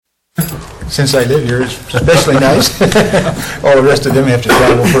since I live here, it's especially nice. All the rest of them have to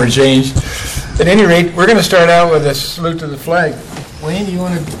travel for a change. At any rate, we're going to start out with a salute to the flag. Wayne, you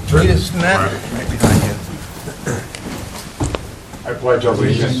want to lead us in that? Right behind you. I pledge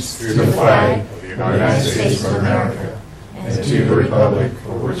allegiance to the flag of the United States of America and to the republic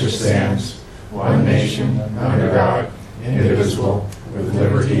for which it stands, one nation, under God, indivisible, with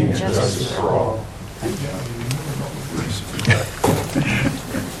liberty and justice for all.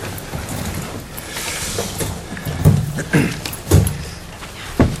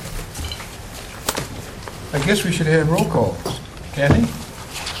 I guess we should have roll call. Kathy?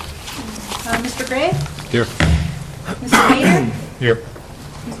 Mr. Gray? Here. Mr. Bader? Here.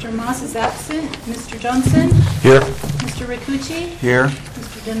 Mr. Moss is absent. Mr. Johnson? Here. Mr. Ricucci? Here.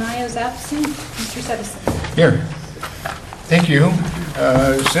 Mr. Denayo is absent. Mr. Sedison? Here. Thank you.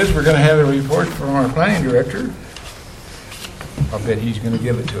 It says we're going to have a report from our planning director. I'll bet he's going to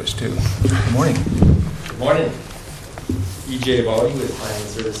give it to us, too. Good morning. Good morning. E.J. Volley with Planning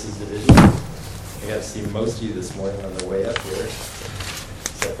Services Division. I got to see most of you this morning on the way up here,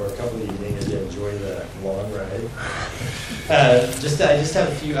 except for a couple of you didn't get to enjoy the long ride. I just have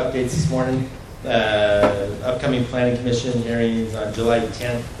a few updates this morning. Upcoming Planning Commission hearings on July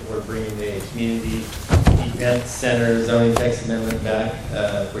 10th. We're bringing the Community Event Center zoning text amendment back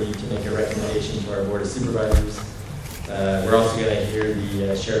for you to make a recommendation to our Board of Supervisors. We're also going to hear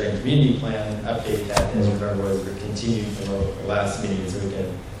the Sheridan Community Plan update that, as remember, was continued from the last meeting, so we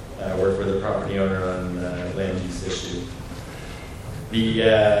can work with the property owner on land use issue.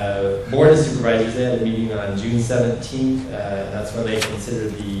 The Board of Supervisors, they had a meeting on June 17th. That's when they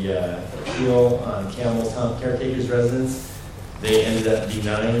considered the appeal on Campbell's Hump Caretaker's residence. They ended up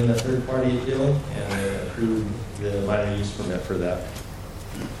denying the third-party appeal and approved the minor use permit for that.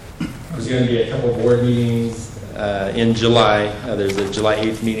 There's going to be a couple board meetings in July. There's a July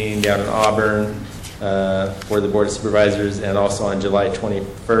 8th meeting down in Auburn for the Board of Supervisors, and also on July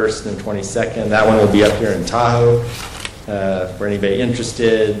 21st and 22nd. That one will be up here in Tahoe. For anybody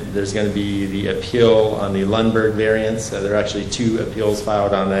interested, there's going to be the appeal on the Lundberg variance. There are actually 2 appeals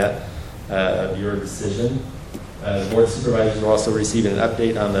filed on that of your decision. The Board of Supervisors will also receive an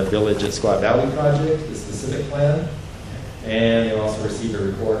update on the Village at Squaw Valley project, the specific plan. And you'll also receive a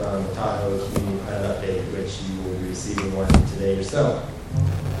report on the Tahoe Community Plan update, which you will be receiving one today yourself.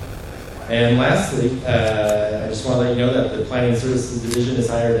 And lastly, I just want to let you know that the Planning Services Division has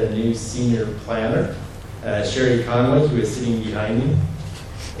hired a new senior planner, Sherry Conway, who is sitting behind me.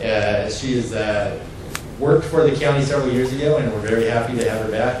 She has worked for the county several years ago, and we're very happy to have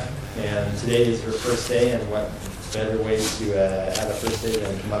her back. And today is her first day, and what better way to have a first day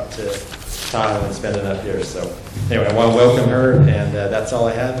than come up to Tahoe and spend it up here. So anyway, I want to welcome her, and that's all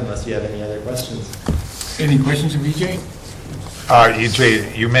I have, unless you have any other questions. Any questions of EJ?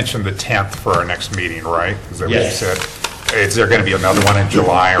 EJ, you mentioned the 10th for our next meeting, right? Is that Yes. what you said? Is there going to be another one in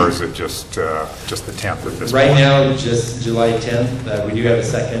July, or is it just the 10th at this Right point? now, just July 10th. We do have a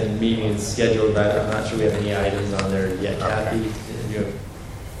second meeting scheduled, but I'm not sure we have any items on there yet. Kathy, you have,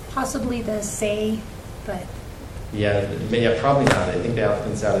 Possibly the say, but yeah, probably not. I think the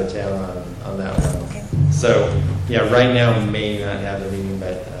applicant's out of town on that one. okay. So, yeah, right now we may not have a meeting,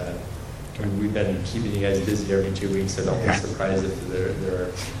 but we've been keeping you guys busy every 2 weeks, so don't be surprised if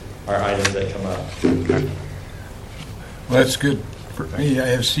there are items that come up. Well, that's good. For me, I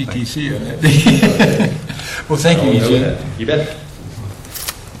have CTC on that day. Well, thank you, EJ. You bet.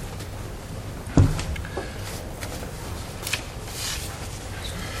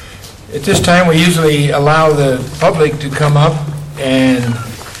 At this time, we usually allow the public to come up and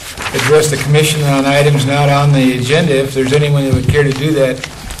address the commission on items not on the agenda. If there's anyone that would care to do that,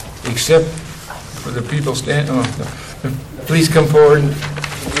 except for the people please come forward.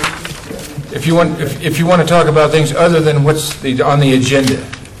 If you want to talk about things other than what's on the agenda.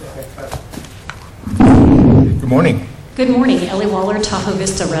 Good morning. Good morning, Ellie Waller, Tahoe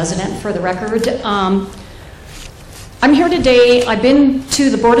Vista resident, for the record. I'm here today. I've been to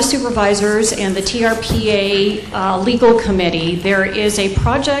the Board of Supervisors and the TRPA Legal Committee. There is a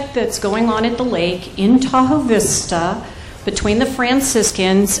project that's going on at the lake in Tahoe Vista between the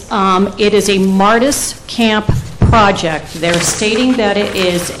Franciscans. It is a Martis Camp project. They're stating that it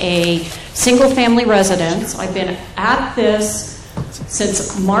is a single-family residence. I've been at this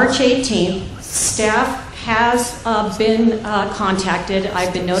since March 18th. Staff has been contacted.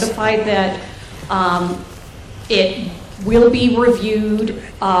 I've been notified that it will be reviewed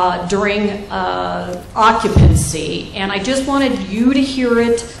during occupancy. And I just wanted you to hear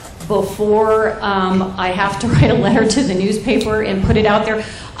it before I have to write a letter to the newspaper and put it out there.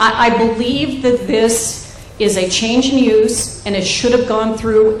 I believe that this is a change in use, and it should have gone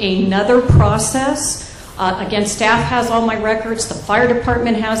through another process. Again, staff has all my records, the fire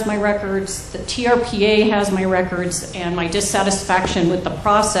department has my records, the TRPA has my records, and my dissatisfaction with the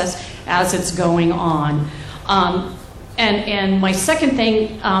process as it's going on. And my second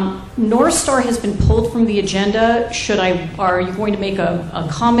thing, North Star has been pulled from the agenda. Are you going to make a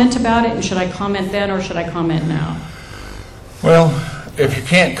comment about it, and should I comment then, or should I comment now? Well, if you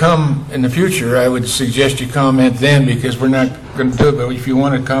can't come in the future, I would suggest you comment then, because we're not going to do it. But if you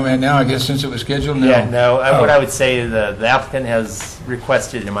want to comment now, I guess since it was scheduled, no. Yeah, no, what I would say is the applicant has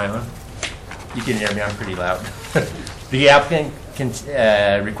requested, am I on? You can hear me, I'm pretty loud. The applicant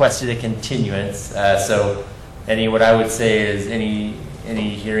requested a continuance, so what I would say is any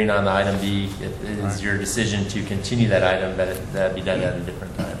hearing on the item B, it is your decision to continue that item, but that'd be done at a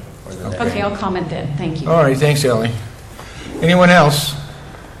different time. Or the next. Okay, I'll comment then. Thank you. All right, thanks, Ellie. Anyone else?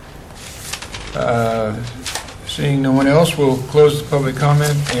 Seeing no one else, we'll close the public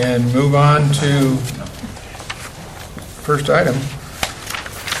comment and move on to first item.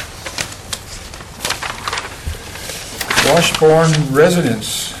 Washburn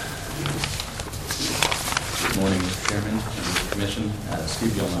residents. Good morning, Mr. Chairman, members of the Commission.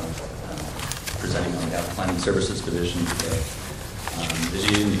 Steve Gilman, presenting on behalf of Planning Services Division today. As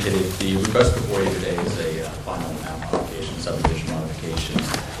you indicated, the request before you today is a final map modification, subdivision modification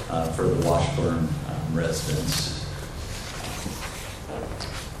for the Washburn residents.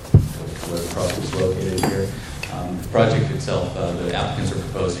 Where the project is located here. The project itself, the applicants are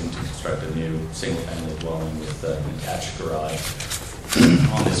proposing to construct a new single-family dwelling with an attached garage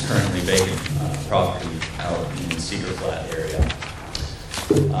on this currently vacant property out in the Cedar Flat area.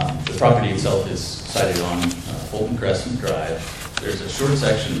 The property itself is sited on Fulton Crescent Drive. There's a short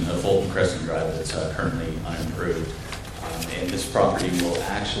section of Fulton Crescent Drive that's currently unimproved. And this property will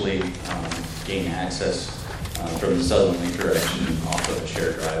actually gain access from the southerly direction off of a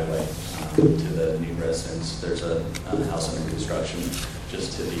shared driveway to the new residence. There's a house under construction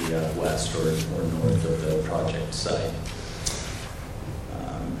just to the west or north of the project site.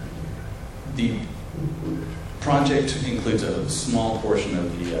 The project includes a small portion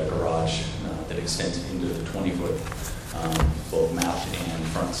of the garage that extends into the 20-foot both mapped and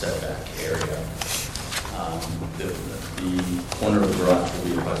front setback area. The corner of the garage will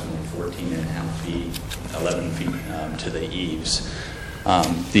be approximately 14.5 feet, 11 feet to the eaves.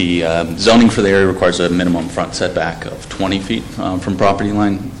 The zoning for the area requires a minimum front setback of 20 feet from property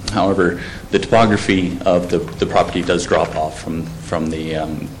line. However, the topography of the property does drop off from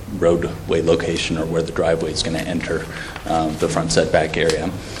the roadway location, or where the driveway is going to enter the front setback area,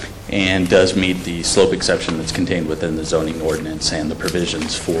 and does meet the slope exception that's contained within the zoning ordinance and the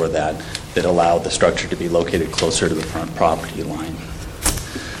provisions for that allow the structure to be located closer to the front property line.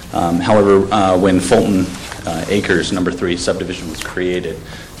 However, when Fulton Acres No. 3 subdivision was created,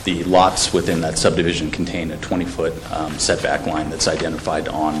 the lots within that subdivision contain a 20-foot setback line that's identified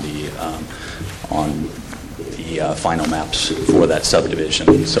on the final maps for that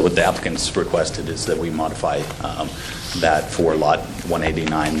subdivision. So what the applicants requested is that we modify that for lot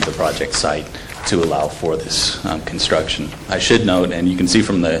 189, the project site, to allow for this construction. I should note, and you can see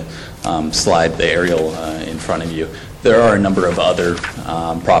from the slide, the aerial in front of you, there are a number of other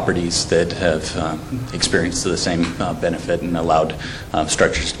properties that have experienced the same benefit and allowed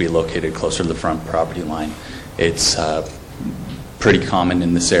structures to be located closer to the front property line. It's pretty common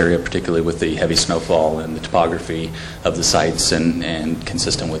in this area, particularly with the heavy snowfall and the topography of the sites, and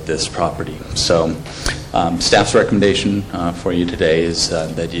consistent with this property. So staff's recommendation for you today is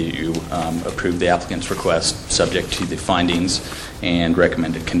that you approve the applicant's request subject to the findings and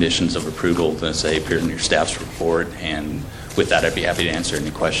recommended conditions of approval as they appear in your staff's report. And with that, I'd be happy to answer any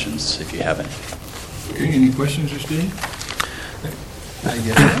questions if you have any. Okay, any questions, Steve? I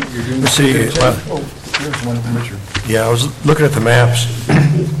guess not. You're doing Let's see, a good job. Oh, there's one from Richard. Yeah, I was looking at the maps,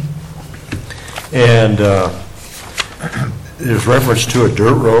 and there's reference to a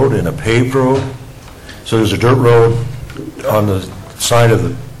dirt road and a paved road. So there's a dirt road on the side of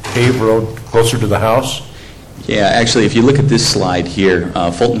the paved road closer to the house? Yeah, actually, if you look at this slide here,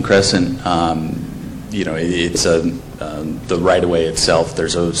 Fulton Crescent, it's the right-of-way itself.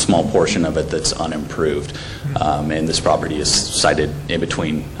 There's a small portion of it that's unimproved, and this property is sited in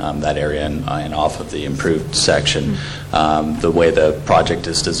between that area and off of the improved section. The way the project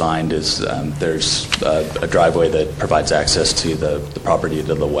is designed is there's a driveway that provides access to the property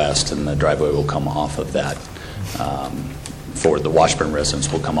to the west, and the driveway will come off of that. For the Washburn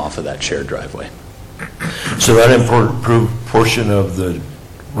residents, will come off of that shared driveway. So that improved portion of the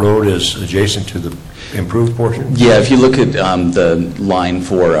road is adjacent to the improved portion? Yeah, if you look at the line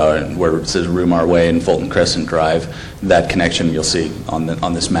for where it says Rumar Way and Fulton Crescent Drive, that connection you'll see on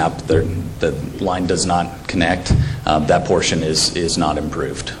this map, the line does not connect. That portion is not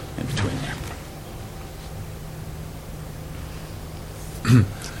improved in between there.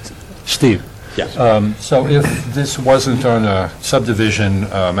 Steve? Yes. So if this wasn't on a subdivision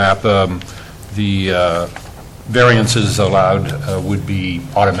map, the variances allowed would be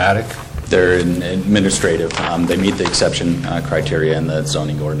automatic? They're administrative. They meet the exception criteria in the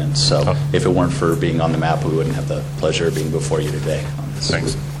zoning ordinance. So if it weren't for being on the map, we wouldn't have the pleasure of being before you today on this.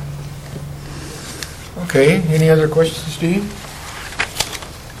 Thanks. Okay, any other questions, Steve?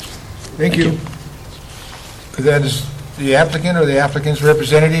 Thank you. That is the applicant or the applicant's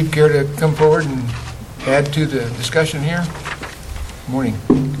representative care to come forward and add to the discussion here? Morning.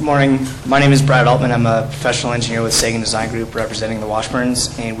 Good morning. My name is Brad Altman. I'm a professional engineer with Sagan Design Group representing the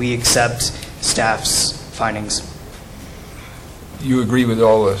Washburns, and we accept staff's findings. You agree with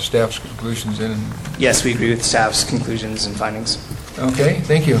all the staff's conclusions in? Yes, we agree with staff's conclusions and findings. Okay,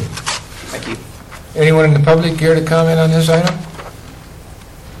 thank you. Thank you. Anyone in the public care to comment on this item?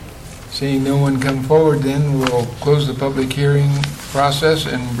 Seeing no one come forward, then we'll close the public hearing process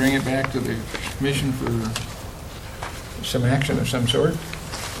and bring it back to the commission for some action of some sort.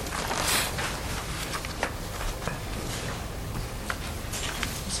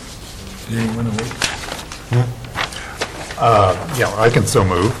 Does anyone want to wait? Yeah, I can so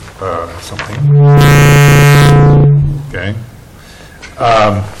move something. Okay.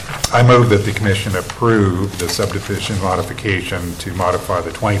 I move that the commission approve the subdivision modification to modify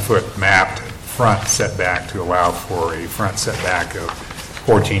the 20-foot mapped front setback to allow for a front setback of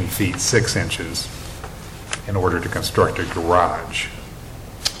 14 feet 6 inches in order to construct a garage.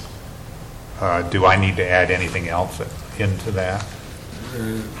 Do I need to add anything else into that?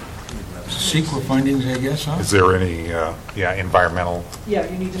 CEQA findings, I guess, huh? Is there any, environmental, Yeah,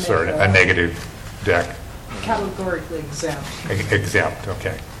 you need to make a negative deck? categorically exempt. Exempt,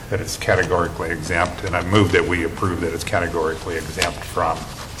 okay. That it's categorically exempt, and I move that we approve that it's categorically exempt from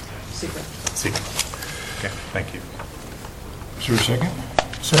Secret. secret. Okay, thank you. Is there a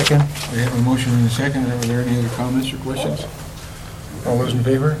second? Second. We have a motion and a second. Are there any other comments or questions? All those in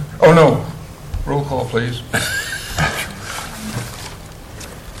favor? Oh, no. Roll call, please.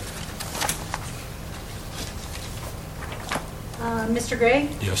 Mr. Gray?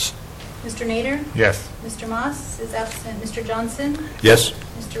 Yes. Mr. Nader? Yes. Mr. Moss is absent. Mr. Johnson? Yes.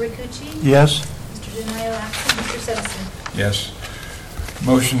 Mr. Riccucci? Yes. Mr. Denayo absent. Mr. Sedison? Yes.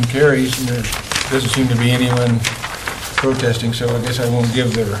 Motion carries, and there doesn't seem to be anyone protesting, so I guess I won't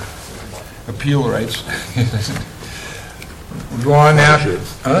give their appeal rights. We'll go on now.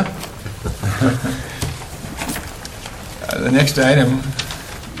 Huh? The next item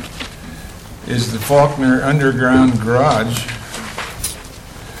is the Faulkner Underground Garage,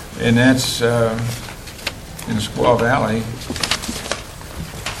 and that's in Squaw Valley.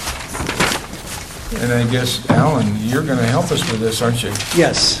 And I guess, Alan, you're going to help us with this, aren't you?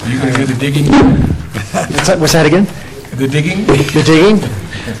 Yes. Are you going to do the digging? What's that again? The digging? The digging?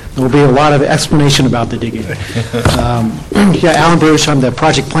 There will be a lot of explanation about the digging. Yeah, Alan Bruce, I'm the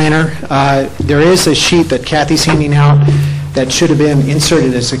project planner. There is a sheet that Kathy's handing out that should have been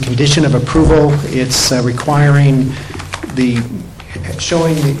inserted as a condition of approval. It's requiring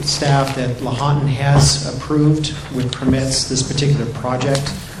showing the staff that Lahontan has approved with permits this particular project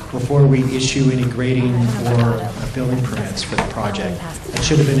before we issue any grading or building permits for the project. That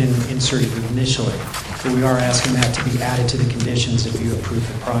should have been inserted initially, but we are asking that to be added to the conditions if you approve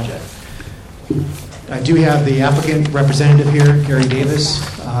the project. I do have the applicant representative here, Gary Davis.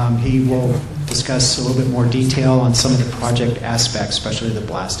 He will discuss a little bit more detail on some of the project aspects, especially the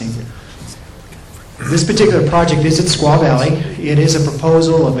blasting. This particular project is at Squaw Valley. It is a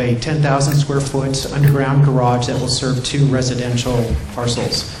proposal of a 10,000 square foot underground garage that will serve 2 residential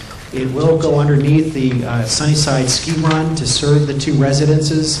parcels. It will go underneath the Sunnyside ski run to serve the 2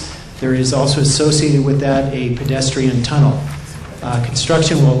 residences. There is also associated with that a pedestrian tunnel.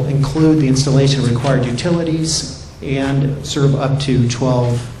 Construction will include the installation of required utilities and serve up to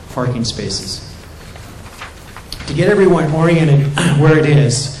 12 parking spaces. To get everyone oriented where it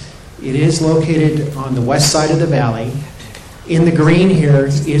is located on the west side of the valley. In the green here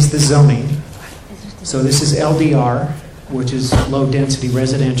is the zoning. So this is LDR, which is low density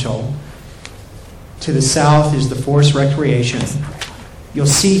residential. To the south is the forest recreation. You'll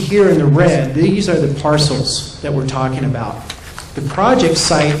see here in the red, these are the parcels that we're talking about. The project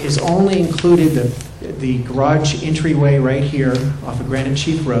site is only included the garage entryway right here off of Granite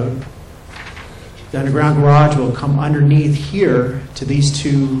Chief Road. The underground garage will come underneath here to these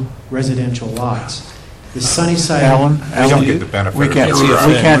two residential lots. The Sunnyside... We don't get the benefit. We can't of see, the-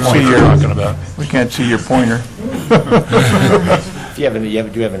 we can't see your, talking about. we can't see your pointer. Do you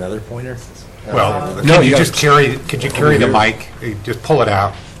have another pointer? Well, no, you just carry, could you carry the mic? You just pull it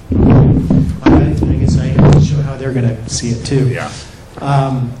out. I guess I have to show how they're going to see it, too. Yeah.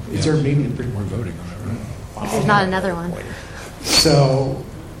 Is there maybe... We're voting on it, right? There's not another one. So,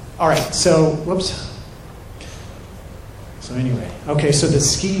 all right, so, whoops. So anyway, okay, so the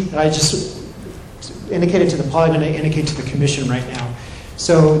ski, I just indicated to the public, I'm going to indicate to the commission right now.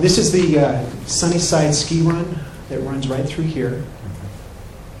 So this is the Sunnyside ski run that runs right through here.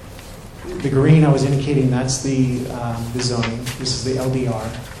 The green I was indicating, that's the zoning. This is the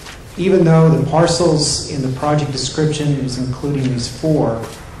LDR. Even though the parcels in the project description is including these four,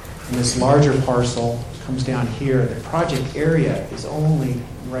 and this larger parcel comes down here, the project area is only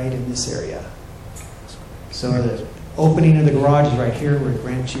right in this area. So the opening of the garage is right here where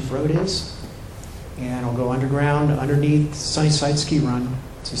Granite Chief Road is, and I'll go underground underneath Sunnyside Ski Run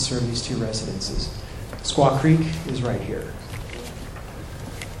to serve these two residences. Squaw Creek is right here.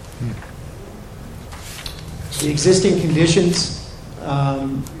 The existing conditions,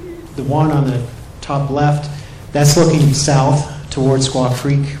 the one on the top left, that's looking south towards Squaw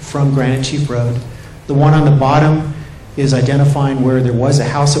Creek from Granite Chief Road. The one on the bottom is identifying where there was a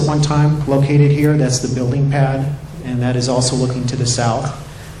house at one time located here. That's the building pad, and that is also looking to the south.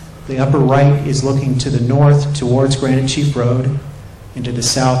 The upper right is looking to the north towards Granite Chief Road, and to the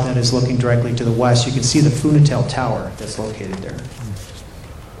south that is looking directly to the west. You can see the Funatel Tower that's located there.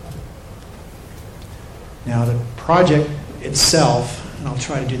 Now the project itself, and I'll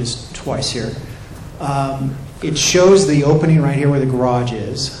try to do this twice here, it shows the opening right here where the garage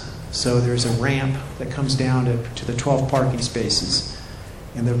is. So there's a ramp that comes down to the 12 parking spaces,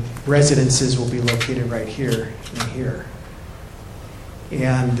 and the residences will be located right here and here.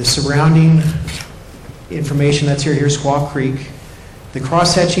 And the surrounding information that's here, here's Squaw Creek. The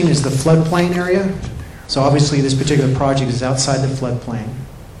cross-hatching is the floodplain area. So obviously this particular project is outside the floodplain.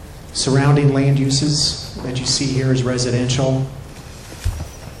 Surrounding land uses that you see here is residential.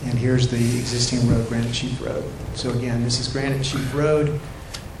 And here's the existing road, Granite Chief Road. So again, this is Granite Chief Road.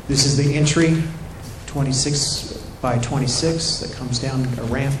 This is the entry, 26 by 26, that comes down a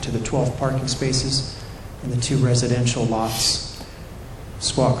ramp to the 12 parking spaces and the two residential lots,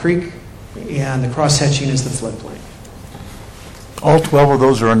 Squaw Creek, and the cross-hatching is the floodplain. All 12 of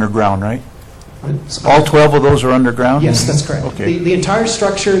those are underground, right? All 12 of those are underground? Yes, that's correct. Okay. The entire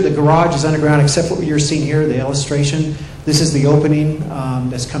structure, the garage is underground, except what you're seeing here, the illustration. This is the opening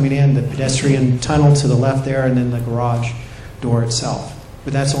that's coming in, the pedestrian tunnel to the left there, and then the garage door itself.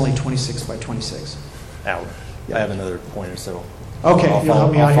 But that's only 26 by 26. Out. I have another pointer, so. Okay, I'll you'll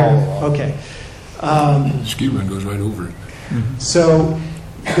help me follow- out I'll here? follow along. Okay. Ski run goes right over it. So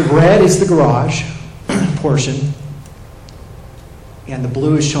the red is the garage portion, and the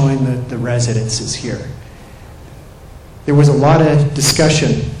blue is showing the residences here. There was a lot of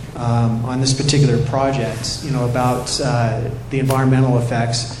discussion on this particular project, about the environmental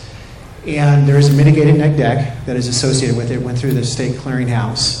effects. And there is a mitigated neg deck that is associated with it. It went through the state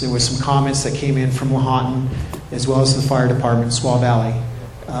clearinghouse. There was some comments that came in from Lahontan, as well as the fire department, Squaw Valley.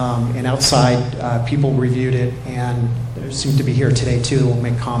 And outside, people reviewed it, and there seem to be here today, too, that will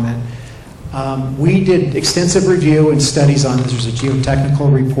make comment. We did extensive review and studies on this. There's a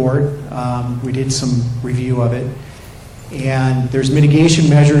geotechnical report. We did some review of it. And there's mitigation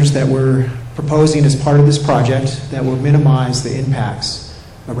measures that we're proposing as part of this project that will minimize the impacts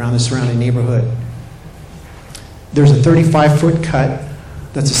around the surrounding neighborhood. There's a 35-foot cut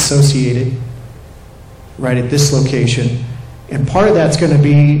that's associated right at this location, and part of that's going to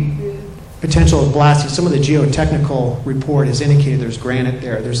be potential of blasting. Some of the geotechnical report has indicated there's granite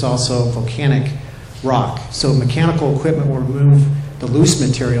there. There's also volcanic rock. So mechanical equipment will remove the loose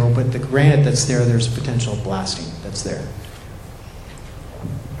material, but the granite that's there, there's a potential of blasting that's there.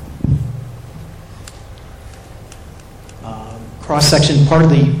 Cross-section, part of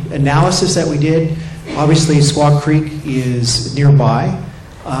the analysis that we did, obviously Squaw Creek is nearby.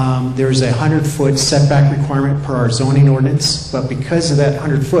 There's a 100-foot setback requirement per our zoning ordinance, but because of that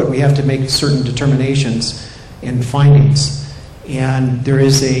 100-foot, we have to make certain determinations and findings. And there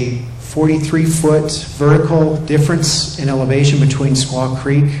is a 43-foot vertical difference in elevation between Squaw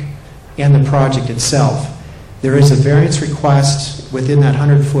Creek and the project itself. There is a variance request within that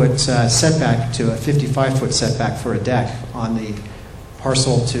 100-foot setback to a 55-foot setback for a deck on the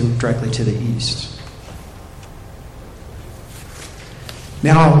parcel directly to the east.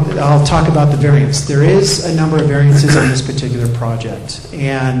 Now, I'll talk about the variance. There is a number of variances on this particular project,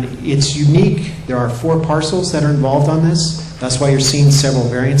 and it's unique. There are 4 parcels that are involved on this. That's why you're seeing several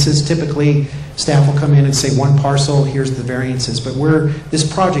variances. Typically, staff will come in and say 1 parcel, here's the variances, but this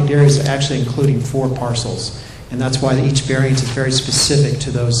project area is actually including 4 parcels, and that's why each variance is very specific to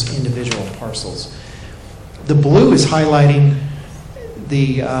those individual parcels. The blue is highlighting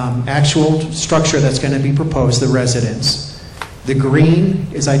the actual structure that's going to be proposed, the residence. The green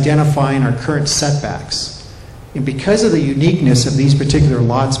is identifying our current setbacks. And because of the uniqueness of these particular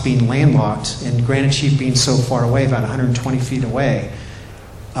lots being landlocked and Granite Chief being so far away, about 120 feet away,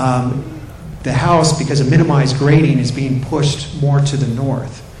 the house, because of minimized grading, is being pushed more to the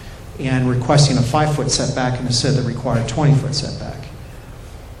north and requesting a 5-foot setback instead of the required 20-foot setback.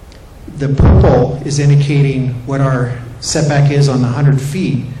 The purple is indicating what our setback is on the 100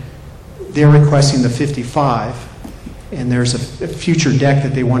 feet. They're requesting the 55. And there's a future deck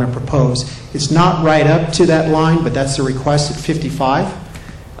that they want to propose. It's not right up to that line, but that's the request at 55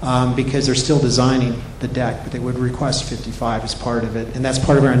 because they're still designing the deck, but they would request 55 as part of it, and that's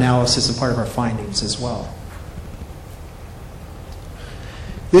part of our analysis and part of our findings as well.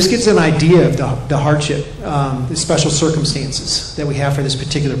 This gives an idea of the hardship, the special circumstances that we have for this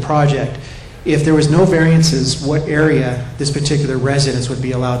particular project. If there was no variances, what area this particular residence would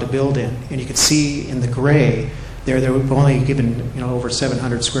be allowed to build in. And you can see in the gray, they were only given over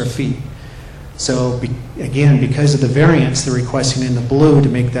 700 square feet. So again, because of the variance, they're requesting in the blue to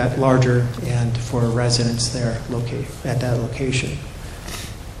make that larger and for a residence there at that location.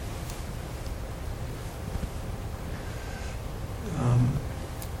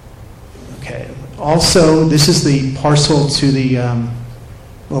 Okay. Also, this is the parcel to the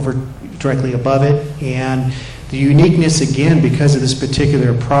over directly above it, and the uniqueness again because of this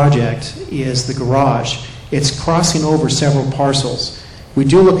particular project is the garage. It's crossing over several parcels. We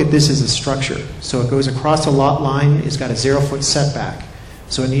do look at this as a structure. So it goes across a lot line. It's got a 0-foot setback.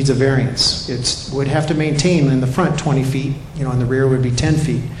 So it needs a variance. It would have to maintain in the front 20 feet. In the rear would be 10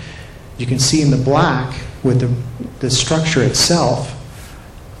 feet. You can see in the black with the structure itself,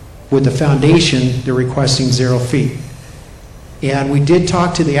 with the foundation, they're requesting 0 feet. And we did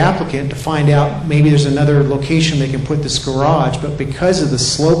talk to the applicant to find out maybe there's another location they can put this garage, but because of the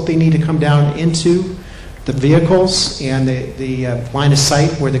slope they need to come down into, the vehicles and the line of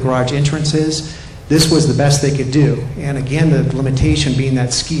sight where the garage entrance is, this was the best they could do. And again, the limitation being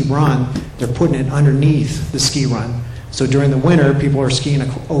that ski run, they're putting it underneath the ski run. So during the winter, people are skiing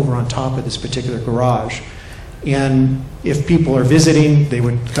over on top of this particular garage. And if people are visiting, they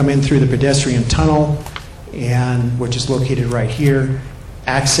would come in through the pedestrian tunnel, and which is located right here,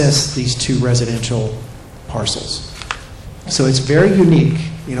 access these 2 residential parcels. So it's very unique.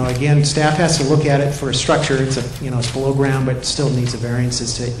 Again, staff has to look at it for a structure. It's it's below ground, but it still needs a variance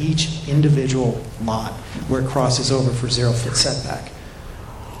as to each individual lot where it crosses over for 0-foot setback.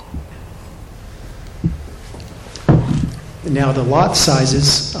 Now, the lot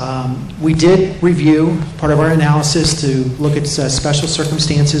sizes, we did review part of our analysis to look at special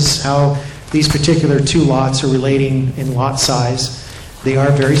circumstances, how these particular 2 lots are relating in lot size. They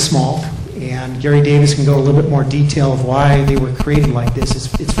are very small. And Gary Davis can go a little bit more detail of why they were created like this.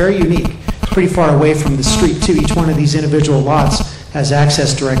 It's very unique. It's pretty far away from the street, too. Each one of these individual lots has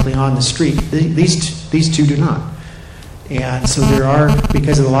access directly on the street. These 2 do not. And so there are,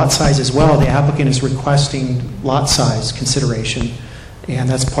 because of the lot size as well, the applicant is requesting lot size consideration, and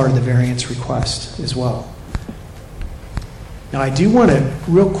that's part of the variance request as well. Now, I do want to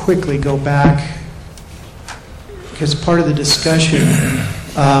real quickly go back, because part of the discussion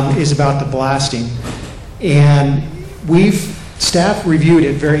is about the blasting. And staff reviewed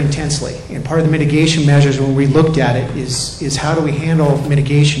it very intensely. And part of the mitigation measures when we looked at it is how do we handle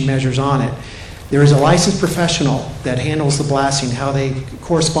mitigation measures on it. There is a licensed professional that handles the blasting, how they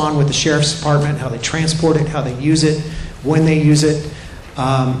correspond with the sheriff's department, how they transport it, how they use it, when they use it,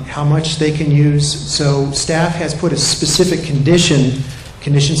 how much they can use. So staff has put a specific condition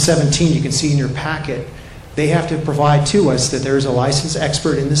 17, you can see in your packet. They have to provide to us that there is a licensed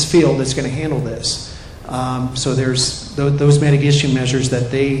expert in this field that's going to handle this. So there's those mitigation measures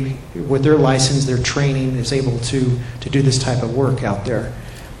that they, with their license, their training, is able to do this type of work out there.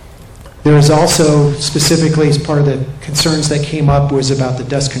 There is also, specifically as part of the concerns that came up, was about the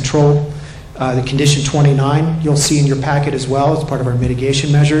dust control. The condition 29, you'll see in your packet as well, as part of our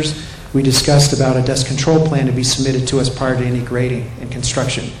mitigation measures. We discussed about a dust control plan to be submitted to us prior to any grading and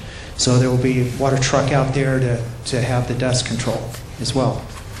construction. So there will be a water truck out there to have the dust control as well.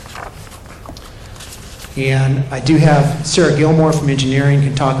 And I do have Sarah Gilmore from engineering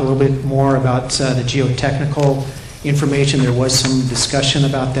can talk a little bit more about the geotechnical information. There was some discussion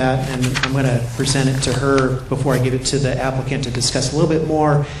about that, and I'm going to present it to her before I give it to the applicant to discuss a little bit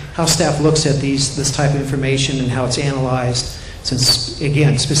more how staff looks at this type of information and how it's analyzed, since,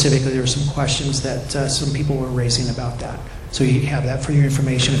 again, specifically there were some questions that some people were raising about that. So you have that for your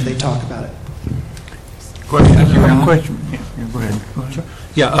information if they talk about it. Question. Yeah, go ahead.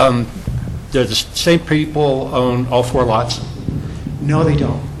 Yeah, do the same people own all 4 lots? No, they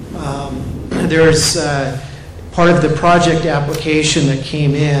don't. There's part of the project application that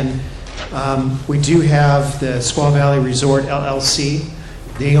came in. We do have the Squaw Valley Resort LLC.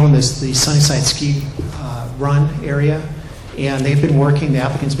 They own the Sunnyside Ski Run area, and they've been working, the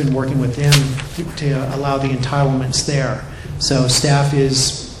applicant's been working with them to allow the entitlements there. So staff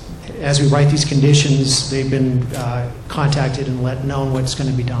is, as we write these conditions, they've been contacted and let known what's going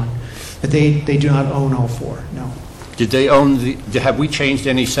to be done. But they do not own all 4, no. Did they own have we changed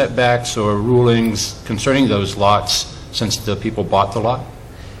any setbacks or rulings concerning those lots since the people bought the lot?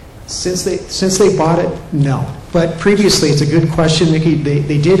 Since they bought it, no. But previously, it's a good question, Mickey.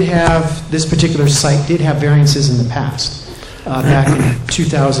 They did have, this particular site did have variances in the past, back in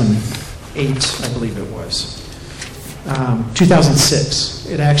 2008, I believe it was. 2006.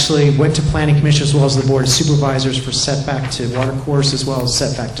 It actually went to Planning Commission as well as the Board of Supervisors for setback to water course as well as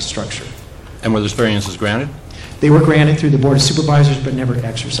setback to structure. And were those variances granted? They were granted through the Board of Supervisors but never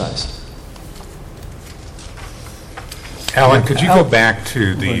exercised. Alan, could you go back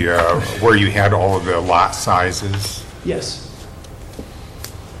to the, where you had all of the lot sizes? Yes.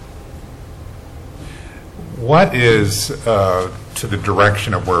 What is to the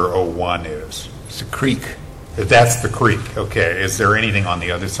direction of where 01 is? It's a creek. That's the creek, okay. Is there anything on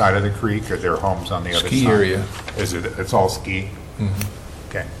the other side of the creek? Are there homes on the other side? Ski area. It's all ski? Mm-hmm.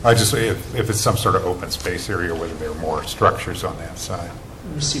 Okay. I just, if it's some sort of open space area, whether there are more structures on that side.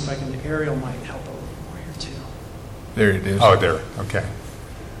 Let me see if I can, the aerial might help a little more here too. There it is. Oh, there, okay.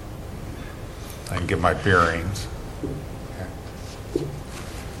 I can get my bearings. Okay.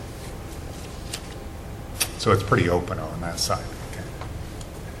 So it's pretty open on that side. Okay.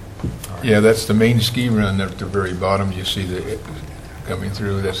 All right. Yeah, that's the main ski run at the very bottom. You see the coming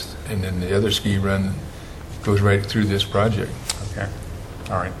through. And then the other ski run goes right through this project. Okay.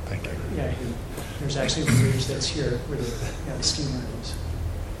 All right. Thank you. Yeah, there's actually the bridge that's here where the ski run is.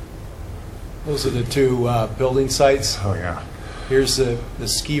 Those are the 2 building sites. Oh, yeah. Here's the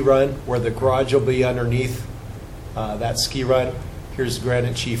ski run where the garage will be underneath that ski run. Here's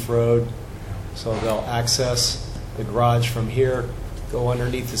Granite Chief Road. So they'll access the garage from here, go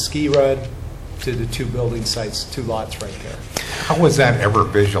underneath the ski run to the 2 building sites, 2 lots right there. How was that ever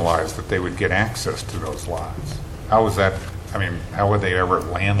visualized that they would get access to those lots? How was that, I mean, how were they ever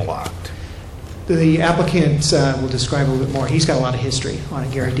landlocked? The applicant will describe a little bit more. He's got a lot of history on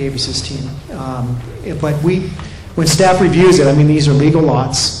it, Gary Davis's team. But when staff reviews it, I mean, these are legal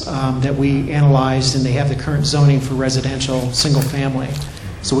lots that we analyzed, and they have the current zoning for residential, single family.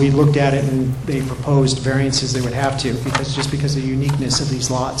 So we looked at it, and they proposed variances they would have to, because of the uniqueness of these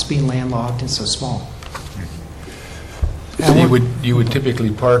lots being landlocked and so small. So you would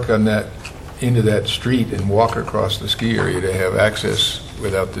typically park on that into that street and walk across the ski area to have access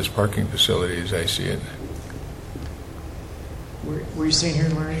without this parking facility, as I see it. Were you saying here,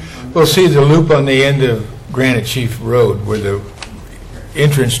 Larry? Well, see the loop on the end of Granite Chief Road where the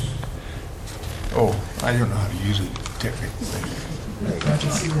entrance, I don't know how to use it technically.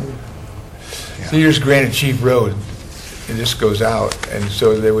 So here's Granite Chief Road, and this goes out, and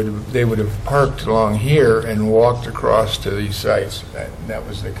so they would have parked along here and walked across to these sites. That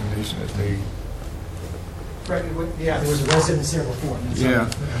was the condition that they. Right, yeah, there was a residence there before. Yeah.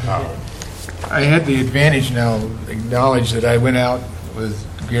 I had the advantage now, acknowledge that I went out with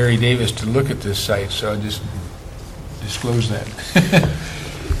Gary Davis to look at this site, so I'll just disclose that.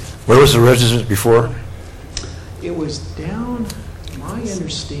 Where was the residence before? It was down, my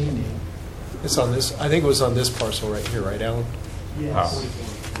understanding. It's on this, I think it was on this parcel right here, right, Alan? Yes.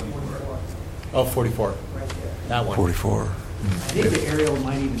 Oh, 44. Right there. That one. 44. I think the aerial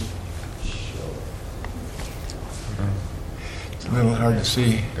might even show it. It's a little hard to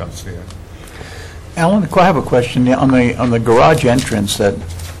see. Don't see it. Alan, I have a question. On the garage entrance, that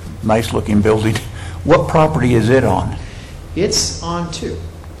nice-looking building, what property is it on? It's on 2.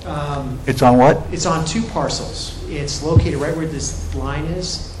 It's on what? It's on 2 parcels. It's located right where this line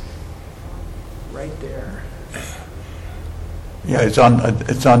is, right there. Yeah, it's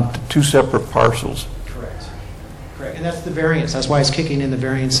on 2 separate parcels. Correct. And that's the variance. That's why it's kicking in the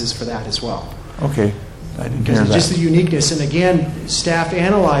variances for that as well. Okay, I didn't hear Because that. it's just the uniqueness. And again, staff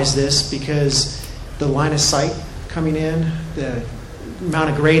analyzed this because the line of sight coming in, the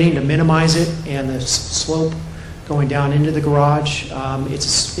amount of grading to minimize it, and the slope going down into the garage.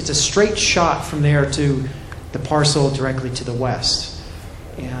 It's a straight shot from there to the parcel directly to the west.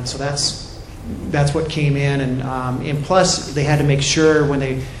 And so that's what came in. And plus, they had to make sure when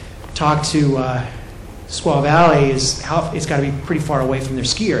they talked to Squaw Valley is how it's got to be pretty far away from their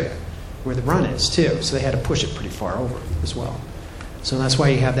ski area where the run is too. So they had to push it pretty far over as well. So that's why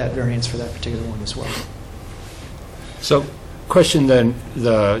you have that variance for that particular one as well. So, question then,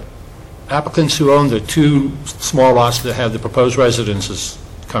 the applicants who own the two small lots that have the proposed residences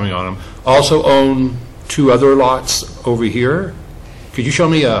coming on them also own two other lots over here? Could you show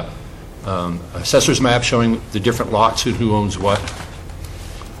me a assessor's map showing the different lots and who owns what?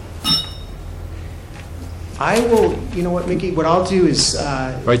 I will, you know what, Mickey, what I'll do is...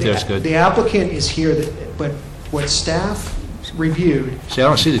 Right there's good. The applicant is here, but what staff reviewed... See, I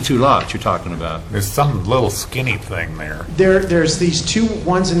don't see the two lots you're talking about. There's some little skinny thing there. There's these two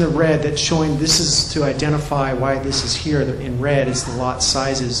ones in the red that's showing, this is to identify why this is here in red is the lot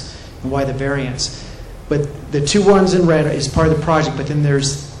sizes and why the variance. But the two ones in red is part of the project, but then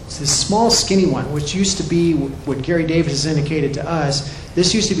there's this small skinny one, which used to be what Gary Davis has indicated to us.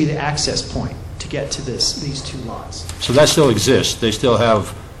 This used to be the access point to get to these two lots. So that still exists? They still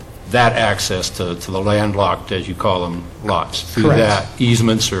have that access to the landlocked, as you call them, lots? Through Correct. that,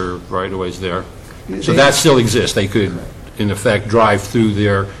 easements or right-of-ways there? So that still exists? They could, in effect, drive through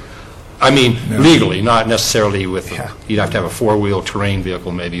there, I mean, legally, not necessarily with, you'd have to have a four-wheel terrain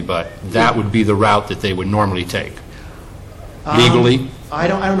vehicle maybe, but that would be the route that they would normally take? Legally? I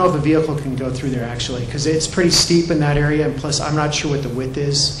don't know if a vehicle can go through there, actually, because it's pretty steep in that area, and plus, I'm not sure what the width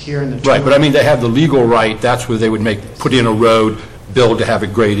is here in the... Right, but I mean, they have the legal right, that's where they would put in a road, build to have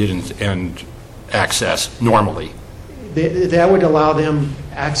it graded and access normally. That would allow them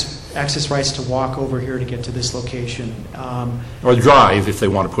access rights to walk over here to get to this location. Or drive if they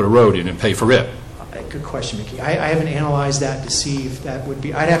want to put a road in and pay for it. Good question, Mickey. I haven't analyzed that to see if that would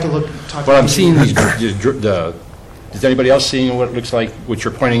be, I'd have to look, talk to... But I'm seeing these, is anybody else seeing what it looks like, what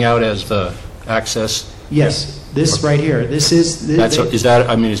you're pointing out as the access? Yes, this right here, this is... Is that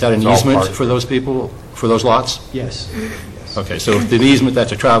an easement for those people, for those lots? Yes. Okay, so if the easement,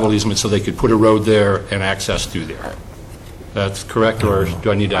 that's a travel easement, so they could put a road there and access through there. That's correct, or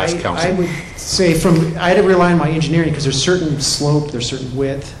do I need to ask counsel? I would say I had to rely on my engineering because there's certain slope, there's certain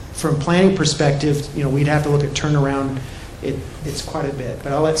width. From planning perspective, we'd have to look at turnaround. It's quite a bit,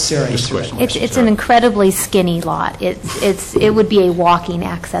 but I'll let Sarah answer that question. It's an incredibly skinny lot. It would be a walking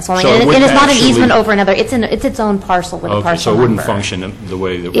access only. So it And wouldn't it's not an actually- easement over another. It's its own parcel with a Okay, parcel so it wouldn't number. function the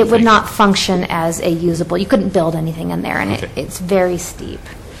way that we're It would thinking. not function as a usable. You couldn't build anything in there, and Okay. it's very steep.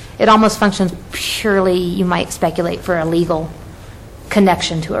 It almost functions purely, you might speculate, for a legal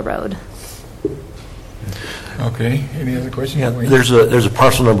connection to a road. Okay, any other questions? Yeah, there's a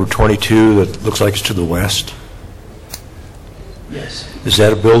parcel number 22 that looks like it's to the west. Yes. Is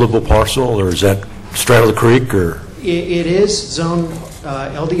that a buildable parcel, or is that straddle the creek, or? It is zone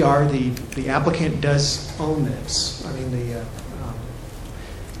LDR. The applicant does own this, I mean, the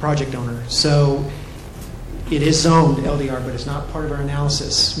project owner. So it is zoned LDR, but it's not part of our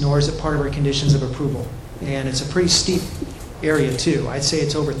analysis, nor is it part of our conditions of approval. And it's a pretty steep area, too. I'd say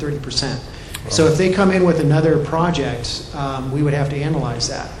it's over 30%. So if they come in with another project, we would have to analyze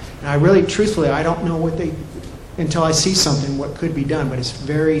that. And I really, truthfully, I don't know until I see something, what could be done, but it's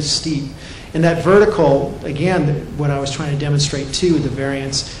very steep. And that vertical, again, what I was trying to demonstrate too, the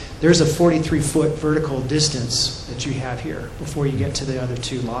variance, there's a 43-foot vertical distance that you have here before you get to the other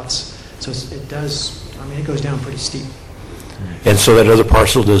two lots. So it goes down pretty steep. And so that other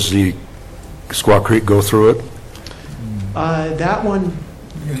parcel, does the Squaw Creek go through it? That one,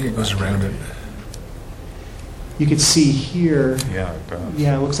 I think it goes around it. you could see here. Yeah, it does.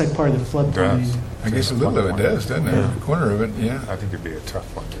 Yeah, it looks like part of the floodplain. I guess a little of it does, doesn't it? A corner of it, yeah. I think it'd be a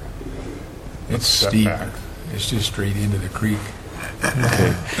tough one. It's steep. Setback. It's just straight into the creek.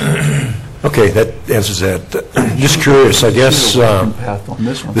 Okay, that answers that. Just curious, I guess Path on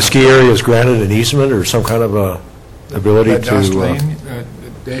this one. the ski area is granted an easement or some kind of ability That dash to... lane,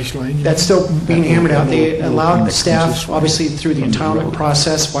 dash lane? That's still being hammered out. They allowed staff, obviously through the entitlement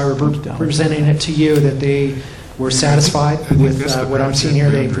process, while we're presenting it to you, that they were satisfied with what I'm seeing here.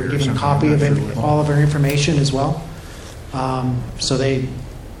 They were given a copy of all of our information as well. So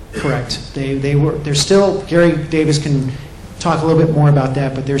correct. They're still, Gary Davis can talk a little bit more about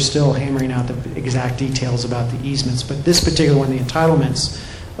that, but they're still hammering out the exact details about the easements. But this particular one, the entitlements,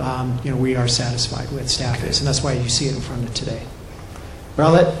 we are satisfied with, staff is, and that's why you see it in front of it today.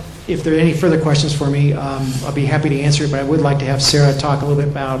 But if there are any further questions for me, I'll be happy to answer it, but I would like to have Sarah talk a little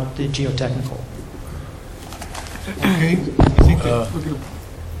bit about the geotechnical. Okay, I think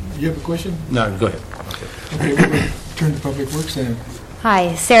you have a question? No, go ahead. Okay, we'll turn to Public Works then.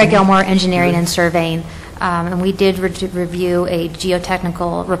 Hi, Sarah Gilmore, Engineering and Surveying. And we did review a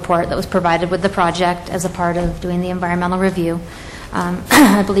geotechnical report that was provided with the project as a part of doing the environmental review.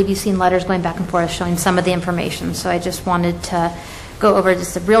 I believe you've seen letters going back and forth showing some of the information, so I just wanted to go over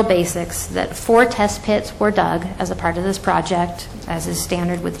just the real basics, that 4 test pits were dug as a part of this project, as is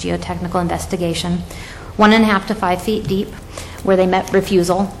standard with geotechnical investigation, 1.5 to 5 feet deep, where they met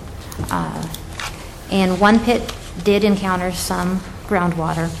refusal. And 1 pit did encounter some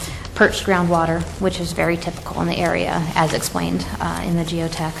groundwater, perched groundwater, which is very typical in the area, as explained in the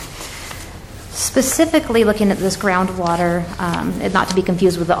geotech. Specifically looking at this groundwater, not to be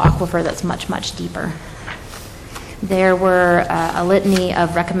confused with the aquifer that's much, much deeper. There were a litany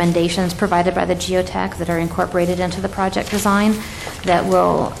of recommendations provided by the geotech that are incorporated into the project design that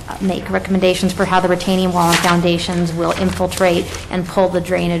will make recommendations for how the retaining wall and foundations will infiltrate and pull the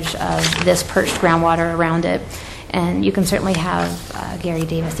drainage of this perched groundwater around it. And you can certainly have Gary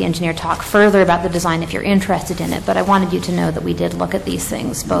Davis, the engineer, talk further about the design if you're interested in it, but I wanted you to know that we did look at these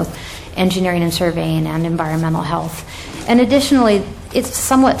things, both engineering and surveying and environmental health. And additionally, it's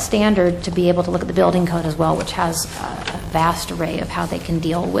somewhat standard to be able to look at the building code as well, which has a vast array of how they can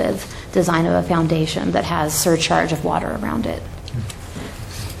deal with design of a foundation that has surcharge of water around it.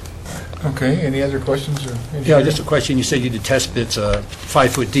 Okay, any other questions? Yeah, just a question. You said you did test pits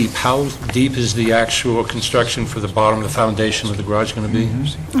 5 foot deep. How deep is the actual construction for the bottom of the foundation of the garage going to be?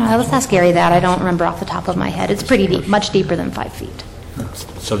 Let's ask Gary that. I don't remember off the top of my head. It's pretty deep, much deeper than 5 feet.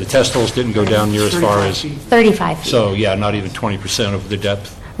 So the test holes didn't go down near as far as... 35 feet. So, yeah, not even 20% of the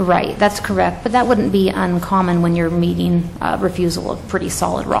depth. Right, that's correct. But that wouldn't be uncommon when you're meeting refusal of pretty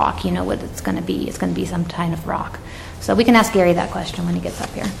solid rock. You know what it's going to be. It's going to be some kind of rock. So we can ask Gary that question when he gets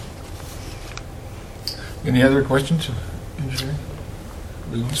up here. Any other questions?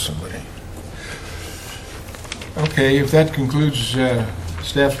 Lose somebody. Okay, if that concludes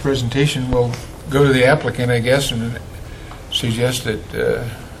staff's presentation, we'll go to the applicant, I guess, and suggest that,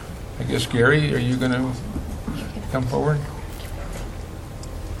 I guess, Gary, are you going to come forward?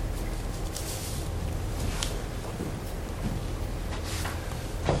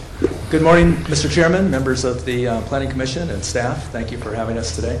 Good morning, Mr. Chairman, members of the Planning Commission and staff. Thank you for having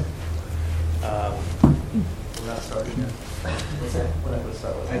us today. We're not starting yet. What's that? What am I going to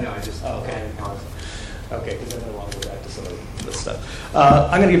start with? I know, I just... Oh, okay. Okay, because then I want to go back to some of this stuff.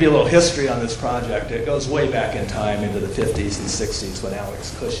 I'm going to give you a little history on this project. It goes way back in time into the 50s and 60s when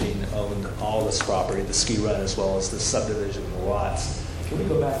Alex Cushing owned all this property, the ski run, as well as the subdivision of the lots. Can we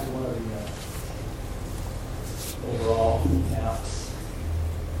go back to one of the overall maps?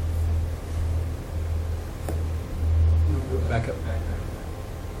 Back up.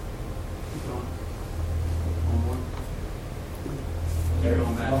 Keep going. One more. There,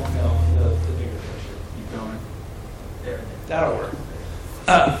 going back. No, the bigger picture. Keep going. There. That'll work.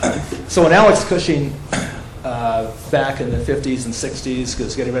 So when Alex Cushing, back in the 50s and 60s,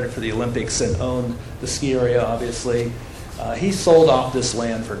 was getting ready for the Olympics and owned the ski area, obviously, he sold off this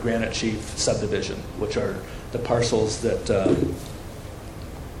land for Granite Chief subdivision, which are the parcels that...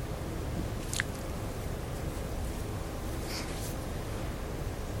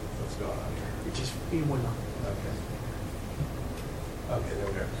 Okay, there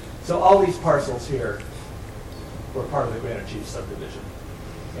we go. So all these parcels here were part of the Granite Chief subdivision.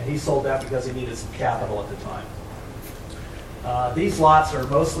 And he sold that because he needed some capital at the time. These lots are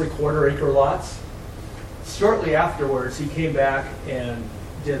mostly quarter-acre lots. Shortly afterwards, he came back and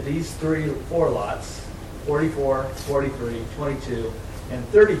did these 4 lots, 44, 43, 22, and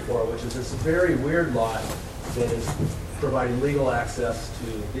 34, which is this very weird lot that is providing legal access to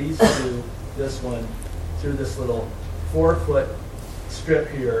these 2, this one, through this little 4-foot strip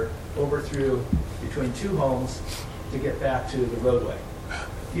here, over through between 2 homes to get back to the roadway.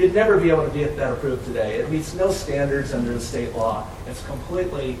 You'd never be able to get that approved today. It meets no standards under the state law. It's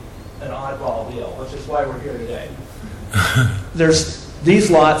completely an oddball deal, which is why we're here today.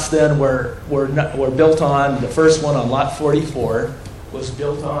 These lots then were built on, the first one on lot 44 was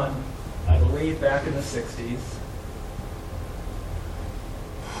built on, I believe, back in the 60s.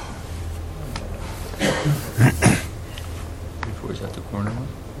 Is that the corner one?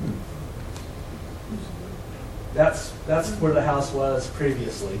 That's where the house was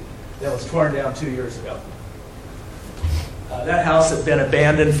previously. That was torn down 2 years ago. That house had been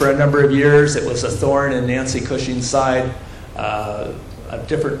abandoned for a number of years. It was a thorn in Nancy Cushing's side. A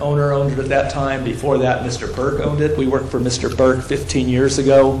different owner owned it at that time. Before that, Mr. Burke owned it. We worked for Mr. Burke 15 years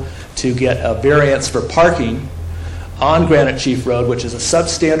ago to get a variance for parking on Granite Chief Road, which is a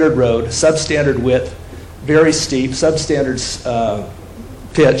substandard road, substandard width, very steep, substandard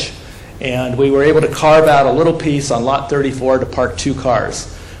pitch, And we were able to carve out a little piece on Lot 34 to park 2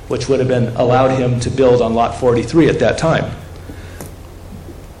 cars, which would have been allowed him to build on Lot 43 at that time.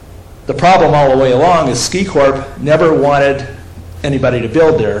 The problem all the way along is Ski Corp never wanted anybody to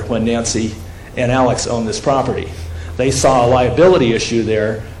build there when Nancy and Alex owned this property. They saw a liability issue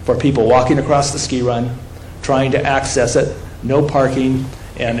there for people walking across the ski run, trying to access it, no parking,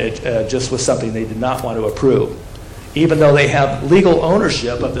 and it just was something they did not want to approve. Even though they have legal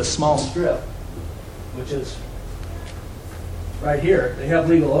ownership of this small strip, which is right here, they have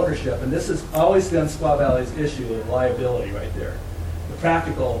legal ownership, and this has always been Squaw Valley's issue of liability right there. The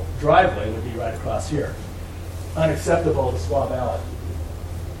practical driveway would be right across here. Unacceptable to Squaw Valley.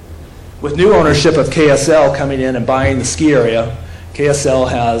 With new ownership of KSL coming in and buying the ski area, KSL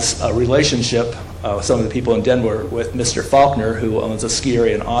has a relationship with some of the people in Denver with Mr. Faulkner, who owns a ski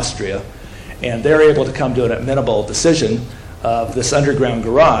area in Austria, and they're able to come to an amenable decision of this underground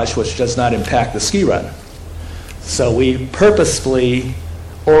garage, which does not impact the ski run. So we purposefully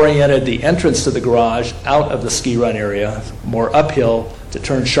oriented the entrance to the garage out of the ski run area, more uphill, to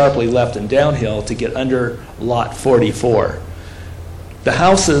turn sharply left and downhill to get under Lot 44. The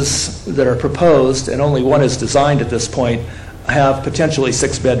houses that are proposed, and only one is designed at this point, have potentially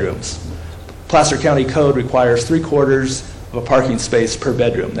 6 bedrooms. Placer County Code requires 3/4 of a parking space per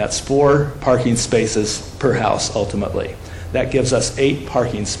bedroom. That's 4 parking spaces per house ultimately. That gives us 8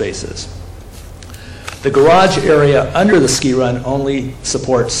 parking spaces. The garage area under the ski run only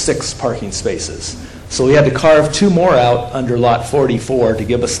supports 6 parking spaces. So we had to carve 2 more out under Lot 44 to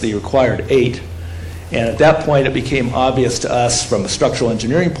give us the required 8. And at that point, it became obvious to us from a structural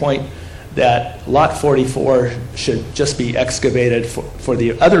engineering point that Lot 44 should just be excavated for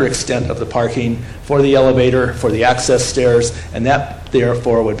the other extent of the parking, for the elevator, for the access stairs, and that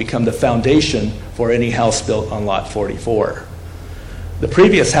therefore would become the foundation for any house built on Lot 44. The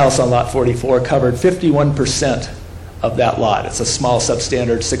previous house on Lot 44 covered 51% of that lot. It's a small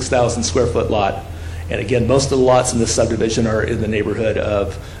substandard 6,000 square foot lot. And again, most of the lots in this subdivision are in the neighborhood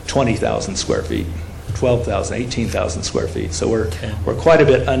of 20,000 square feet, 12,000, 18,000 square feet. So we're quite a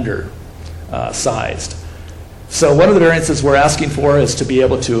bit under sized. So one of the variances we're asking for is to be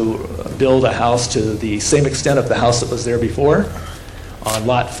able to build a house to the same extent of the house that was there before. On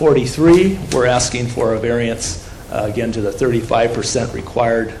Lot 43, we're asking for a variance, again, to the 35%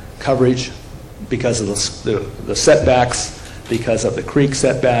 required coverage because of the setbacks, because of the creek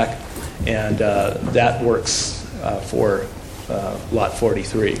setback, and that works for Lot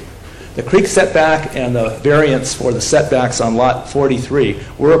 43. The creek setback and the variance for the setbacks on Lot 43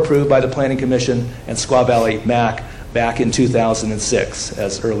 were approved by the Planning Commission and Squaw Valley MAC back in 2006,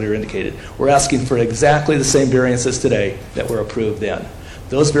 as earlier indicated. We're asking for exactly the same variances today that were approved then.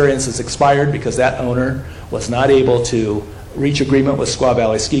 Those variances expired because that owner was not able to reach agreement with Squaw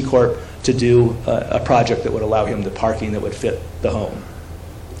Valley Ski Corp to do a project that would allow him the parking that would fit the home.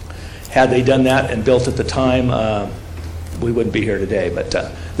 Had they done that and built at the time, we wouldn't be here today. But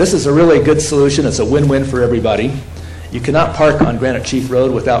this is a really good solution. It's a win-win for everybody. You cannot park on Granite Chief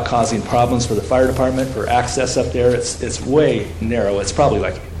Road without causing problems for the fire department for access up there. It's way narrow. It's probably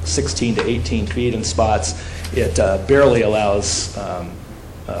like 16 to 18 feet in spots. It barely allows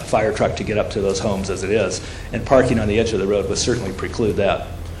a fire truck to get up to those homes as it is, and parking on the edge of the road would certainly preclude that.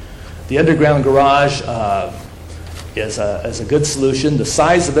 The underground garage is a good solution. The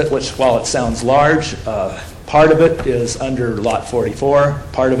size of it, which while it sounds large, part of it is under Lot 44,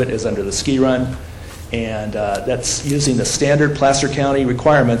 part of it is under the ski run, and that's using the standard Placer County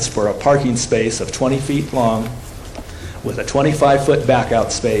requirements for a parking space of 20 feet long with a 25-foot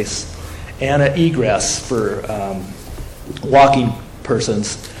backout space and an egress for walking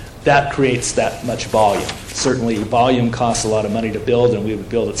persons. That creates that much volume. Certainly volume costs a lot of money to build, and we would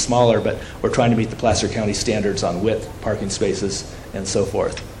build it smaller, but we're trying to meet the Placer County standards on width, parking spaces, and so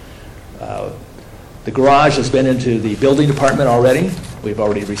forth. The garage has been into the building department already. We've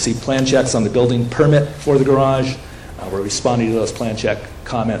already received plan checks on the building permit for the garage. We're responding to those plan check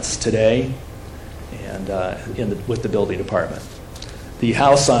comments today and with the building department. The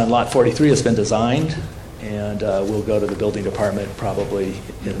house on Lot 43 has been designed, and we'll go to the building department probably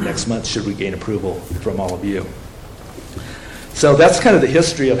in the next month should we gain approval from all of you. So that's kind of the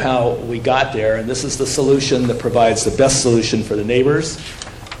history of how we got there, and this is the solution that provides the best solution for the neighbors,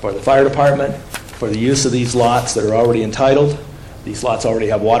 for the fire department, for the use of these lots that are already entitled. These lots already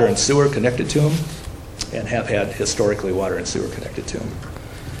have water and sewer connected to them and have had historically water and sewer connected to them.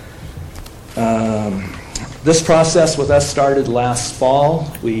 This process with us started last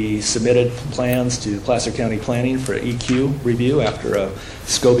fall. We submitted plans to Placer County Planning for EQ review after a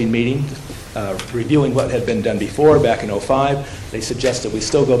scoping meeting, reviewing what had been done before back in '05. They suggested we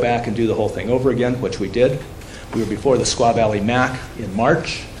still go back and do the whole thing over again, which we did. We were before the Squaw Valley MAC in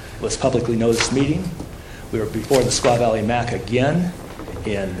March. It was a publicly noticed meeting. We were before the Squaw Valley MAC again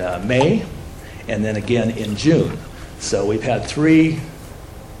in May, and then again in June. So we've had 3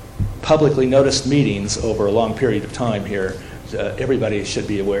 publicly noticed meetings over a long period of time here. Everybody should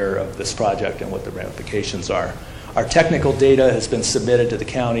be aware of this project and what the ramifications are. Our technical data has been submitted to the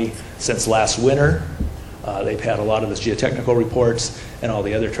county since last winter. They've had a lot of the geotechnical reports and all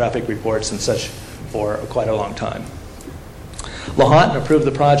the other traffic reports and such for quite a long time. Lahontan approved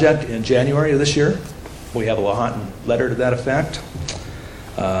the project in January of this year. We have a Lahontan letter to that effect.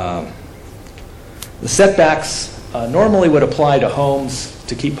 The setbacks normally would apply to homes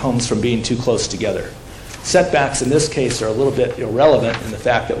to keep homes from being too close together. Setbacks in this case are a little bit irrelevant in the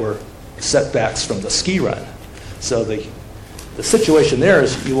fact that we're setbacks from the ski run. So the situation there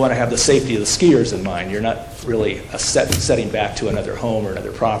is you want to have the safety of the skiers in mind. You're not really setting back to another home or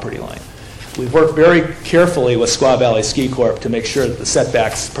another property line. We've worked very carefully with Squaw Valley Ski Corp to make sure that the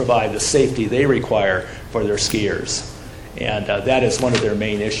setbacks provide the safety they require for their skiers. And that is one of their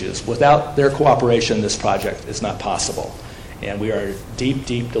main issues. Without their cooperation, this project is not possible. And we are in deep,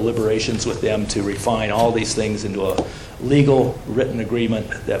 deep deliberations with them to refine all these things into a legal written agreement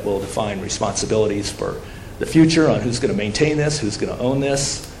that will define responsibilities for the future on who's going to maintain this, who's going to own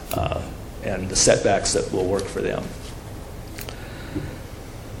this, and the setbacks that will work for them.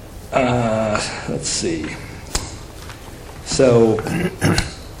 Let's see. So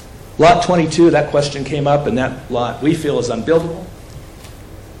lot 22, that question came up, and that lot we feel is unbuildable.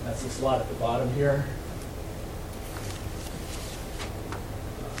 That's this lot at the bottom here.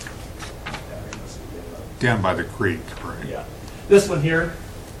 Down by the creek, right? Yeah. This one here,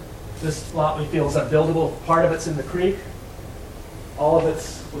 this lot we feel is unbuildable. Part of it's in the creek. All of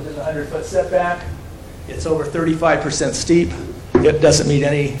it's within the 100-foot setback. It's over 35% steep. It doesn't meet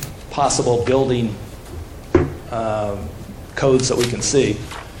any possible building codes that we can see.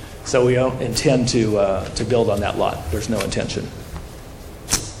 So we don't intend to build on that lot. There's no intention.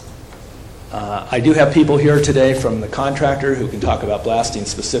 I do have people here today from the contractor who can talk about blasting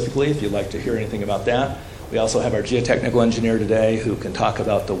specifically, if you'd like to hear anything about that. We also have our geotechnical engineer today who can talk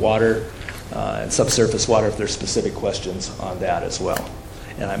about the water and subsurface water if there's specific questions on that as well.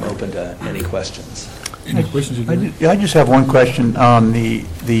 And I'm open to any questions. Any questions? I just have one question on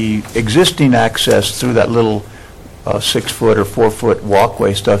the existing access through that little 6-foot or 4-foot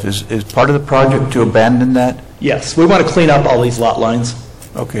walkway stuff. Is part of the project to abandon that? Yes, we want to clean up all these lot lines.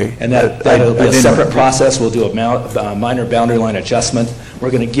 Okay. And that'll be a separate process. We'll do a minor boundary line adjustment.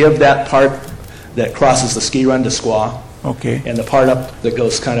 We're going to give that part that crosses the ski run to Squaw. Okay. And the part up that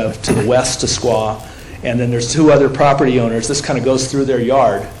goes kind of to the west to Squaw. And then there's 2 other property owners. This kind of goes through their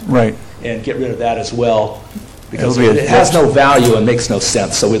yard. Right. And get rid of that as well, because it has no value and makes no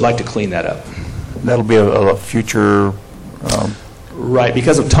sense, so we'd like to clean that up. That'll be a future... Right,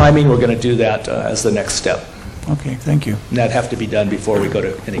 because of timing, we're going to do that as the next step. Okay, thank you. And that'd have to be done before we go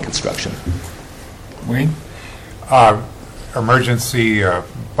to any construction. Wayne? Emergency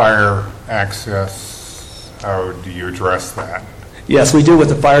fire access, how do you address that? Yes, we do with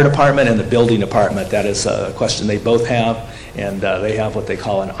the fire department and the building department. That is a question they both have, and they have what they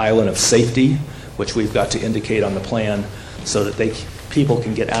call an island of safety, which we've got to indicate on the plan so that people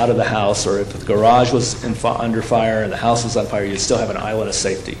can get out of the house, or if the garage was under fire and the house was on fire, you still have an island of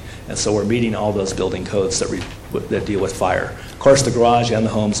safety. And so we're meeting all those building codes that deal with fire. Of course, the garage and the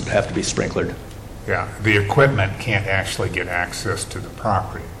homes would have to be sprinklered. Yeah, the equipment can't actually get access to the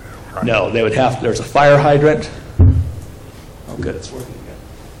property, right? No, they would have, there's a fire hydrant. Oh, good, it's working again.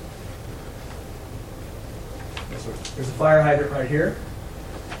 There's a fire hydrant right here.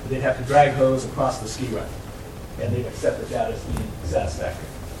 They'd have to drag hose across the ski run, and they've accepted that as being satisfactory.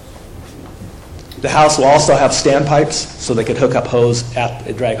 The house will also have standpipes, so they could hook up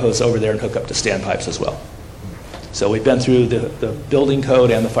drag hose over there and hook up to standpipes as well. So we've been through the building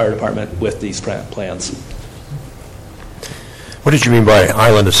code and the fire department with these plans. What did you mean by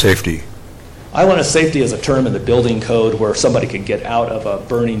island of safety? Island of safety is a term in the building code where somebody can get out of a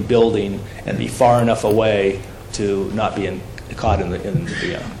burning building and be far enough away to not be caught in the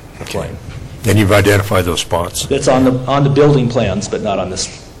flame. And you've identified those spots? It's on the building plans, but not on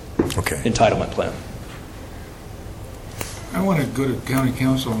this entitlement plan. I want to go to county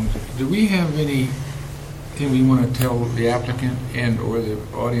council. Do we have anything we want to tell the applicant and or the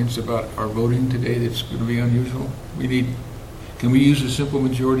audience about our voting today that's going to be unusual? We need Can we use a simple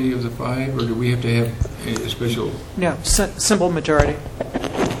majority of the 5, or do we have to have a special? No, simple majority.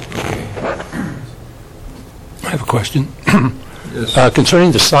 I have a question. Yes.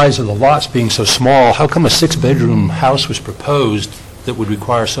 Concerning the size of the lots being so small, how come a 6-bedroom house was proposed that would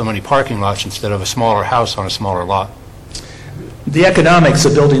require so many parking lots instead of a smaller house on a smaller lot? The economics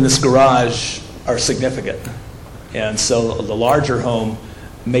of building this garage are significant, and so the larger home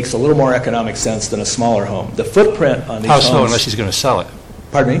makes a little more economic sense than a smaller home. The footprint on these How homes... so, unless he's going to sell it?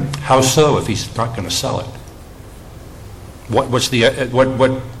 Pardon me? How so, if he's not going to sell it?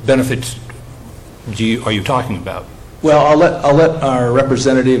 What benefits are you talking about? Well, I'll let our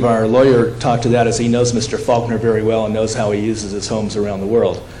representative, our lawyer, talk to that, as he knows Mr. Faulkner very well and knows how he uses his homes around the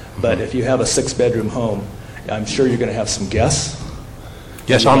world. But if you have a 6-bedroom home, I'm sure you're going to have some guests.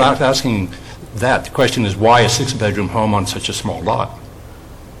 Yes, I'm not asking that. The question is, why a 6-bedroom home on such a small lot?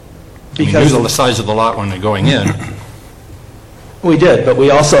 Because we knew the size of the lot when they're going in. We did, but we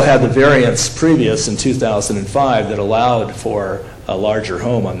also had the variance previous in 2005 that allowed for a larger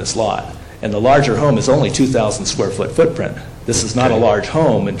home on this lot. And the larger home is only 2,000 square foot footprint. This is not a large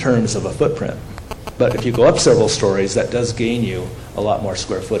home in terms of a footprint. But if you go up several stories, that does gain you a lot more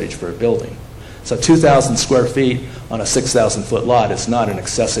square footage for a building. So 2,000 square feet on a 6,000 foot lot is not an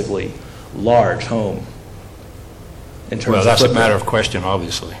excessively large home in terms of Well, that's a footprint. matter of question,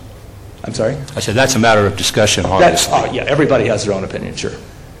 obviously. I'm sorry? I said that's a matter of discussion, obviously. Yeah, everybody has their own opinion, sure.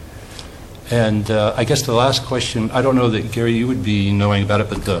 And I guess the last question, I don't know that, Gary, you would be knowing about it,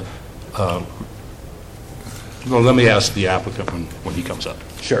 but well, let me ask the applicant when he comes up.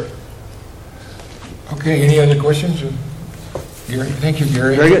 Sure. Okay, any other questions? Gary, thank you,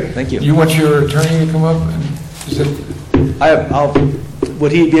 Gary. Very good, thank you. You want your attorney to come up?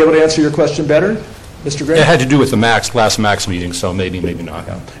 Would he be able to answer your question better, Mr. Gray? It had to do with the last MAX meeting, so maybe not.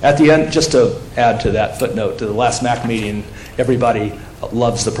 At the end, just to add to that footnote, to the last MAC meeting, everybody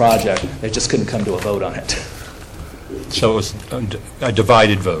loves the project. They just couldn't come to a vote on it. So it was a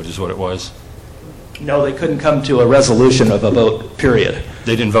divided vote is what it was? No, they couldn't come to a resolution of a vote, period.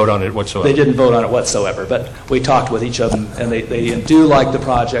 They didn't vote on it whatsoever? They didn't vote on it whatsoever, but we talked with each of them, and they do like the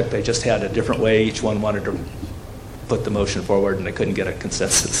project. They just had a different way. Each one wanted to put the motion forward, and they couldn't get a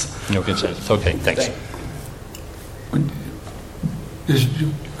consensus. No consensus. Okay, thanks.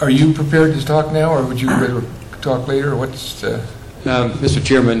 Are you prepared to talk now, or would you rather talk later? What's Mr.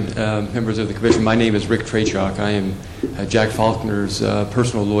 Chairman, members of the Commission, my name is Rick Trachok. I am Jack Faulkner's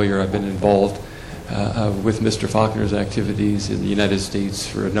personal lawyer. I've been involved with Mr. Faulkner's activities in the United States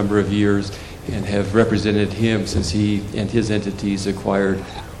for a number of years and have represented him since he and his entities acquired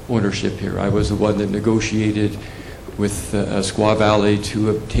ownership here. I was the one that negotiated with Squaw Valley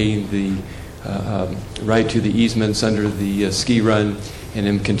to obtain the right to the easements under the ski run, and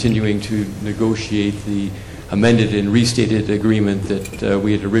am continuing to negotiate the amended and restated agreement that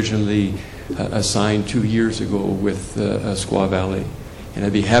we had originally assigned 2 years ago with Squaw Valley. And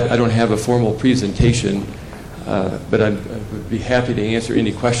I'd be happy, I don't have a formal presentation, but I would be happy to answer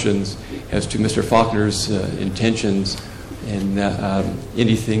any questions as to Mr. Faulkner's intentions and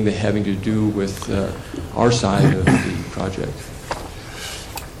anything that having to do with our side of the project.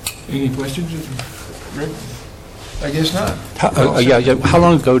 Any questions, Rick? I guess not. How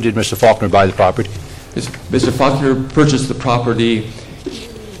long ago did Mr. Faulkner buy the property? Mr. Faulkner purchased the property,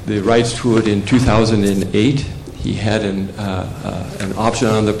 the rights to it in 2008. He had an option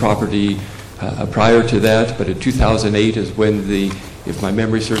on the property prior to that, but in 2008 is when if my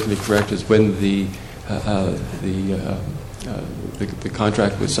memory serves me correct, is when the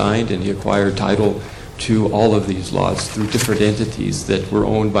contract was signed, and he acquired title to all of these lots through different entities that were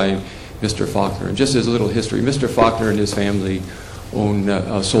owned by Mr. Faulkner. And just as a little history, Mr. Faulkner and his family own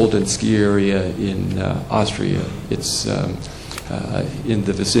a Solden ski area in Austria. It's in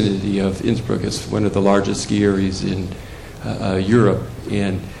the vicinity of Innsbruck. It's one of the largest ski areas in Europe.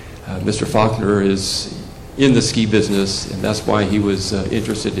 And Mr. Faulkner is in the ski business, and that's why he was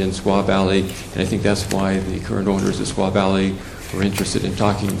interested in Squaw Valley. And I think that's why the current owners of Squaw Valley were interested in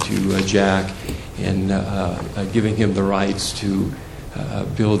talking to Jack and giving him the rights to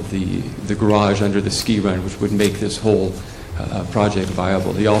build the garage under the ski run, which would make this whole project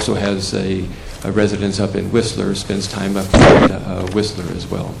viable. He also has a residence up in Whistler, spends time up in Whistler as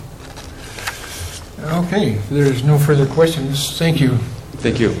well. Okay, if there's no further questions, thank you.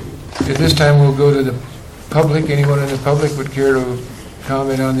 Thank you. At this time, we'll go to the public. Anyone in the public would care to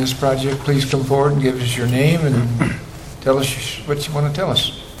comment on this project, please come forward and give us your name and tell us what you want to tell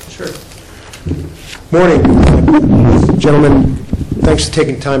us. Sure. Morning, gentlemen. Thanks for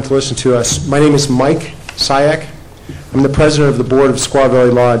taking time to listen to us. My name is Mike Sayak. I'm the president of the board of Squaw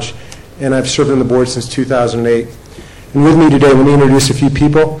Valley Lodge, and I've served on the board since 2008. And with me today, let me introduce a few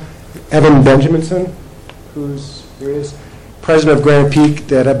people. Evan Benjaminson, here he is, president of Granite Peak,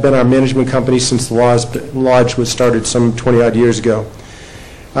 that have been our management company since the lodge was started some 20-odd years ago.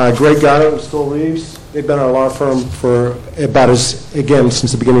 Greg Gatto and Stoll Reeves, they've been our law firm for since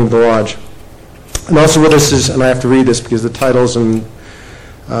the beginning of the lodge. And also with us is, and I have to read this because the titles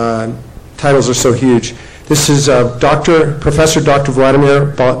are so huge. This is Professor Dr.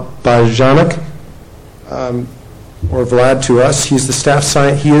 Vladimir Bajanek, or Vlad to us. He is a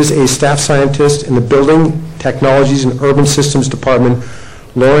staff scientist in the Building Technologies and Urban Systems Department,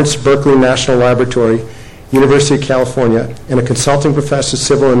 Lawrence Berkeley National Laboratory, University of California, and a consulting professor of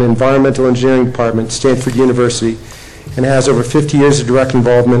Civil and Environmental Engineering Department, Stanford University, and has over 50 years of direct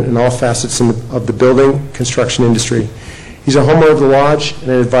involvement in all facets of the building construction industry. He's a homeowner of the lodge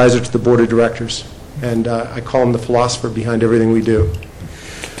and an advisor to the board of directors, and I call him the philosopher behind everything we do.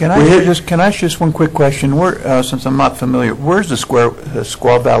 Can I ask just one quick question? Since I'm not familiar, where's the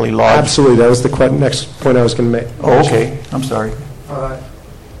Squaw Valley Lodge? Absolutely, that was the next point I was going to make. Oh, okay. I'm sorry.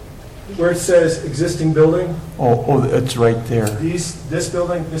 Where it says existing building. Oh, it's right there. This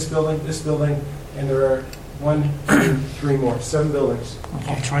building, and there are 1, 2, 3 more, 7 buildings.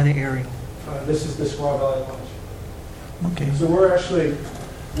 Okay, try the aerial. This is the Squaw Valley Lodge. Okay.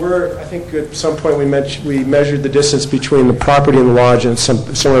 So I think at some point we measured the distance between the property and the lodge, and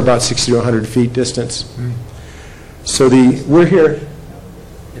somewhere about 60 to 100 feet distance. So we're here.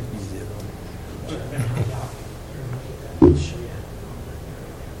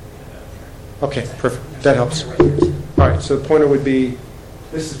 Okay, perfect. That helps. All right, so the pointer would be,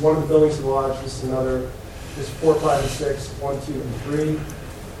 this is one of the buildings of the lodge, this is another, this is 4, 5, and 6, 1, 2, and 3.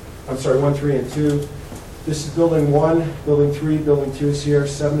 I'm sorry, 1, 3, and 2. This is building 1, building 3, building 2 is here,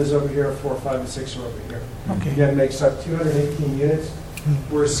 7 is over here, 4, 5, and 6 are over here. Okay. Again, makes up 218 units.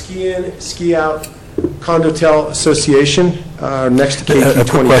 We're a ski-in, ski-out condotel association next to KP 22. A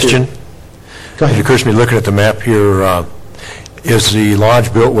quick question. Go ahead. It occurs to me, looking at the map here, is the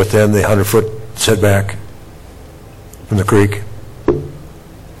lodge built within the 100-foot setback from the creek?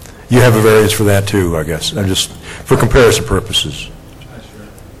 You have a variance for that too, I guess. I'm just for comparison purposes.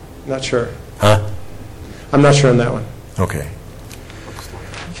 Not sure. Huh? I'm not sure on that one. Okay.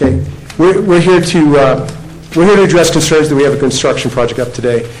 Okay. We're here to address concerns that we have a construction project up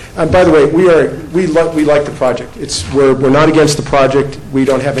today. And by the way, we like the project. We're not against the project. We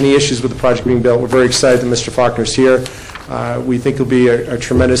don't have any issues with the project being built. We're very excited that Mr. Faulkner's here. We think he'll be a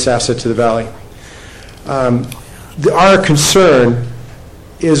tremendous asset to the valley. Our concern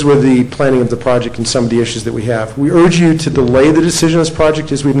is with the planning of the project and some of the issues that we have. We urge you to delay the decision on this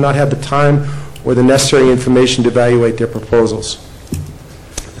project as we've not had the time or the necessary information to evaluate their proposals.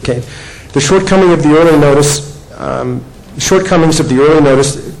 Okay. The shortcomings of the early notice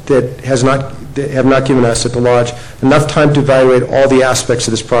that have not given us at the lodge enough time to evaluate all the aspects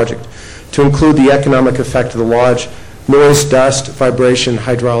of this project, to include the economic effect of the lodge, noise, dust, vibration,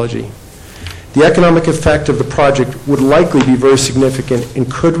 hydrology. The economic effect of the project would likely be very significant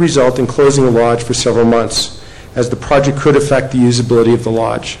and could result in closing the lodge for several months, as the project could affect the usability of the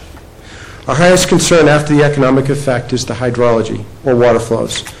lodge. Our highest concern after the economic effect is the hydrology, or water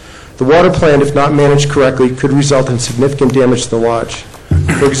flows. The water plant, if not managed correctly, could result in significant damage to the lodge.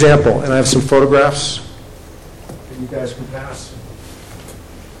 For example, and I have some photographs that you guys can pass.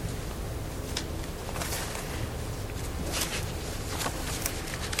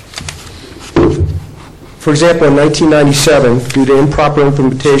 For example, in 1997, due to improper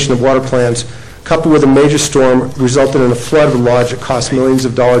implementation of water plans, coupled with a major storm, resulted in a flood of the lodge that cost millions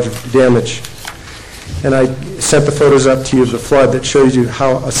of dollars of damage. And I sent the photos up to you of the flood that shows you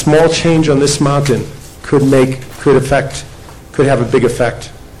how a small change on this mountain could have a big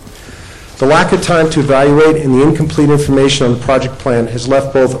effect. The lack of time to evaluate and the incomplete information on the project plan has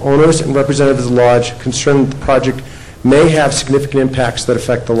left both owners and representatives of the lodge concerned that the project may have significant impacts that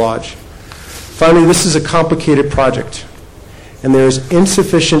affect the lodge. Finally, this is a complicated project, and there is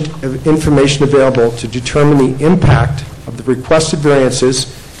insufficient information available to determine the impact of the requested variances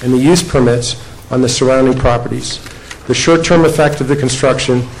and the use permits on the surrounding properties, the short-term effect of the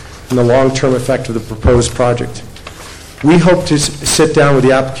construction, and the long-term effect of the proposed project. We hope to sit down with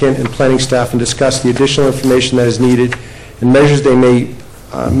the applicant and planning staff and discuss the additional information that is needed and measures they may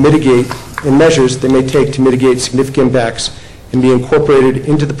take to mitigate significant impacts and be incorporated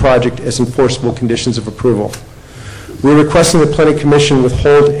into the project as enforceable conditions of approval. We're requesting the Planning Commission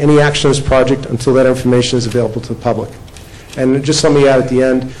withhold any action on this project until that information is available to the public. And just let me add at the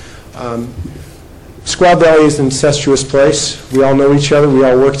end, Squaw Valley is an incestuous place. We all know each other. We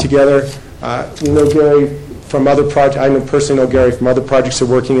all work together. We know Gary from other projects. I personally know Gary from other projects that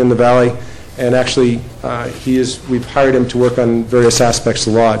are working in the valley. and actually, we've hired him to work on various aspects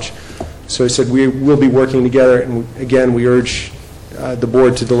of the lodge. So he said we will be working together, and again, we urge the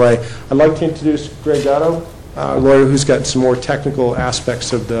board to delay. I'd like to introduce Greg Gatto, a lawyer who's got some more technical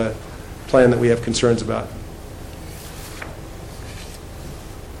aspects of the plan that we have concerns about.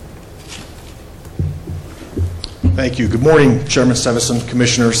 Thank you. Good morning, Chairman Sevison,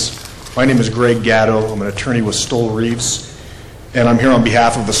 Commissioners. My name is Greg Gatto. I'm an attorney with Stoll Reeves, and I'm here on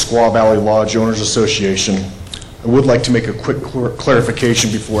behalf of the Squaw Valley Lodge Owners Association. I would like to make a quick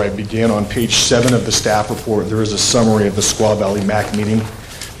clarification before I begin. On page 7 of the staff report, there is a summary of the Squaw Valley MAC meeting.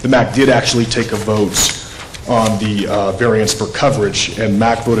 The MAC did actually take a vote on the variance for coverage, and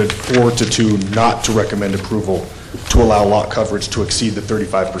MAC voted 4-2 not to recommend approval to allow lot coverage to exceed the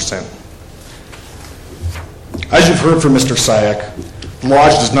 35%. As you've heard from Mr. Sayak, the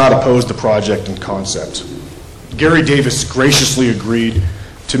Lodge does not oppose the project in concept. Gary Davis graciously agreed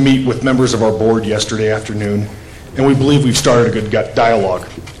to meet with members of our board yesterday afternoon, and we believe we've started a good dialogue.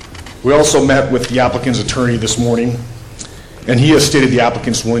 We also met with the applicant's attorney this morning, and he has stated the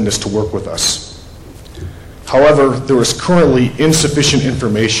applicant's willingness to work with us. However, there is currently insufficient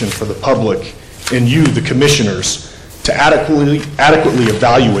information for the public and you, the commissioners, to adequately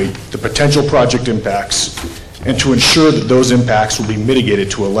evaluate the potential project impacts and to ensure that those impacts will be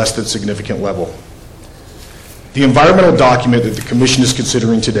mitigated to a less than significant level. The environmental document that the Commission is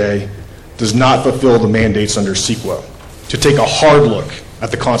considering today does not fulfill the mandates under CEQA to take a hard look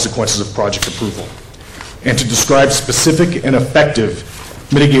at the consequences of project approval and to describe specific and effective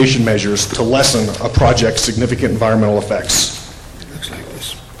mitigation measures to lessen a project's significant environmental effects.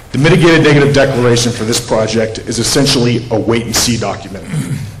 The mitigated negative declaration for this project is essentially a wait-and-see document.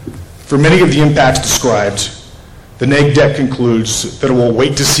 For many of the impacts described, the neg deck concludes that it will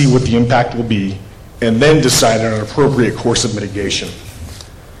wait to see what the impact will be and then decide on an appropriate course of mitigation.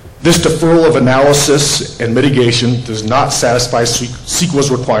 This deferral of analysis and mitigation does not satisfy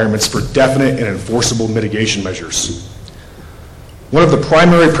CEQA's requirements for definite and enforceable mitigation measures. One of the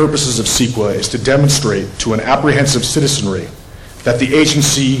primary purposes of CEQA is to demonstrate to an apprehensive citizenry that the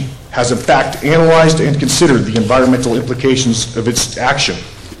agency has in fact analyzed and considered the environmental implications of its action.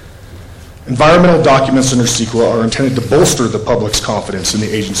 Environmental documents under CEQA are intended to bolster the public's confidence in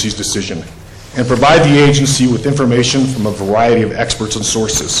the agency's decision and provide the agency with information from a variety of experts and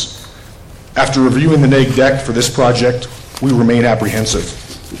sources. After reviewing the neg deck for this project, we remain apprehensive.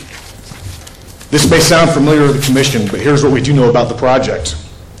 This may sound familiar to the Commission, but here's what we do know about the project.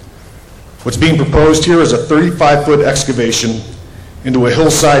 What's being proposed here is a 35-foot excavation into a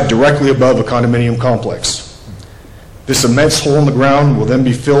hillside directly above a condominium complex. This immense hole in the ground will then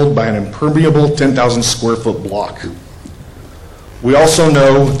be filled by an impermeable 10,000 square foot block. We also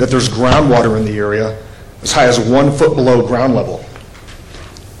know that there's groundwater in the area as high as 1 foot below ground level.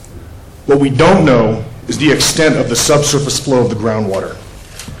 What we don't know is the extent of the subsurface flow of the groundwater.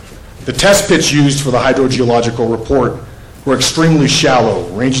 The test pits used for the hydrogeological report were extremely shallow,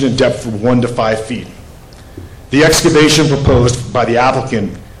 ranging in depth from 1 to 5 feet. The excavation proposed by the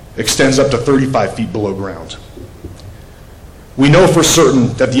applicant extends up to 35 feet below ground. We know for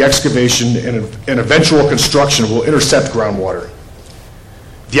certain that the excavation and eventual construction will intercept groundwater.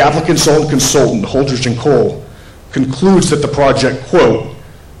 The applicant's own consultant, Holdridge & Cole, concludes that the project, quote,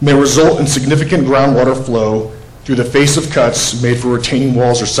 may result in significant groundwater flow through the face of cuts made for retaining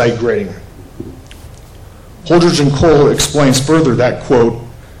walls or site grading. Holdridge & Cole explains further that, quote,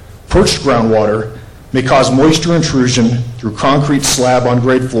 perched groundwater may cause moisture intrusion through concrete slab on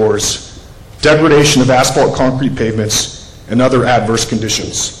grade floors, degradation of asphalt concrete pavements, and other adverse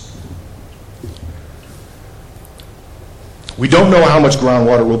conditions. We don't know how much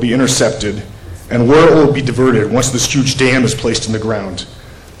groundwater will be intercepted and where it will be diverted once this huge dam is placed in the ground.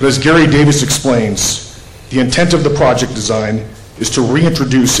 But as Gary Davis explains, the intent of the project design is to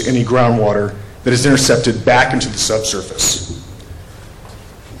reintroduce any groundwater that is intercepted back into the subsurface.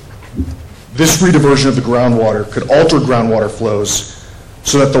 This rediversion of the groundwater could alter groundwater flows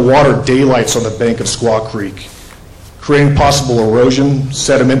so that the water daylights on the bank of Squaw Creek, creating possible erosion,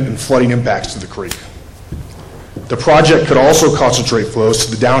 sediment, and flooding impacts to the creek. The project could also concentrate flows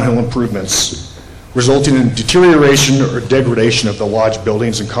to the downhill improvements, resulting in deterioration or degradation of the lodge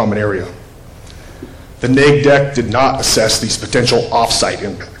buildings and common area. The neg deck did not assess these potential off-site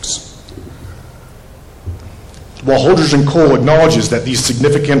impacts. While Holdridge & Cole acknowledges that these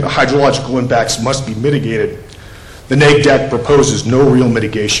significant hydrological impacts must be mitigated, the neg deck proposes no real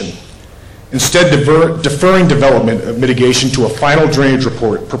mitigation. Instead, deferring development of mitigation to a final drainage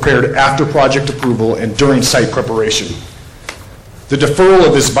report prepared after project approval and during site preparation. The deferral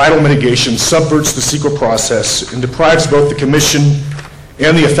of this vital mitigation subverts the CEQA process and deprives both the Commission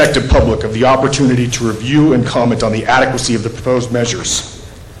and the affected public of the opportunity to review and comment on the adequacy of the proposed measures.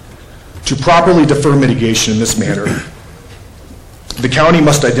 To properly defer mitigation in this manner, the county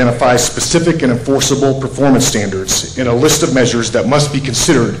must identify specific and enforceable performance standards in a list of measures that must be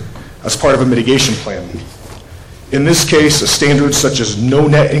considered as part of a mitigation plan. In this case, a standard such as no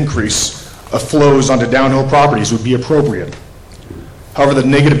net increase of flows onto downhill properties would be appropriate. However, the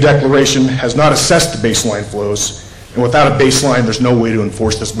negative declaration has not assessed the baseline flows, and without a baseline, there's no way to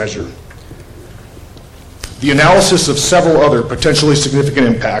enforce this measure. The analysis of several other potentially significant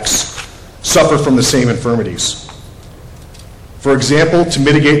impacts suffer from the same infirmities. For example, to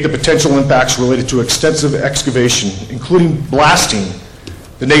mitigate the potential impacts related to extensive excavation, including blasting,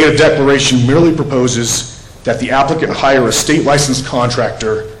 the negative declaration merely proposes that the applicant hire a state licensed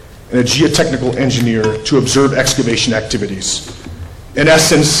contractor and a geotechnical engineer to observe excavation activities. In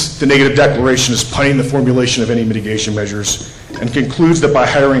essence, the negative declaration is punting the formulation of any mitigation measures and concludes that by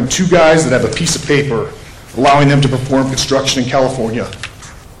hiring two guys that have a piece of paper allowing them to perform construction in California,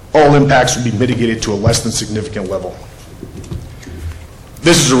 all impacts would be mitigated to a less than significant level.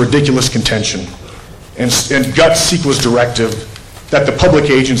 This is a ridiculous contention and guts CEQA's directive that the public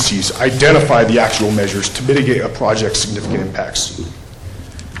agencies identify the actual measures to mitigate a project's significant impacts.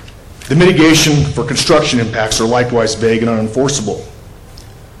 The mitigation for construction impacts are likewise vague and unenforceable.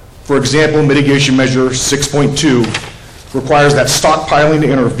 For example, mitigation measure 6.2 requires that stockpiling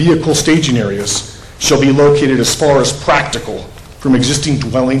in our vehicle staging areas shall be located as far as practical from existing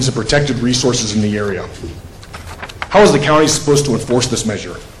dwellings and protected resources in the area. How is the county supposed to enforce this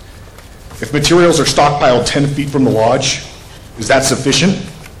measure? If materials are stockpiled 10 feet from the lodge, is that sufficient?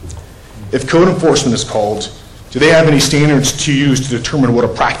 If code enforcement is called, do they have any standards to use to determine what a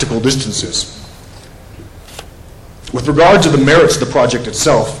practical distance is? With regard to the merits of the project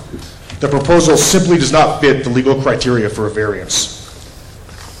itself, the proposal simply does not fit the legal criteria for a variance.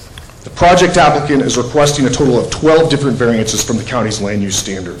 The project applicant is requesting a total of 12 different variances from the county's land use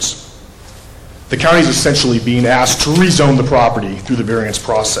standards. The county is essentially being asked to rezone the property through the variance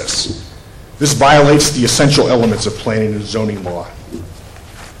process. This violates the essential elements of planning and zoning law.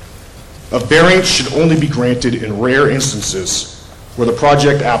 A variance should only be granted in rare instances where the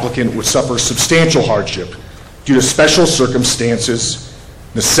project applicant would suffer substantial hardship due to special circumstances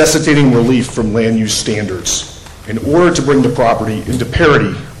necessitating relief from land use standards in order to bring the property into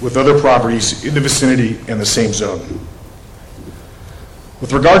parity with other properties in the vicinity and the same zone.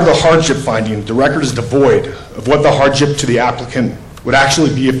 With regard to the hardship finding, the record is devoid of what the hardship to the applicant would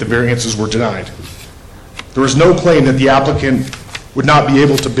actually be if the variances were denied. There is no claim that the applicant would not be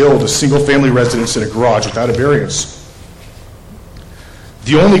able to build a single-family residence in a garage without a variance.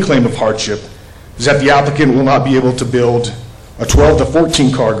 The only claim of hardship is that the applicant will not be able to build a 12 to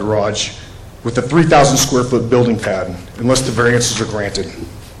 14 car garage with a 3,000 square foot building pad unless the variances are granted.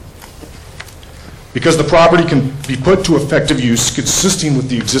 Because the property can be put to effective use consisting with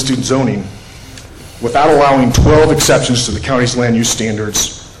the existing zoning without allowing 12 exceptions to the county's land use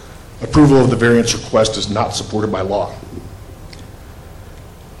standards, approval of the variance request is not supported by law.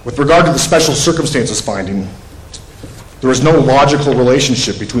 With regard to the special circumstances finding, there is no logical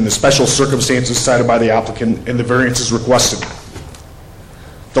relationship between the special circumstances cited by the applicant and the variances requested.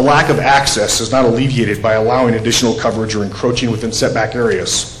 The lack of access is not alleviated by allowing additional coverage or encroaching within setback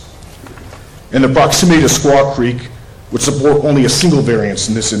areas. And the proximity to Squaw Creek would support only a single variance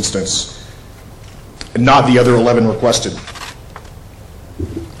in this instance, and not the other 11 requested.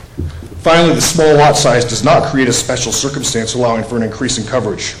 Finally, the small lot size does not create a special circumstance allowing for an increase in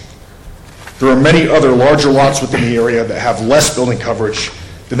coverage. There are many other larger lots within the area that have less building coverage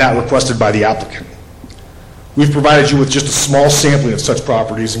than that requested by the applicant. We've provided you with just a small sampling of such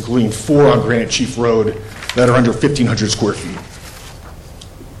properties, including 4 on Granite Chief Road that are under 1,500 square feet.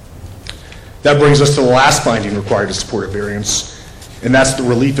 That brings us to the last finding required to support a variance, and that's the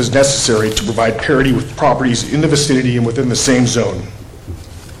relief is necessary to provide parity with properties in the vicinity and within the same zone.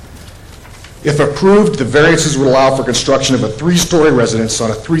 If approved, the variances would allow for construction of a 3-story residence on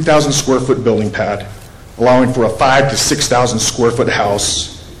a 3,000 square foot building pad, allowing for a 5,000 to 6,000 square foot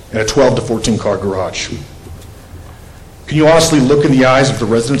house and a 12 to 14 car garage. Can you honestly look in the eyes of the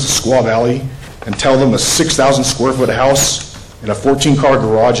residents of Squaw Valley and tell them a 6,000 square foot house and a 14-car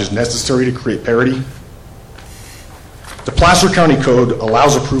garage is necessary to create parity? The Placer County Code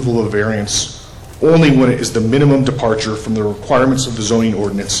allows approval of a variance only when it is the minimum departure from the requirements of the zoning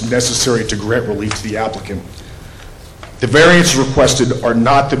ordinance necessary to grant relief to the applicant. The variances requested are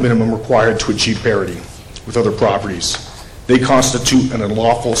not the minimum required to achieve parity with other properties. They constitute an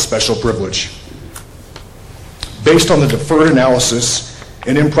unlawful special privilege. Based on the deferred analysis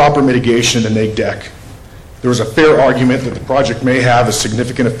and improper mitigation in the neg deck, there is a fair argument that the project may have a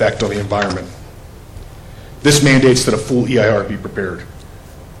significant effect on the environment. This mandates that a full EIR be prepared.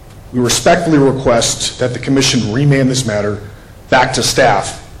 We respectfully request that the Commission remand this matter back to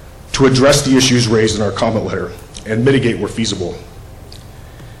staff to address the issues raised in our comment letter and mitigate where feasible.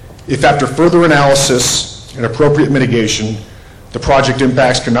 If after further analysis and appropriate mitigation, the project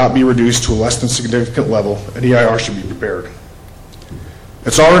impacts cannot be reduced to a less than significant level, an EIR should be prepared.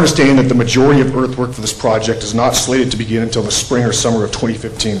 It's our understanding that the majority of earthwork for this project is not slated to begin until the spring or summer of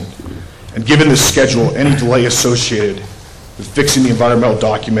 2015. And given this schedule, any delay associated with fixing the environmental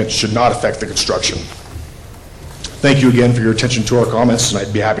document should not affect the construction. Thank you again for your attention to our comments, and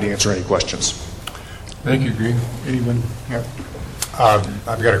I'd be happy to answer any questions. Thank you, Greg. Anyone here? I've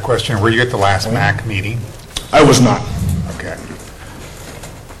got a question. Were you at the last MAC meeting? I was not. Okay.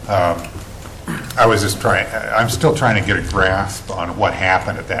 I'm still trying to get a grasp on what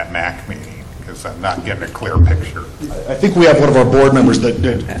happened at that MAC meeting, because I'm not getting a clear picture. I think we have one of our board members that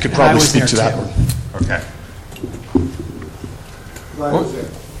could probably speak to that one. Okay.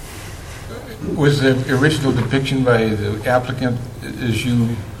 Was the original depiction by the applicant, as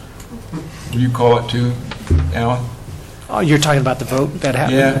you call it too, Alan? Oh, you're talking about the vote that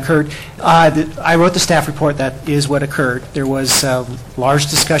occurred? I wrote the staff report. That is what occurred. There was a large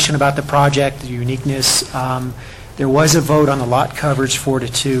discussion about the project, the uniqueness. There was a vote on the lot coverage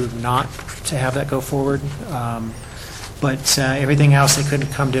 4-2 not to have that go forward. But everything else they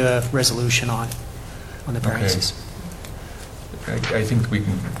couldn't come to a resolution on the variances. Okay. I think we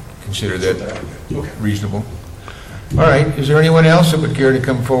can consider that reasonable. All right. Is there anyone else that would care to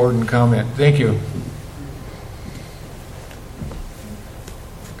come forward and comment? Thank you.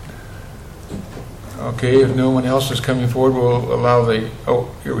 Okay, if no one else is coming forward, we'll allow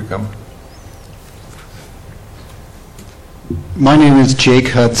here we come. My name is Jake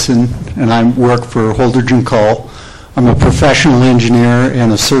Hudson, and I work for Holdridge & Cull. I'm a professional engineer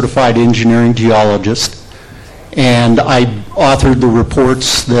and a certified engineering geologist, and I authored the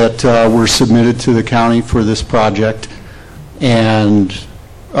reports that were submitted to the county for this project, and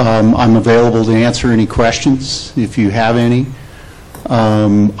I'm available to answer any questions if you have any.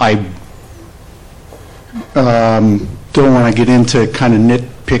 I don't want to get into kind of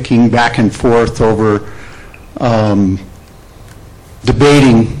nitpicking back and forth over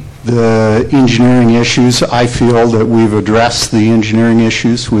debating the engineering issues. I feel that we've addressed the engineering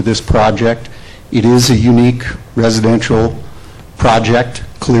issues with this project. It is a unique residential project,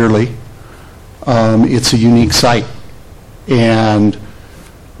 clearly. It's a unique site. And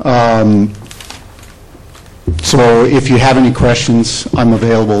so if you have any questions, I'm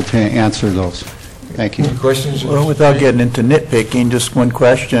available to answer those. Thank you. Any questions? Well, without getting into nitpicking, just one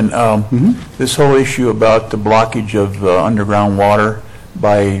question. This whole issue about the blockage of underground water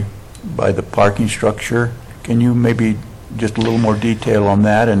by the parking structure, can you maybe just a little more detail on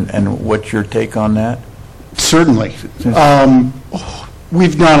that and what's your take on that? Certainly.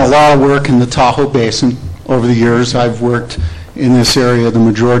 We've done a lot of work in the Tahoe Basin over the years. I've worked in this area the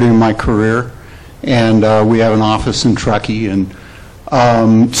majority of my career, and we have an office in Truckee. And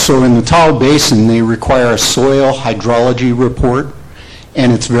so in the Tahoe Basin, they require a soil hydrology report,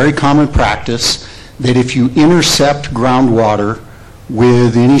 and it's very common practice that if you intercept groundwater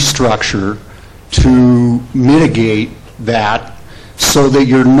with any structure to mitigate that so that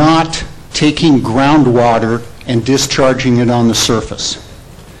you're not taking groundwater and discharging it on the surface.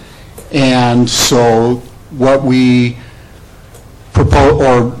 And so what we propose,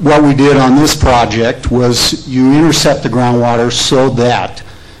 or what we did on this project, was you intercept the groundwater so that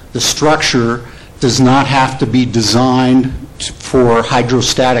the structure does not have to be designed for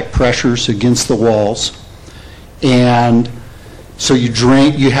hydrostatic pressures against the walls. And so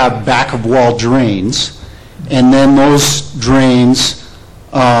you have back of wall drains, and then those drains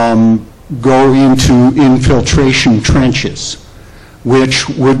go into infiltration trenches, which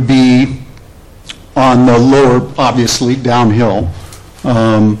would be on the lower, obviously downhill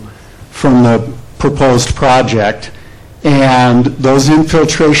from the proposed project. And those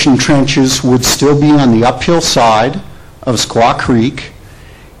infiltration trenches would still be on the uphill side of Squaw Creek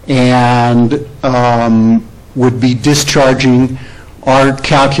and would be discharging. Our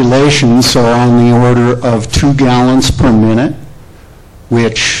calculations are on the order of 2 gallons per minute,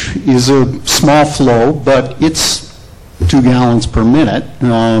 which is a small flow, but it's 2 gallons per minute.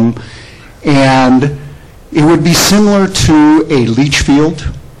 And it would be similar to a leach field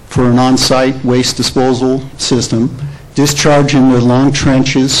for an on-site waste disposal system, discharge into long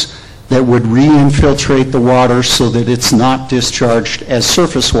trenches that would re-infiltrate the water so that it's not discharged as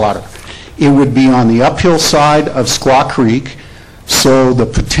surface water. It would be on the uphill side of Squaw Creek, So the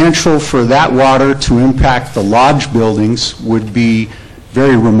potential for that water to impact the lodge buildings would be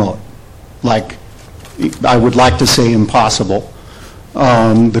very remote, like, I would like to say impossible.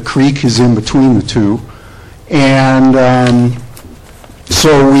 The creek is in between the two. And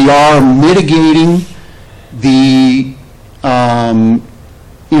so we are mitigating the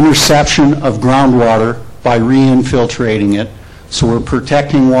interception of groundwater by re-infiltrating it. So we're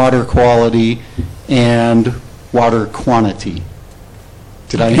protecting water quality and water quantity.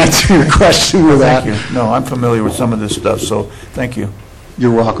 Did I answer your question with that? Thank you. No, I'm familiar with some of this stuff, so thank you.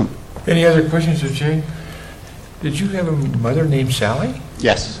 You're welcome. Any other questions of Jay? Did you have a mother named Sally?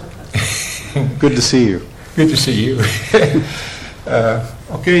 Yes. Good to see you. Good to see you.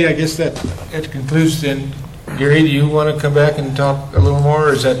 Okay, I guess that concludes then. Gary, do you want to come back and talk a little more,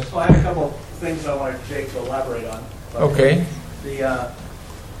 or is that? Well, I had a couple of things I wanted Jake to elaborate on. Okay.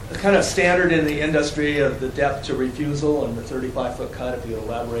 The kind of standard in the industry of the depth to refusal and the 35-foot cut, if you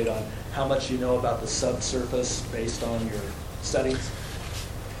elaborate on how much you know about the subsurface based on your studies.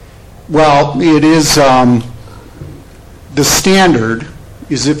 Well, it is, the standard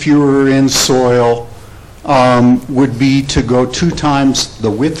is if you were in soil, would be to go 2 times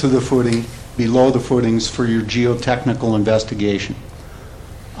the width of the footing below the footings for your geotechnical investigation.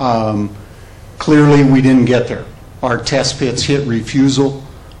 Clearly, we didn't get there. Our test pits hit refusal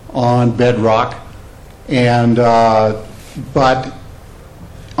on bedrock, and but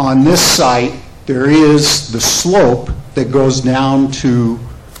on this site, there is the slope that goes down to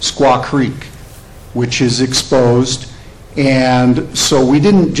Squaw Creek, which is exposed. And so we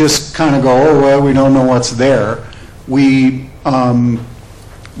didn't just kind of go, oh, well, we don't know what's there. We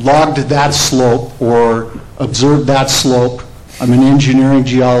logged that slope or observed that slope. I'm an engineering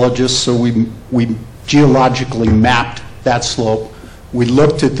geologist, so we geologically mapped that slope. We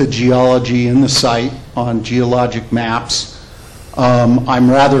looked at the geology in the site on geologic maps. I'm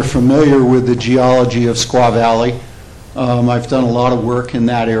rather familiar with the geology of Squaw Valley. I've done a lot of work in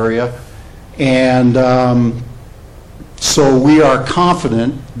that area. And so we are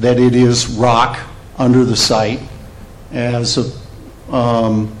confident that it is rock under the site as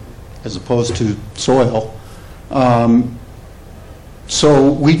opposed to soil.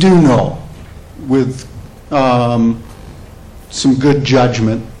 So we do know with some good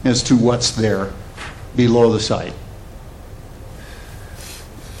judgment as to what's there below the site.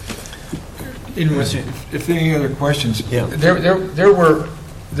 If any other questions, there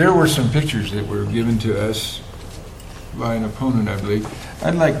were some pictures that were given to us by an opponent, I believe.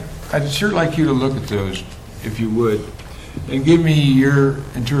 I'd sure like you to look at those, if you would, and give me your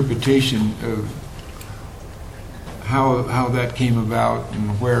interpretation of how that came about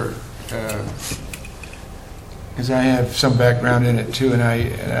and where. Because I have some background in it too, and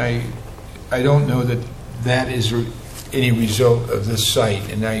I don't know that is any result of this site,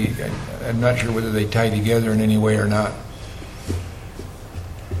 and I'm not sure whether they tie together in any way or not.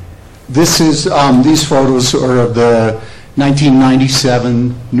 This is these photos are of the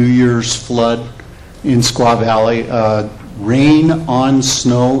 1997 New Year's flood in Squaw Valley, rain on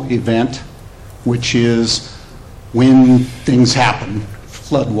snow event, which is when things happen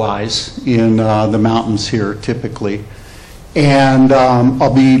flood-wise in the mountains here typically. And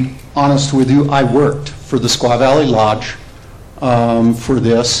I'll be honest with you, I worked for the Squaw Valley Lodge for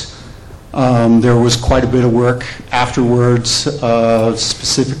this. There was quite a bit of work afterwards,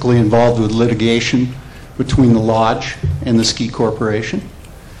 specifically involved with litigation between the lodge and the ski corporation.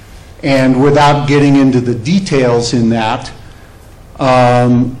 And without getting into the details in that,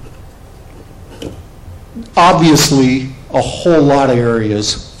 obviously a whole lot of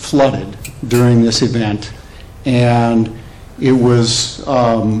areas flooded during this event, and it was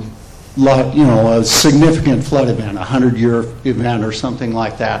a significant flood event, a 100-year event or something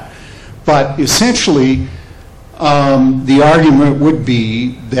like that. But essentially, the argument would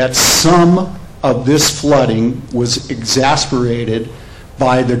be that some of this flooding was exacerbated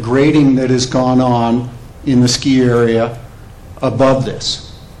by the grading that has gone on in the ski area above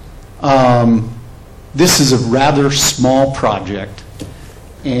this. This is a rather small project,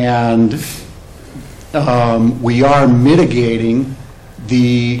 and we are mitigating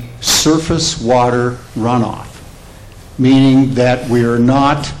the surface water runoff, meaning that we are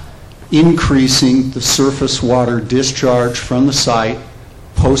not increasing the surface water discharge from the site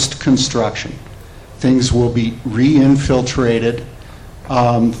post-construction. Things will be re-infiltrated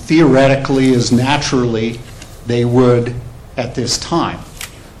theoretically as naturally they would at this time.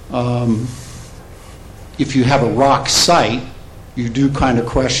 If you have a rock site, you do kind of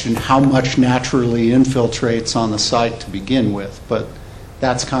question how much naturally infiltrates on the site to begin with, but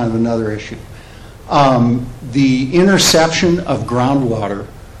that's kind of another issue. The interception of groundwater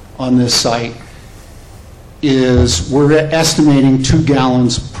on this site is, we're estimating 2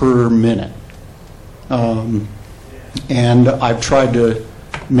 gallons per minute. And I've tried to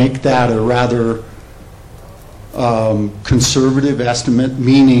make that a rather conservative estimate,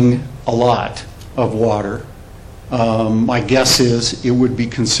 meaning a lot of water. My guess is it would be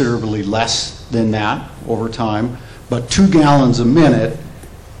considerably less than that over time, but 2 gallons a minute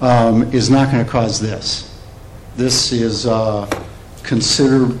is not going to cause this. This is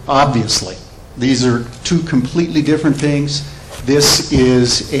obviously, these are 2 completely different things. This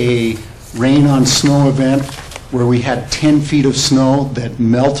is a rain on snow event where we had 10 feet of snow that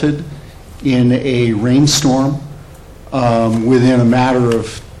melted in a rainstorm within a matter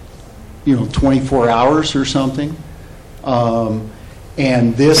of 24 hours or something.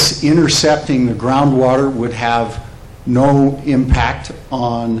 And this intercepting the groundwater would have no impact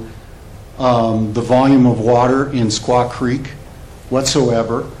on the volume of water in Squaw Creek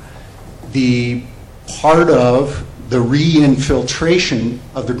whatsoever. The part of the re-infiltration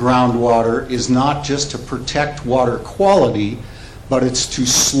of the groundwater is not just to protect water quality, but it's to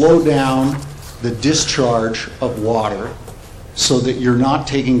slow down the discharge of water so that you're not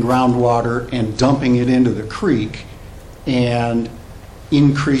taking groundwater and dumping it into the creek and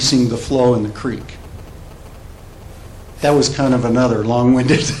increasing the flow in the creek. That was kind of another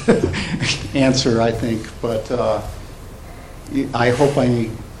long-winded answer, I think, but I hope I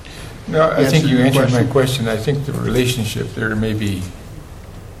No, I think you answered my question. I think the relationship there may be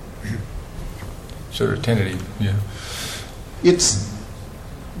sort of tentative, yeah. It's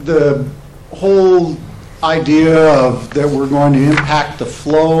the whole idea of that we're going to impact the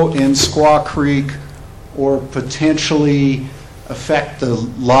flow in Squaw Creek or potentially affect the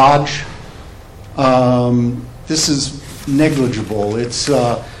lodge. This is negligible. It's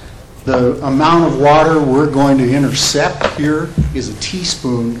the amount of water we're going to intercept here is a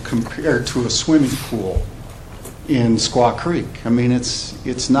teaspoon compared to a swimming pool in Squaw Creek. I mean,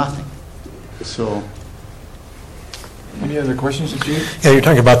 it's nothing. So, any other questions, Chief? Yeah, you're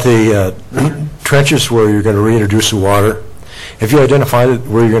talking about the trenches where you're going to reintroduce the water. Have you identified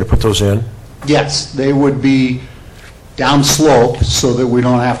where you're going to put those in? yes, they would be downslope so that we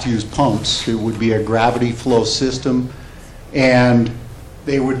don't have to use pumps. It would be a gravity flow system, and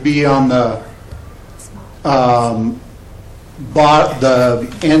they would be on the downhill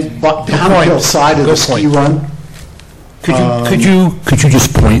side of the ski run. Could you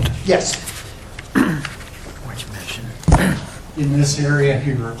just point? Yes. In this area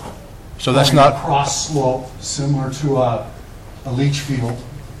here. So that's not cross slope, similar to a leach field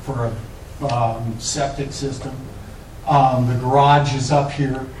for a septic system. The garage is up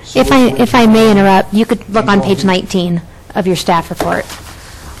here. So If I may interrupt, you could look on page 19 of your staff report.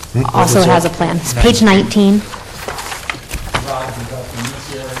 Also has a plan. It's page 19. Garage is up in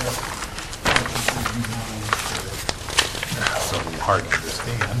this area. So hard to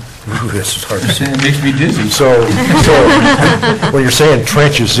understand. Ooh, this is hard to see. It makes me dizzy. So when you're saying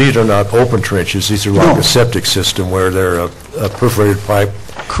trenches, these are not open trenches. These are like a septic system where they're a perforated pipe.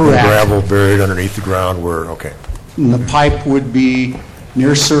 Correct. Gravel buried underneath the ground where, okay. And the pipe would be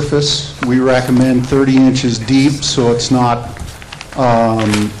near surface. We recommend 30 inches deep so it's not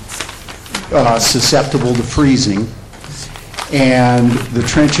susceptible to freezing. And the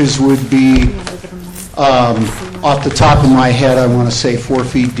trenches would be, off the top of my head, I want to say 4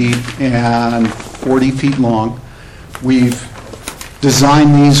 feet deep and 40 feet long. We've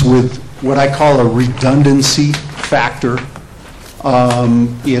designed these with what I call a redundancy factor.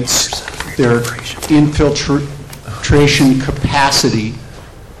 Their infiltration capacity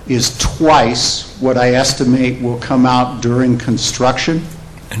is twice what I estimate will come out during construction.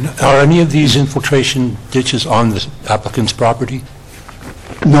 And are any of these infiltration ditches on the applicant's property?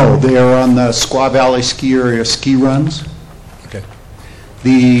 No, they are on the Squaw Valley Ski Area ski runs. Okay.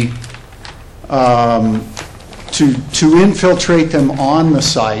 To infiltrate them on the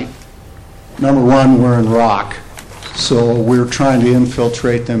site, number one, we're in rock, so we're trying to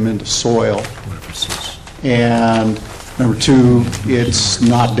infiltrate them into soil. And number two, it's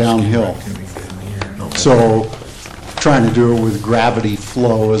not downhill. So trying to do it with gravity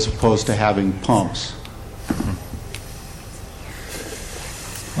flow as opposed to having pumps.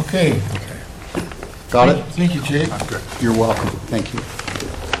 Okay. Got it? Thank you, Jake. You're welcome. Thank you.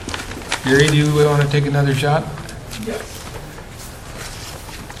 Gary, do you want to take another shot?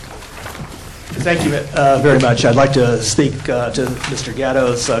 Thank you very much. I'd like to speak to Mr.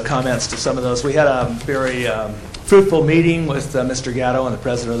 Gatto's comments to some of those. We had a very fruitful meeting with Mr. Gatto and the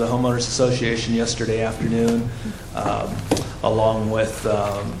president of the Homeowners Association yesterday afternoon, along with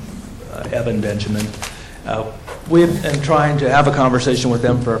Evan Benjamin. We've been trying to have a conversation with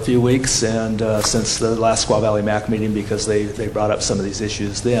them for a few weeks, and since the last Squaw Valley MAC meeting, because they brought up some of these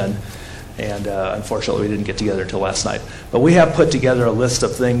issues then, and unfortunately we didn't get together until last night. But we have put together a list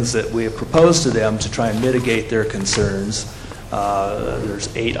of things that we have proposed to them to try and mitigate their concerns.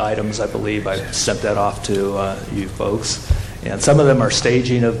 There's 8 items, I believe. I sent that off to you folks. And some of them are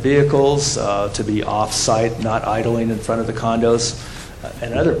staging of vehicles to be off-site, not idling in front of the condos.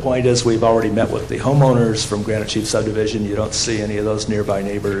 Another point is we've already met with the homeowners from Granite Chief Subdivision. You don't see any of those nearby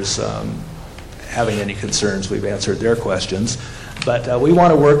neighbors having any concerns. We've answered their questions. But we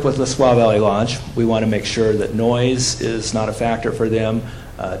want to work with the Squaw Valley Lodge. We want to make sure that noise is not a factor for them,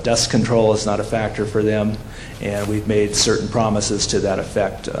 dust control is not a factor for them, and we've made certain promises to that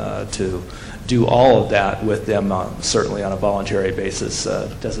effect to do all of that with them, certainly on a voluntary basis.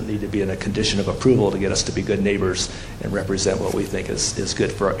 It doesn't need to be in a condition of approval to get us to be good neighbors and represent what we think is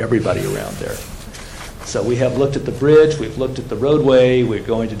good for everybody around there. So we have looked at the bridge, we've looked at the roadway, we're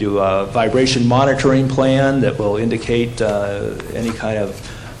going to do a vibration monitoring plan that will indicate any kind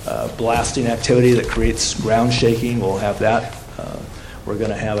of blasting activity that creates ground shaking. We'll have that. We're going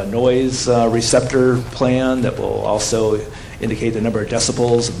to have a noise receptor plan that will also indicate the number of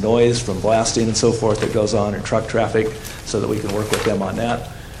decibels of noise from blasting and so forth that goes on in truck traffic, so that we can work with them on that.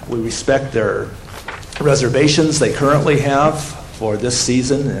 We respect their reservations they currently have for this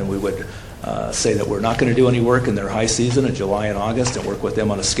season, and we would say that we're not going to do any work in their high season in July and August, and work with them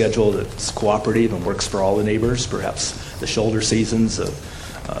on a schedule that's cooperative and works for all the neighbors. Perhaps the shoulder seasons of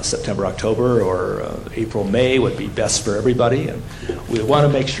September, October, or April, May would be best for everybody, and we want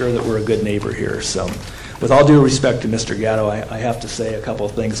to make sure that we're a good neighbor here. So with all due respect to Mr. Gatto, I have to say a couple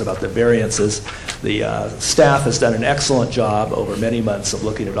of things about the variances. The staff has done an excellent job over many months of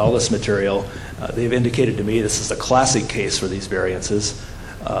looking at all this material. They've indicated to me this is a classic case for these variances.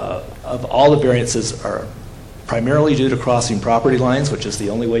 Of all the variances are primarily due to crossing property lines, which is the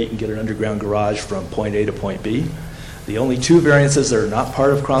only way you can get an underground garage from point A to point B. The only 2 variances that are not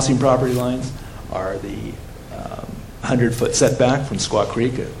part of crossing property lines are the 100-foot setback from Squaw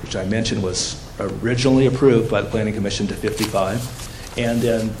Creek, which I mentioned was originally approved by the Planning Commission to 55, and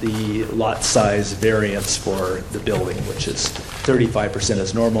then the lot size variance for the building, which is 35%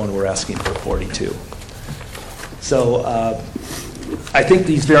 as normal, and we're asking for 42. So I think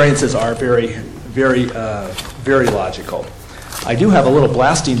these variances are very, very, very logical. I do have a little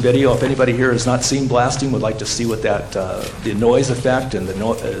blasting video. If anybody here has not seen blasting, would like to see what that, the noise effect and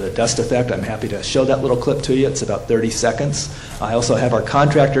the dust effect, I'm happy to show that little clip to you. It's about 30 seconds. I also have our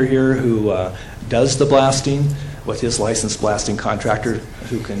contractor here who does the blasting with his licensed blasting contractor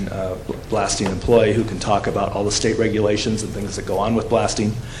who can, blasting employee who can talk about all the state regulations and things that go on with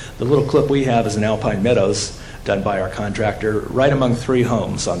blasting. The little clip we have is in Alpine Meadows, done by our contractor, right among 3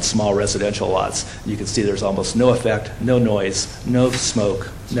 homes on small residential lots. You can see there's almost no effect, no noise, no smoke,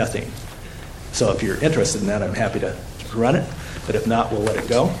 nothing. So if you're interested in that, I'm happy to run it, but if not, we'll let it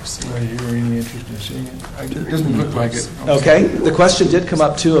go. Are you really interested in seeing it? It doesn't look like it. Okay. The question did come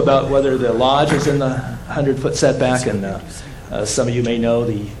up, too, about whether the lodge is in the 100-foot setback, and some of you may know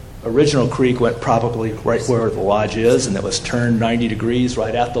the original creek went probably right where the lodge is, and it was turned 90 degrees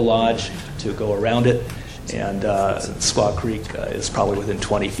right at the lodge to go around it. And Squaw Creek is probably within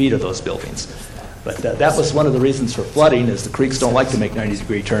 20 feet of those buildings. But that was one of the reasons for flooding, is the creeks don't like to make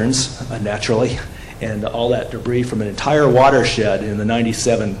 90-degree turns naturally, and all that debris from an entire watershed in the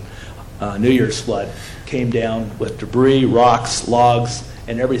 97 New Year's flood came down with debris, rocks, logs,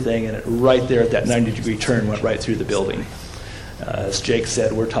 and everything, and it right there at that 90-degree turn went right through the building. As Jake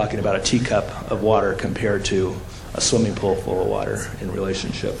said, we're talking about a teacup of water compared to a swimming pool full of water in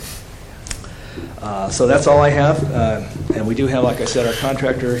relationship. So that's all I have, and we do have, like I said, our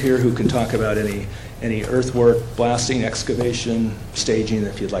contractor here who can talk about any earthwork, blasting, excavation, staging,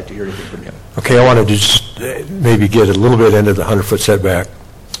 if you'd like to hear anything from him. Okay, I want to just maybe get a little bit into the 100-foot setback,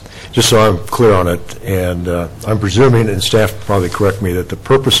 just so I'm clear on it. And I'm presuming, and staff probably correct me, that the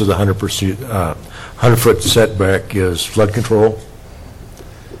purpose of the 100-foot setback is flood control?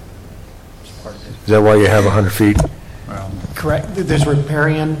 Is that why you have 100 feet? Correct. There's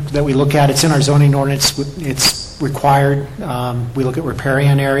riparian that we look at. It's in our zoning ordinance. It's required. We look at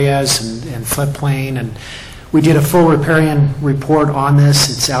riparian areas and floodplain, and we did a full riparian report on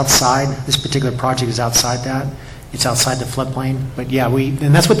this. It's outside. This particular project is outside that. It's outside the floodplain. But yeah,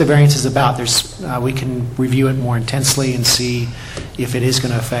 and that's what the variance is about. We can review it more intensely and see if it is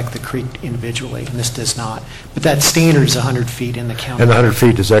going to affect the creek individually, and this does not. But that standard is 100 feet in the county. And the 100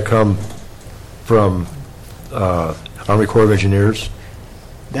 feet, does that come from Army Corps of Engineers?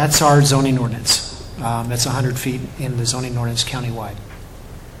 That's our zoning ordinance. That's 100 feet in the zoning ordinance countywide.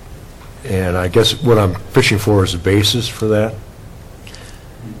 And I guess what I'm fishing for is a basis for that.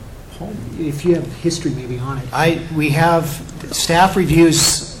 If you have history maybe on it. We have, staff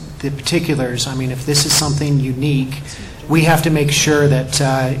reviews the particulars. I mean, if this is something unique, we have to make sure that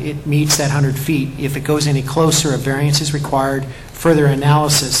it meets that 100 feet. If it goes any closer, a variance is required, further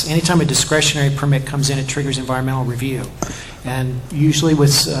analysis. Anytime a discretionary permit comes in, it triggers environmental review. And usually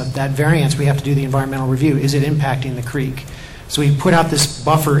with that variance, we have to do the environmental review. Is it impacting the creek? So we put out this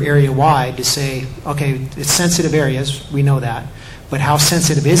buffer area wide to say, okay, it's sensitive areas, we know that. But how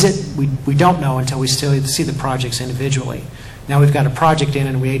sensitive is it? We don't know until we still see the projects individually. Now we've got a project in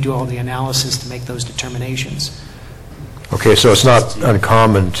and we do all the analysis to make those determinations. Okay, so it's not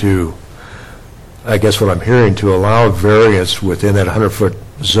uncommon to, I guess what I'm hearing, to allow variance within that 100-foot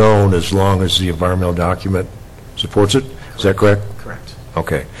zone as long as the environmental document supports it? Is that correct? Correct.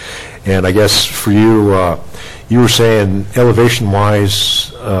 Okay. And I guess for you, you were saying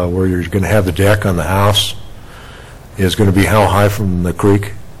elevation-wise, where you're going to have the deck on the house, is going to be how high from the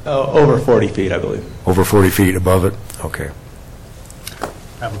creek? Over 40 feet, I believe. Over 40 feet above it? Okay.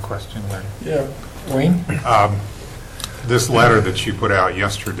 I have a question, Larry. Yeah. Wayne? This letter that you put out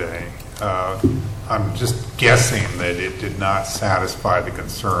yesterday, I'm just guessing that it did not satisfy the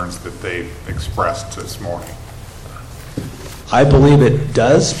concerns that they've expressed this morning. I believe it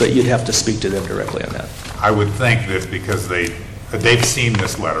does, but you'd have to speak to them directly on that. I would think that because they've seen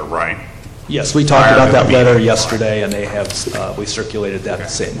this letter, right? Yes, we talked about that letter yesterday, and they have, we circulated that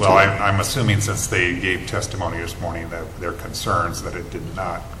same. Well, I'm assuming since they gave testimony this morning that their concerns that it did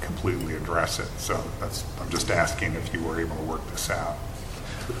not completely address it. So I'm just asking if you were able to work this out.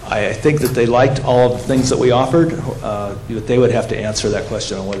 I think that they liked all of the things that we offered, but they would have to answer that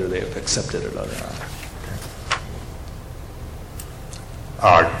question on whether they have accepted it or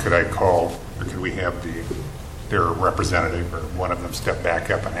not. Could I call, or could we have their representative or one of them step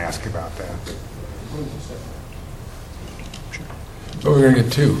back up and ask about that? So we're going to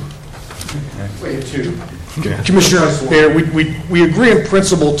get two. We have two. Commissioner Bader, we agree in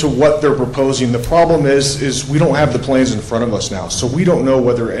principle to what they're proposing. The problem is we don't have the plans in front of us now, so we don't know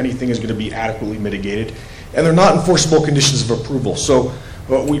whether anything is going to be adequately mitigated, and they're not enforceable conditions of approval. So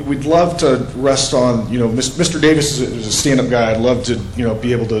we'd love to rest on, Mr. Davis is a stand-up guy. I'd love to,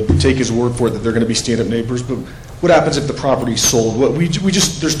 be able to take his word for it that they're going to be stand-up neighbors. But what happens if the property's sold?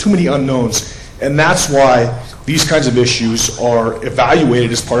 There's too many unknowns, and that's why these kinds of issues are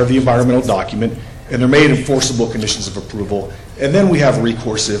evaluated as part of the environmental document, and they're made enforceable conditions of approval. And then we have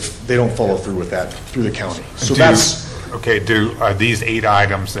recourse if they don't follow through with that through the county. So are these 8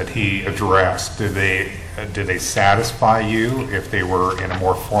 items that he addressed, do they satisfy you if they were in a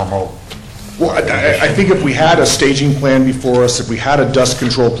more formal? Well, I think if we had a staging plan before us, if we had a dust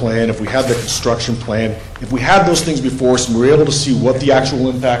control plan, if we had the construction plan, if we had those things before us and we were able to see what the actual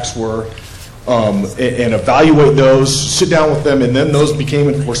impacts were and evaluate those, sit down with them, and then those became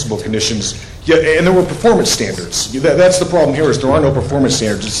enforceable conditions. Yeah, and there were performance standards. That's the problem here is there are no performance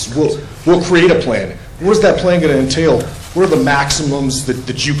standards. We'll create a plan. What is that plan going to entail? What are the maximums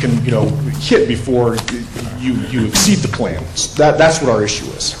that you can hit before you exceed the plan? That's what our issue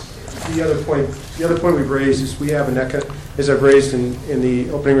is. The other point we've raised is we have as I've raised in the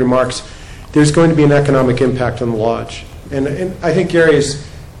opening remarks, there's going to be an economic impact on the lodge, and I think Gary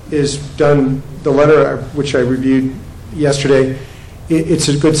has done the letter which I reviewed yesterday. It's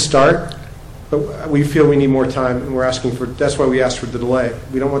a good start, but we feel we need more time, and we're asking for. That's why we asked for the delay.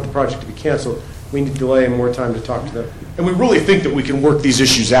 We don't want the project to be canceled. We need delay and more time to talk to them. And we really think that we can work these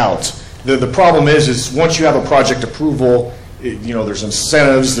issues out. The problem is once you have a project approval, there's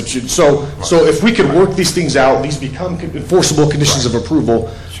incentives that so if we could work these things out, these become enforceable conditions of approval,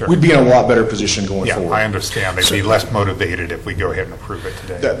 we'd be in a lot better position going forward. I understand. They'd be less motivated if we go ahead and approve it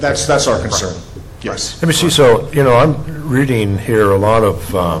today. That's our concern. Yes. Let me see. So, I'm reading here a lot of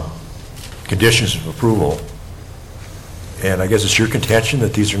conditions of approval, and I guess it's your contention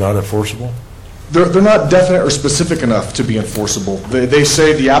that these are not enforceable? They're not definite or specific enough to be enforceable. They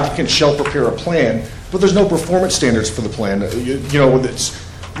say the applicant shall prepare a plan, but there's no performance standards for the plan. It's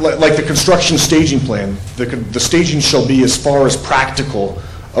like the construction staging plan. The staging shall be as far as practical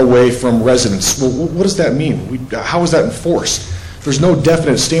away from residents. Well, what does that mean? How is that enforced? There's no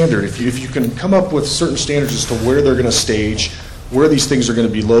definite standard. If you can come up with certain standards as to where they're going to stage, where these things are going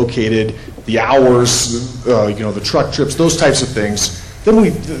to be located, the hours, the truck trips, those types of things,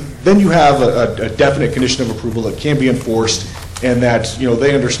 then you have a definite condition of approval that can be enforced, and that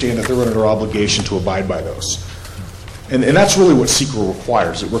they understand that they're under obligation to abide by those. And that's really what CEQA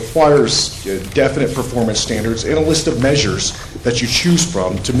requires. It requires definite performance standards and a list of measures that you choose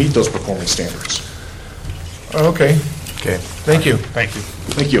from to meet those performance standards. Okay. Okay. Thank you. Thank you.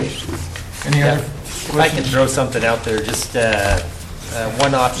 Thank you. Any other If I can throw something out there, just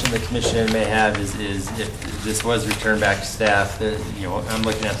one option the commission may have is if this was returned back to staff, I'm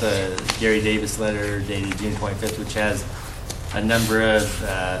looking at the Gary Davis letter dated June 25th, which has a number of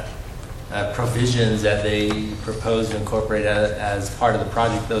provisions that they propose to incorporate as part of the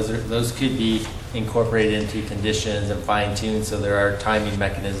project. Those could be incorporated into conditions and fine-tuned, so there are timing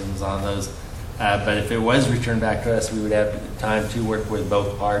mechanisms on those. But if it was returned back to us, we would have time to work with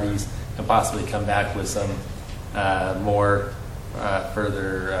both parties and possibly come back with some more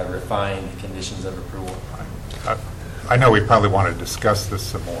further refined conditions of approval. I know we probably want to discuss this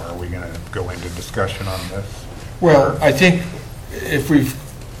some more. Are we going to go into discussion on this? Well, I think if we've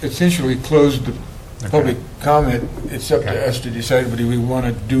essentially closed the public comment, it's up to us to decide what do we want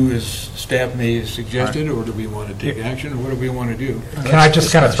to do as staff may have suggested, or do we want to take action, or what do we want to do? Can I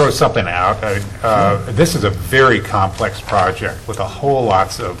just kind of throw something out? This is a very complex project with a whole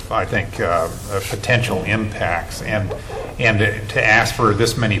lots of, I think, potential impacts, and to ask for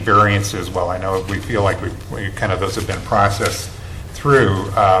this many variances, well, I know we feel like we kind of those have been processed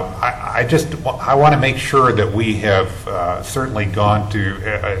through. I want to make sure that we have certainly gone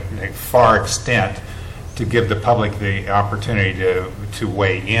to a far extent to give the public the opportunity to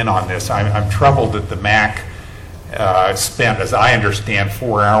weigh in on this. I'm troubled that the MAC spent, as I understand,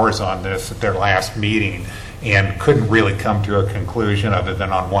 4 hours on this at their last meeting and couldn't really come to a conclusion other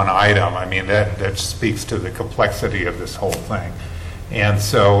than on one item. I mean, that speaks to the complexity of this whole thing. And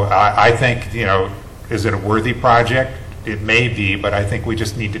so I think, is it a worthy project? It may be, but I think we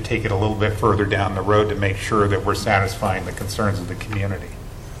just need to take it a little bit further down the road to make sure that we're satisfying the concerns of the community.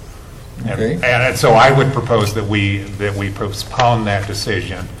 Okay. And so I would propose that we postpone that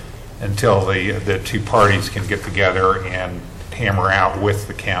decision until the two parties can get together and hammer out with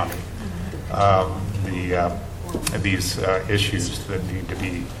the county these issues that need to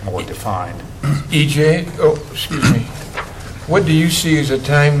be more defined. EJ, excuse me. What do you see as a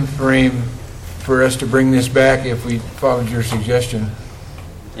time frame for us to bring this back if we followed your suggestion?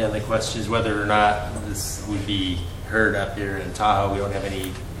 Yeah, the question is whether or not this would be heard up here in Tahoe. We don't have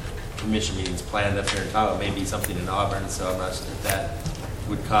any commission meetings planned up here in Tahoe. Maybe something in Auburn, so I'm not sure if that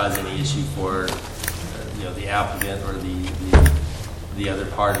would cause any issue for the applicant or the other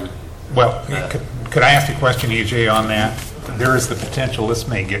party. Well, could I ask a question, EJ, on that? There is the potential this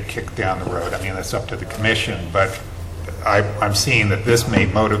may get kicked down the road. I mean, that's up to the commission, but I'm seeing that this may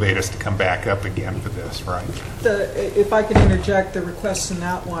motivate us to come back up again for this, right? If I can interject, the request in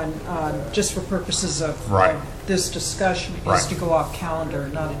that one, just for purposes of this discussion, is to go off calendar,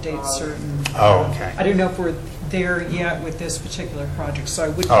 not a date certain. Oh, okay. I don't know if we're there yet with this particular project, so I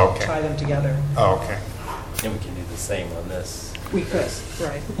wouldn't tie them together. Oh, okay. And we can do the same on this. We could,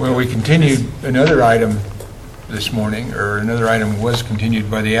 right. Well, we continued another item this morning, or another item was continued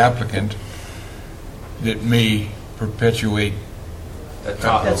by the applicant that may perpetuate a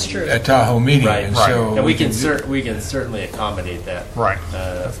Tahoe meeting. Right. And so and we can certainly accommodate that. Right.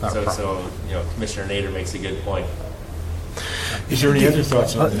 So Commissioner Nader makes a good point. Is there any other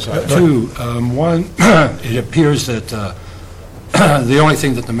thoughts on this item? Two. One, it appears that the only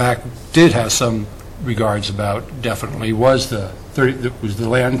thing that the MAC did have some regards about definitely was the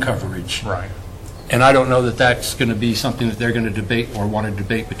land coverage. Right. And I don't know that that's going to be something that they're going to debate or want to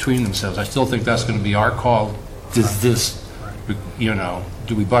debate between themselves. I still think that's going to be our call. Does this,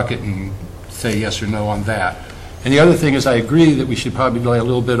 do we bucket and say yes or no on that? And the other thing is I agree that we should probably rely a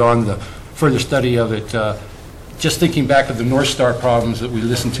little bit on the further study of it. Just thinking back of the North Star problems that we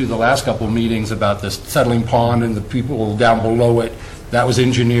listened to the last couple of meetings about this settling pond and the people down below it, that was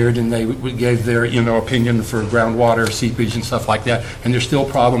engineered and they gave their opinion for groundwater, seepage and stuff like that. And there's still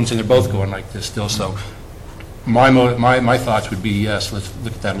problems and they're both going like this still. So my thoughts would be yes, let's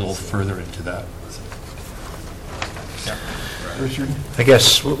look at that a little further into that. Richard? I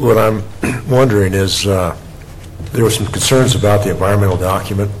guess what I'm wondering is there were some concerns about the environmental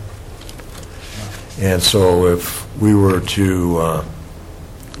document. And so if we were to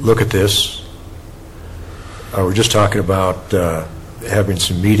look at this, we're just talking about having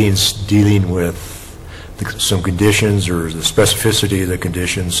some meetings dealing with some conditions or the specificity of the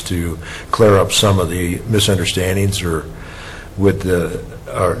conditions to clear up some of the misunderstandings, or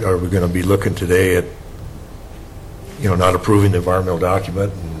are we going to be looking today at not approving the environmental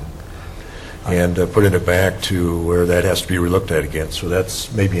document and putting it back to where that has to be relooked at again? So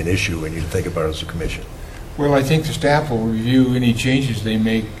that's maybe an issue when you think about it as a commission. Well, I think the staff will review any changes they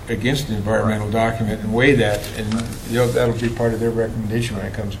make against the environmental document and weigh that, and that'll be part of their recommendation when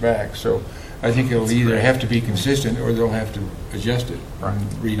it comes back. So I think it'll either have to be consistent or they'll have to adjust it and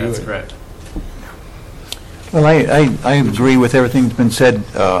redo it. That's correct. Well, I agree with everything that's been said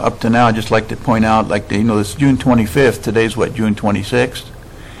up to now. I'd just like to point out, this June 25th, today's what, June 26th?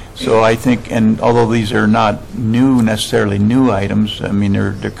 So I think, and although these are not necessarily new items, I mean,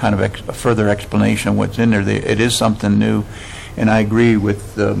 they're kind of a further explanation of what's in there. It is something new, and I agree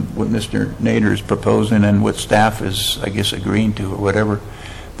with what Mr. Nader is proposing and what staff is, I guess, agreeing to or whatever,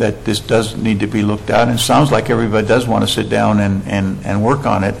 that this does need to be looked at. And it sounds like everybody does want to sit down and work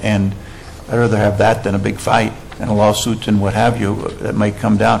on it, and I'd rather have that than a big fight and lawsuits and what have you that might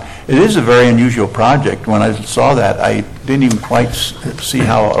come down. It is a very unusual project. When I saw that, I didn't even quite see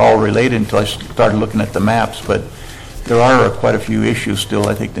how it all related until I started looking at the maps, but there are quite a few issues still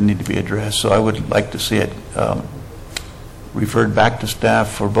I think that need to be addressed. So I would like to see it referred back to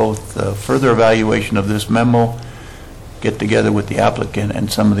staff for both further evaluation of this memo, get together with the applicant and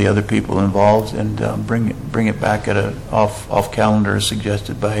some of the other people involved, and bring it back at a off calendar as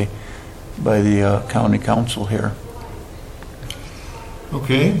suggested by the county council here.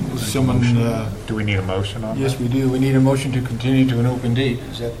 Okay, someone... Do we need a motion on that? Yes, we do. We need a motion to continue to an open date.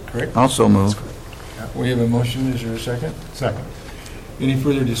 Is that correct? Also move. We have a motion. Is there a second? Second. Any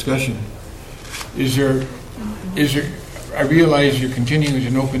further discussion? Is there, I realize you're continuing to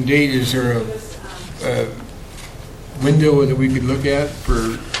an open date. Is there a window that we could look at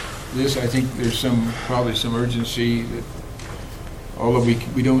for this? I think there's probably some urgency that, although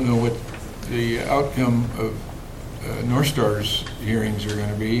we don't know what the outcome of North Star's hearings are going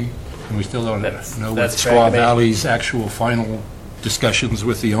to be. And we still don't know what that's Squaw correct. Valley's actual final discussions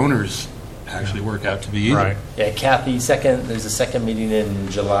with the owners actually work out to be either. Right. Yeah, Kathy, there's a second meeting in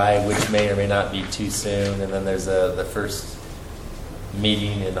July, which may or may not be too soon, and then there's the first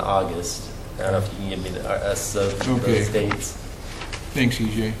meeting in August. I don't know if you can give me those dates. Thanks,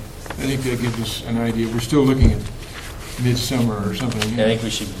 EJ. I think that gives us an idea. We're still looking at midsummer or something. I think we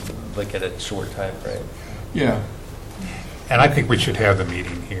should look at a short time frame. Yeah. And I think we should have the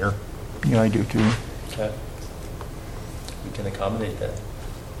meeting here. Yeah, I do too. Okay. We can accommodate that.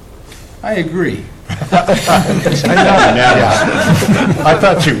 I agree. I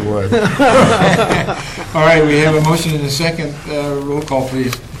thought you would. All right, we have a motion and a second. Roll call,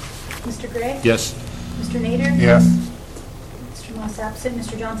 please. Mr. Gray? Yes. Mr. Nader? Yes. Mr. Moss absent.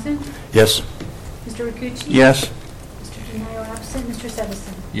 Mr. Johnson? Yes. Mr. Rakucci? Yes. Mr. Denayo absent. Mr.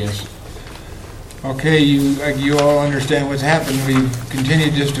 Sevison? Yes. Okay, you all understand what's happened. We've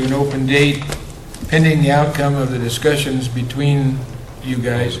continued this to an open date pending the outcome of the discussions between you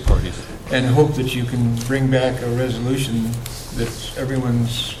guys, and hope that you can bring back a resolution that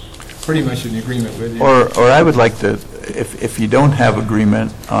everyone's pretty much in agreement with. Or I would like to, if you don't have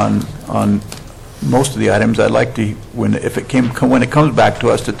agreement on most of the items, I'd like to, when it comes back to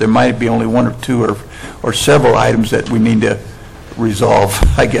us, that there might be only one or two or several items that we need to resolve,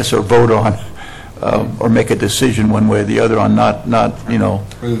 I guess, or vote on, or make a decision one way or the other on, not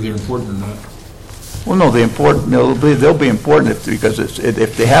whether they're important or not. Well, no, they'll be important because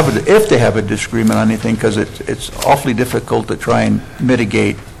if they have a disagreement on anything, because it's awfully difficult to try and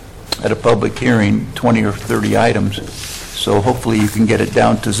mitigate at a public hearing 20 or 30 items. So hopefully you can get it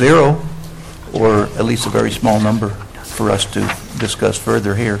down to zero, or at least a very small number for us to discuss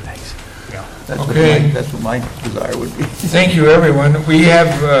further here. That's what my desire would be. Thank you, everyone. We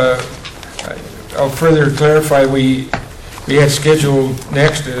have, I'll further clarify, we had scheduled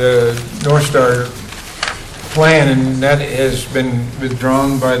next North Star plan, and that has been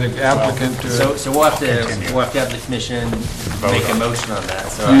withdrawn by the applicant. So we'll have to have the commission make a motion on that.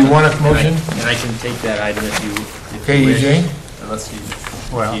 So Do you want a motion? And I can take that item if you Okay, wish, EJ? unless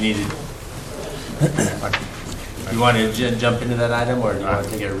you need it. You want to jump into that item, or do you want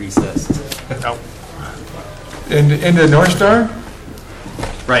to take a recess? No. Into North Star?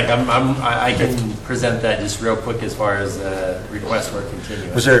 Right, I can present that just real quick as far as request for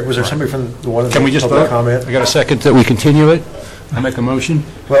continuance. Was there somebody from the one? Can we just vote? Comment? I got a second that we continue it? I make a motion?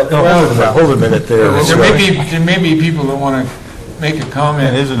 Well, hold a minute there. There may be people that want to make a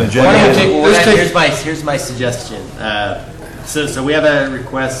comment. It is an Why agenda. don't we take- Here's my suggestion. So we have a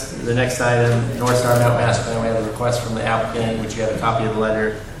request, the next item, North Star Mountain Master Plan, we have a request from the applicant, which you have a copy of the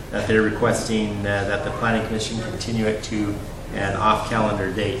letter, that they're requesting that the planning commission continue it to an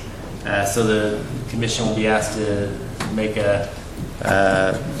off-calendar date. So the commission will be asked to make a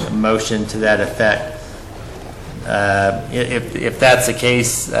motion to that effect. If that's the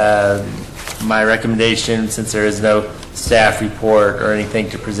case, my recommendation, since there is no staff report or anything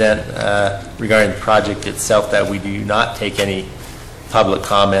to present regarding the project itself, that we do not take any public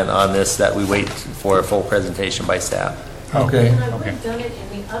comment on this, that we wait for a full presentation by staff. Okay. And I would have done it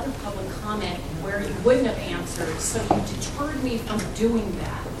in the other public comment where you wouldn't have answered, so you deterred me from doing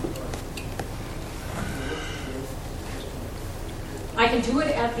that. I can do it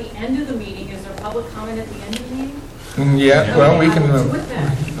at the end of the meeting. Is there public comment at the end of the meeting? Yeah, well, we Okay, can, I will do it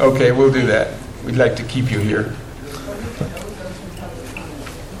then. okay, we'll do that. We'd like to keep you here.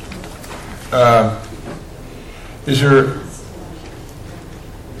 Is there,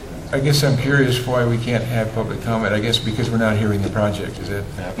 I guess I'm curious why we can't have public comment. I guess because we're not hearing the project, is it?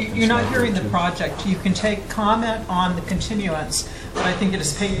 You're not hearing the project. You can take comment on the continuance, but I think it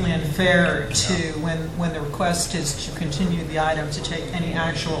is patently unfair to, when the request is to continue the item, to take any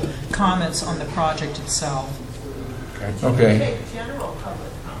actual comments on the project itself. Okay. General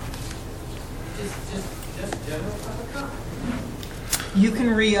public comment. Just general public comment. You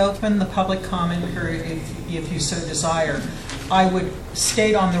can reopen the public comment period if you so desire. I would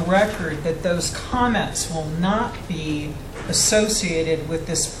state on the record that those comments will not be associated with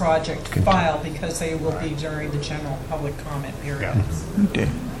this project file because they will be during the general public comment period. Okay.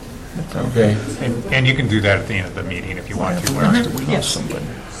 Okay. And you can do that at the end of the meeting if you want to, Larry. Yes.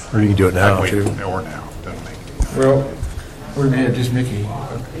 Or you can do it now, Wait, too. or now, doesn't make any Well, we're going to have just Mickey.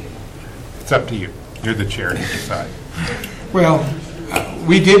 It's up to you. You're the chair to decide. Well,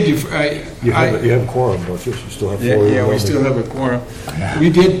 we did, You have a quorum, don't you? You still have four. yeah, we still have a quorum. We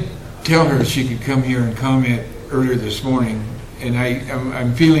did tell her she could come here and comment earlier this morning, and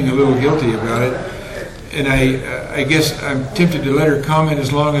I'm feeling a little guilty about it. And I guess I'm tempted to let her comment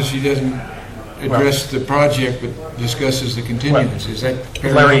as long as she doesn't address the project but discusses the continuance. Is that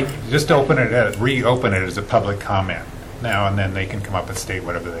fair? Larry, just reopen it as a public comment now, and then they can come up and state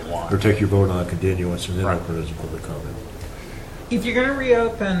whatever they want. Or take your vote on continuance and then open it as a public comment. If you're going to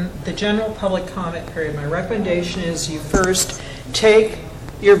reopen the general public comment period, my recommendation is you first take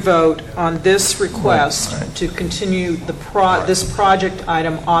your vote on this request to continue this project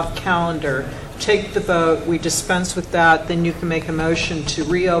item off calendar. Take the vote, we dispense with that, then you can make a motion to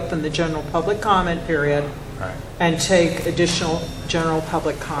reopen the general public comment period and take additional general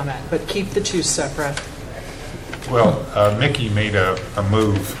public comment, but keep the two separate. Well, Mickey made a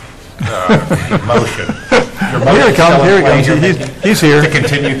move, motion. Here he comes, he's here. To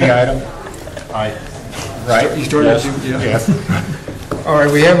continue the item? Right? You started to? Yes. All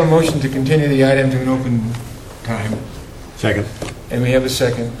right, we have a motion to continue the item to an open time. Second. And we have a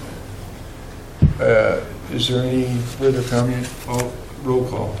second. Is there any further comment? Roll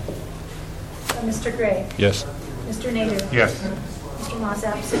call. Mr. Gray. Yes. Mr. Nader. Yes. Mr. Moss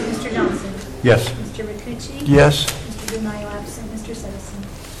absent. Mr. Johnson. Yes. Mr. Ricucci. Yes. Mr. DeMaio absent. Mr.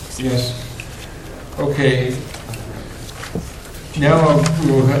 Sevison. Yes. Okay. Now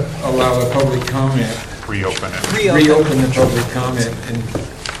we'll allow the public comment. Reopen it. Reopen the public comment and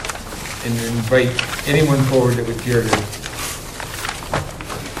invite anyone forward that would care to.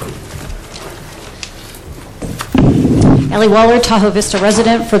 Ellie Waller, Tahoe Vista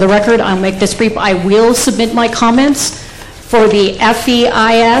resident. For the record, I'll make this brief. I will submit my comments for the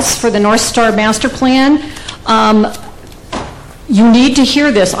FEIS, for the North Star Master Plan. You need to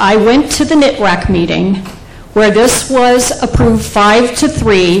hear this. I went to the NITRAC meeting where this was approved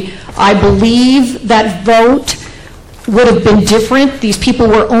 5-3. I believe that vote would have been different. These people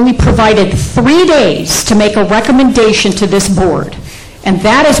were only provided 3 days to make a recommendation to this board. And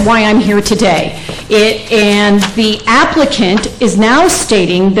that is why I'm here today. And the applicant is now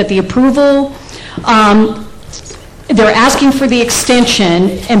stating that the approval, they're asking for the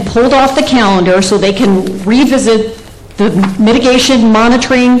extension and pulled off the calendar so they can revisit the mitigation,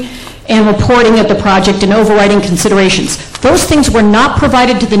 monitoring, and reporting of the project and overriding considerations. Those things were not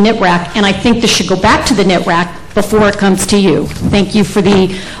provided to the NITRAC, and I think this should go back to the NITRAC before it comes to you. Thank you for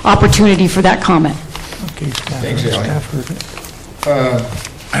the opportunity for that comment. Okay, Thanks,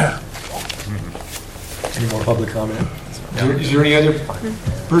 Any more public comment? Is there any other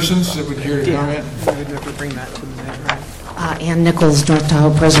persons that would care to comment? I would never bring that to the Ann Nichols, North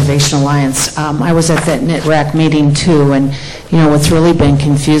Tahoe Preservation Alliance. I was at that NITRAC meeting too, and what's really been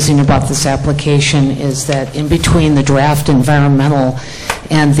confusing about this application is that in between the draft environmental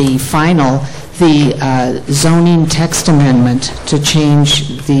and the final, the zoning text amendment to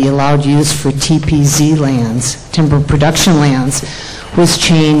change the allowed use for TPZ lands, timber production lands, was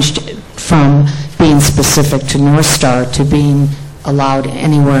changed from being specific to North Star to being allowed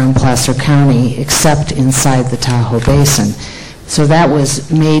anywhere in Placer County except inside the Tahoe Basin. So that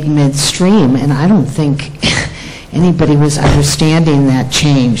was made midstream, and I don't think anybody was understanding that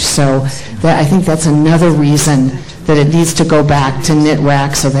change. So I think that's another reason that it needs to go back to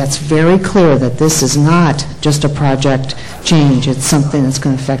NITRAC, so that's very clear that this is not just a project change. It's something that's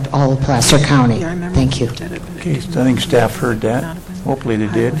going to affect all of Placer County. Thank you. Okay, so I think staff heard that. Hopefully they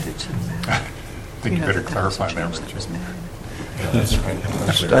did. I think you better clarify that, Richard.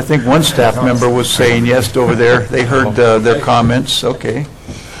 I think one staff member was saying yes over there. They heard their comments. Okay.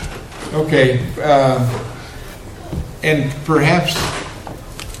 Okay, and perhaps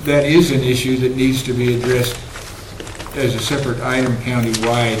that is an issue that needs to be addressed as a separate item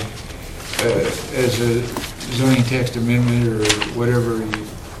countywide, as a zoning text amendment or whatever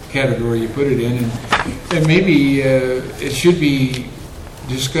category you put it in, and maybe it should be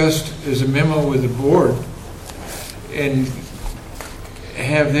discussed as a memo with the board and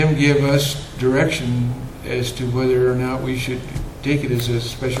have them give us direction as to whether or not we should take it as a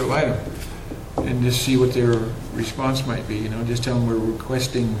special item, and just see what their response might be. Just tell them we're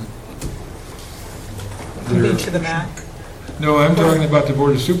requesting. You mean to the MAC? No, I'm talking about the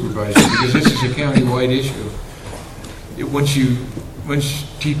Board of Supervisors, because this is a county-wide issue. Once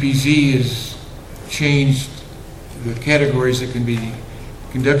TPZ has changed the categories that can be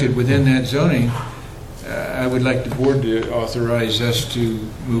conducted within that zoning, I would like the board to authorize us to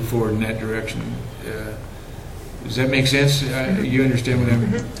move forward in that direction. Does that make sense? You understand what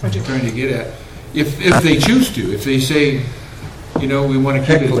I'm trying to get at? If they choose to, if they say, we want to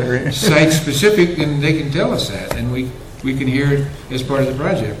keep it site-specific, then they can tell us that, and we can hear it as part of the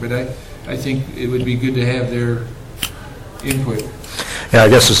project. But I think it would be good to have their input. Yeah, I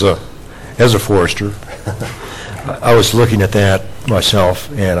guess as a forester, I was looking at that myself,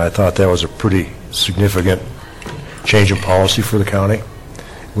 and I thought that was a pretty significant change in policy for the county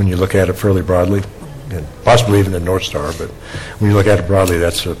when you look at it fairly broadly, and possibly even in North Star, but when you look at it broadly,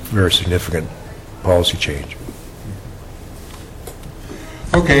 that's a very significant policy change.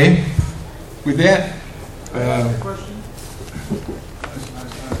 Okay, with that,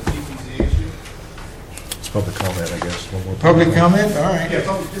 it's public comment, I guess. One more public comment? All right. Yeah,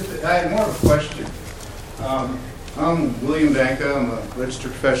 I had more of a question. I'm William Banka. I'm a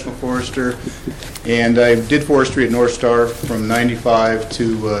registered professional forester, and I did forestry at North Star from 1995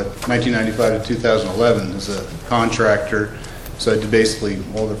 to 2011 as a contractor. So I did basically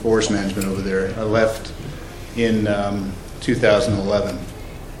all the forest management over there. I left in 2011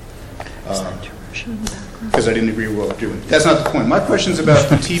 because I didn't agree with what we're doing. That's not the point. My question is about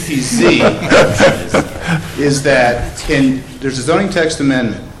the TPZ. Is that there's a zoning text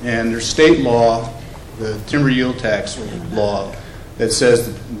amendment, and there's state law, the timber yield tax law, that says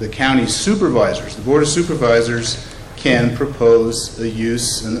that the county supervisors, the Board of Supervisors, can propose a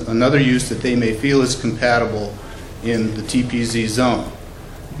use, another use that they may feel is compatible in the TPZ zone.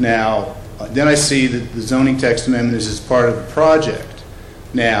 Now, then I see that the zoning text amendment is as part of the project.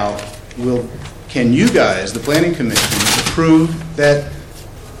 Now, can you guys, the Planning Commission, approve that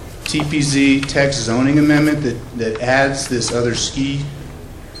TPZ text zoning amendment that adds this other ski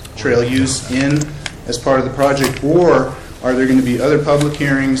trail use in as part of the project, or are there going to be other public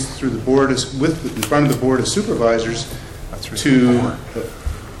hearings through the board in front of the Board of Supervisors to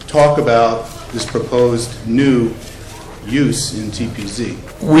talk about this proposed new use in TPZ?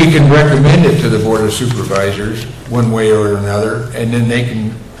 We can recommend it to the Board of Supervisors one way or another, and then they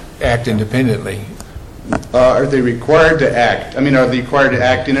can act independently. Are they required to act? I mean, are they required to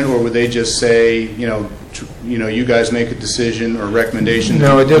act in it, or would they just say, you guys make a decision or recommendation?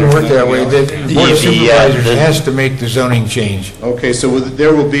 No, it doesn't work that way. The Board of Supervisors has to make the zoning change. Okay, so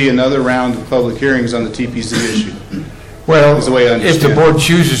there will be another round of public hearings on the TPZ issue. Well, is the way I if understand the board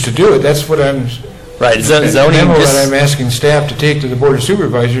chooses to do it, that's what I'm. Right, zoning. The memo that I'm asking staff to take to the Board of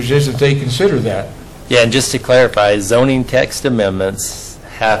Supervisors is that they consider that. Yeah, and just to clarify, zoning text amendments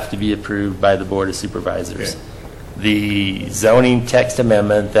have to be approved by the Board of Supervisors. Okay. The zoning text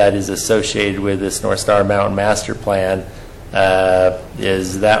amendment that is associated with this North Star Mountain Master Plan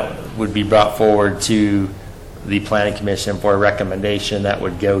would be brought forward to the Planning Commission for a recommendation that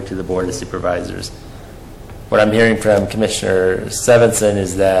would go to the Board of Supervisors. What I'm hearing from Commissioner Sevenson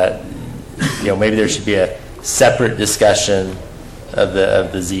is that maybe there should be a separate discussion of the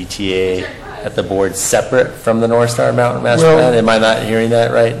ZTA at the board separate from the North Star Mountain Master Plan. Am I not hearing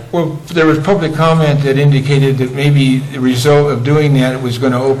that right? Well, there was public comment that indicated that maybe the result of doing that was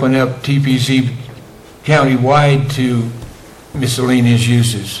going to open up TPZ county-wide to miscellaneous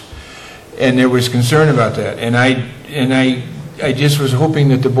uses. And there was concern about that. And I just was hoping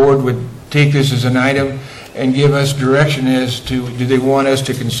that the board would take this as an item and give us direction as to, do they want us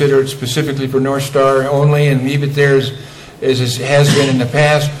to consider it specifically for North Star only and leave it there as it has been in the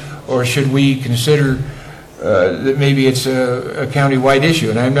past, or should we consider that maybe it's a county-wide issue?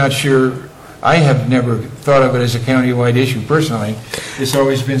 And I'm not sure, I have never thought of it as a county-wide issue personally. It's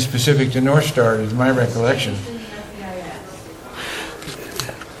always been specific to North Star, is my recollection.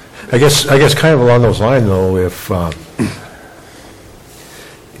 I guess kind of along those lines, though,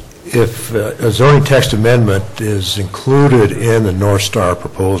 if a zoning text amendment is included in the North Star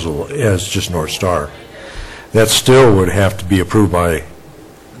proposal as just North Star, that still would have to be approved by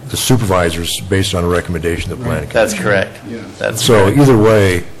the supervisors based on a recommendation of the planning commission. That's correct. That's So correct. either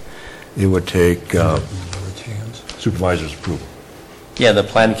way, it would take supervisors' approval. Yeah, the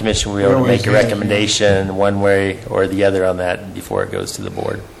planning commission will be able to make a recommendation one way or the other on that before it goes to the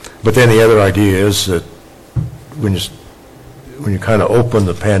board. But then the other idea is that when you kind of open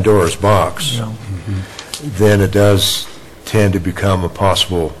the Pandora's box, then it does tend to become a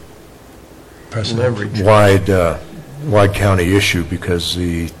possible wide county issue, because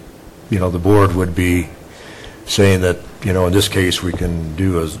the board would be saying that, in this case, we can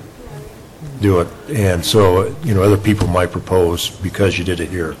do it, and so, other people might propose because you did it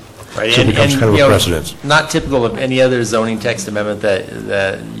here. Right, So it becomes kind of a precedence. Not typical of any other zoning text amendment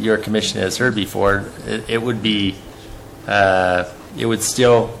that your commission has heard before. It would be, it would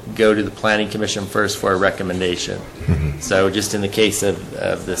still go to the planning commission first for a recommendation. So just in the case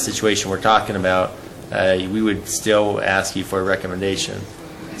of the situation we're talking about, we would still ask you for a recommendation.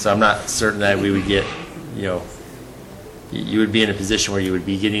 So I'm not certain that we would get, you would be in a position where you would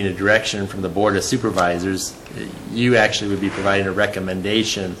be getting a direction from the Board of Supervisors. You actually would be providing a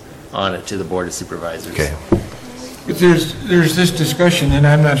recommendation on it to the Board of Supervisors. Okay. But there's this discussion, and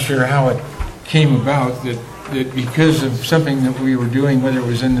I'm not sure how it came about, that because of something that we were doing, whether it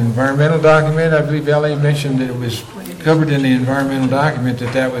was in the environmental document, I believe Ellie mentioned that it was covered in the environmental document,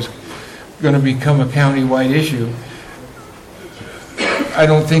 that was going to become a county-wide issue. I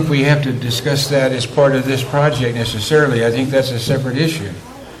don't think we have to discuss that as part of this project necessarily. I think that's a separate issue.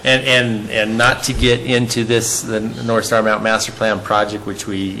 And not to get into the North Star Mountain Master Plan project, which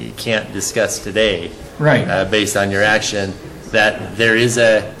we can't discuss today. Right. Based on your action, that there is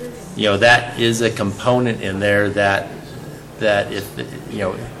that is a component in there that if,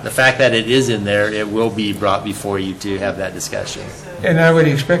 the fact that it is in there, it will be brought before you to have that discussion. And I would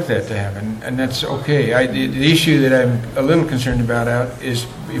expect that to happen, and that's okay. The issue that I'm a little concerned about is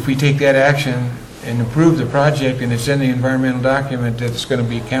if we take that action and approve the project and it's in the environmental document that's going to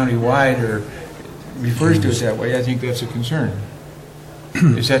be county-wide or refers to it that way, I think that's a concern.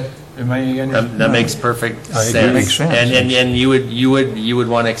 Is that, am I understanding? That makes perfect sense. That makes sense. And you would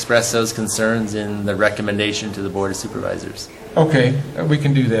want to express those concerns in the recommendation to the Board of Supervisors. Okay, we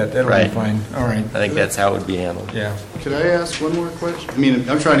can do that. That'll Right. be fine. All right. I think that's how it would be handled. Yeah. Could I ask one more question? I mean,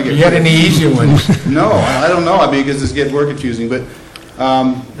 I'm trying to get... You got any easy ones? No, I don't know, because it's getting more confusing, but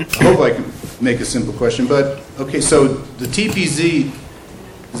I hope I can make a simple question. But, okay, so the TPZ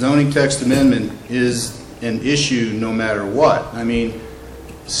zoning text amendment is an issue no matter what. I mean,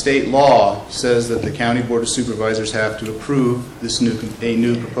 state law says that the County Board of Supervisors have to approve this a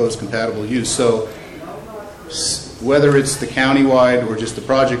new proposed compatible use. So whether it's the county-wide or just the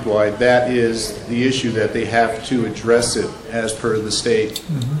project-wide, that is the issue that they have to address it as per the state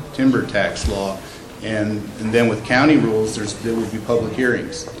timber tax law. And then with county rules, there will be public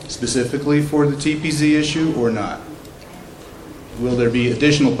hearings, specifically for the TPZ issue or not? Will there be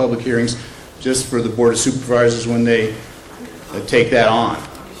additional public hearings just for the Board of Supervisors when they take that on?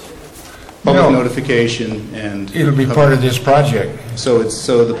 Public notification and... It'll be part of this project. So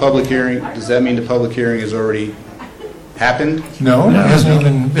the public hearing, does that mean the public hearing has already happened? No, it hasn't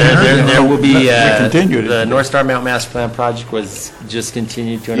even been heard. There will be, continued. the North Star Mountain Master Plan project was just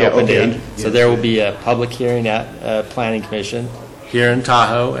continued to an Yeah, open okay. date. So there will be a public hearing at Planning Commission here in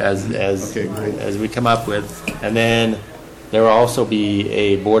Tahoe as we come up with. And then there will also be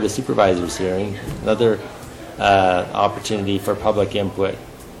a Board of Supervisors hearing, another opportunity for public input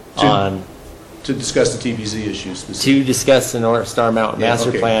to discuss the TPZ issues specifically. to discuss the North Star Mountain Master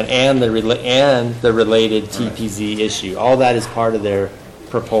okay. Plan and the related TPZ issue. All that is part of their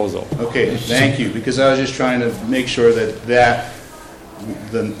proposal. Okay, thank you, because I was just trying to make sure that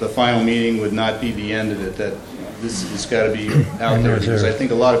the final meeting would not be the end of it, that this has got to be out there, because I think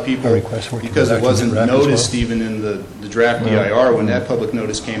a lot of people, because it wasn't noticed even in the draft DIR, when that public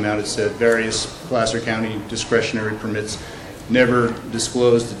notice came out, it said various Placer County discretionary permits never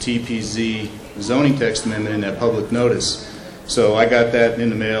disclosed the TPZ zoning text amendment in that public notice. So I got that in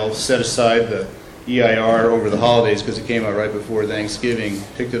the mail, set aside the EIR over the holidays because it came out right before Thanksgiving,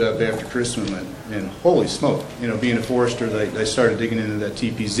 picked it up after Christmas, and holy smoke, being a forester, I started digging into that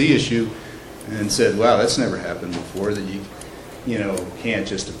TPZ issue and said, wow, that's never happened before, that you can't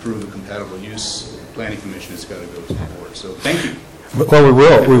just approve a compatible use planning commission, it's got to go to the board. So thank you.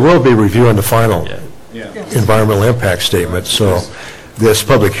 Well, we will be reviewing the final environmental impact statement, so this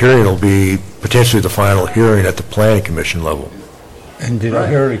public hearing will be potentially the final hearing at the planning commission level. And did I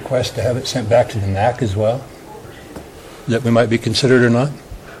hear a request to have it sent back to the NAC as well? That we might be considered or not?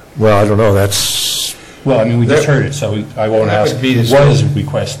 Well, I don't know, that's, Well, I mean, we just heard it, so I won't That ask would be the what staff. is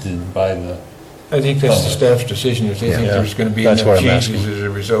requested by the... I think that's the staff's decision. If they think Yeah. there's going to be That's enough what I'm changes asking. as a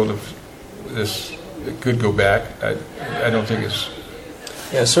result of this, it could go back. I don't think it's,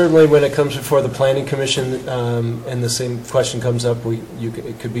 Yeah, certainly when it comes before the planning commission, and the same question comes up,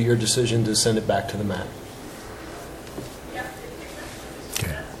 it could be your decision to send it back to the MAC.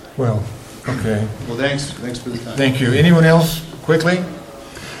 well, okay. Well, thanks for the time. Thank you. Anyone else, quickly?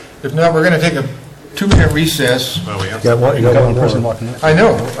 If not, we're going to take a 2-minute recess. Well, we have got one more. walking in. I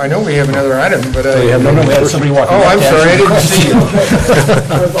know we have another item, but I... we have somebody walking Oh, up I'm to sorry, I answer didn't the see you.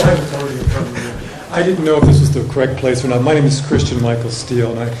 I didn't know if this was the correct place or not. My name is Christian Michael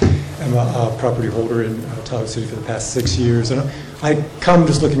Steele, and I am a property holder in Tahoe City for the past 6 years. And I come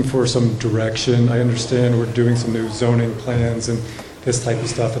just looking for some direction. I understand we're doing some new zoning plans and this type of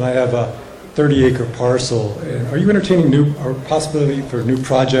stuff, and I have a 30-acre parcel. And are you entertaining or possibility for new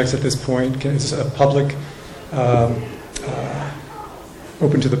projects at this point? Is this a public,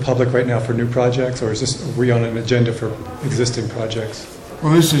 open to the public right now for new projects, or are we on an agenda for existing projects?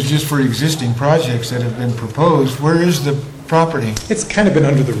 Well, this is just for existing projects that have been proposed. Where is the property? It's kind of been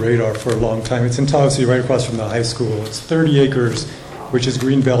under the radar for a long time. It's in Tahoe City, right across from the high school. It's 30 acres, which is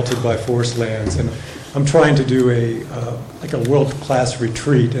green belted by forest lands. And I'm trying to do like a world-class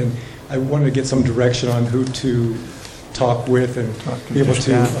retreat, and I wanted to get some direction on who to talk with and be able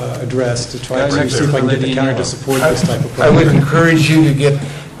to address to try to see if I can get the county to support this type of I would project. encourage you to get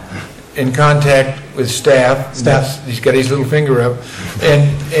in contact with staff. He's got his little finger up,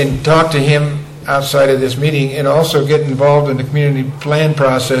 and talk to him outside of this meeting, and also get involved in the community plan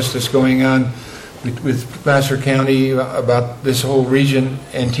process that's going on with Placer County about this whole region,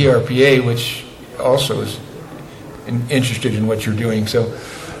 and TRPA, which also is interested in what you're doing. So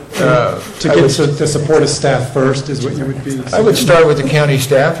To get the support of staff first is what you would be. I would start with the county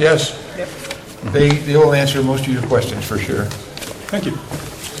staff, yes. They will answer most of your questions for sure. Thank you.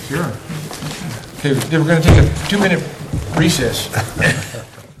 Sure. Okay, we're going to take a 2-minute recess.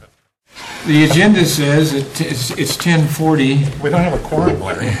 The agenda says it's 10:40. We don't have a quorum,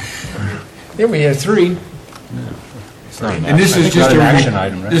 Larry. Yeah, we have 3. And this is just an action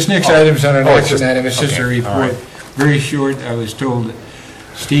item, right? This next item is not an Oh, it's action just- item, it's just a okay, all report. right. Very short. I was told that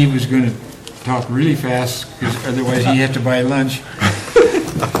Steve was going to talk really fast, because otherwise he had to buy lunch.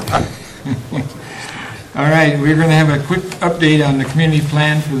 All right, we're going to have a quick update on the community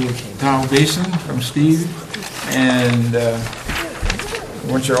plan for the Tahoe Basin from Steve. And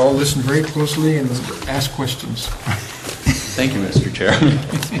I want you all to listen very closely and ask questions. Thank you, Mr. Chairman.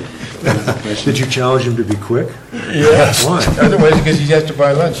 Did you challenge him to be quick? Yes. Why? Otherwise, because he has to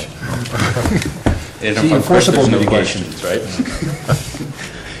buy lunch. See, enforceable mitigations, right?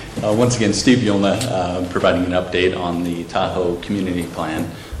 Once again, Steve Yulna, providing an update on the Tahoe Community Plan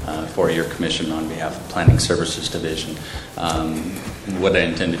for your commission on behalf of Planning Services Division. What I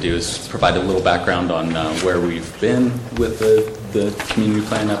intend to do is provide a little background on where we've been with the community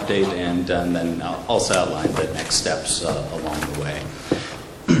plan update, and then I'll also outline the next steps along the way.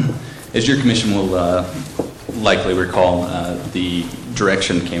 As your commission will likely recall, the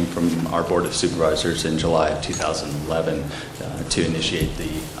direction came from our Board of Supervisors in July of 2011 to initiate the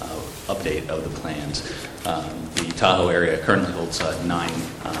update of the plans. The Tahoe area currently holds 9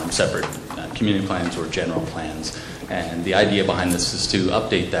 separate community plans or general plans, and the idea behind this is to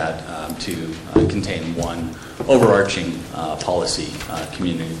update that to contain one overarching policy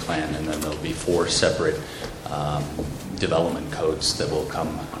community plan, and then there'll be 4 separate development codes that will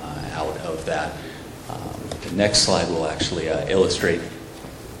come out of that. The next slide will actually illustrate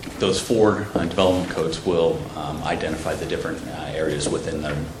those 4 development codes will identify the different areas within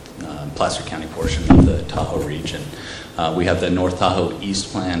the Placer County portion of the Tahoe region. We have the North Tahoe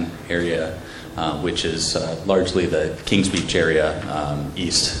East Plan area, which is largely the Kings Beach area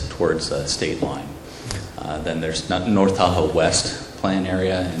east towards the state line. Then there's North Tahoe West Plan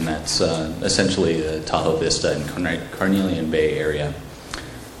area, and that's essentially the Tahoe Vista and Carnelian Bay area.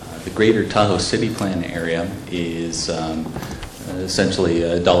 The Greater Tahoe City Plan area is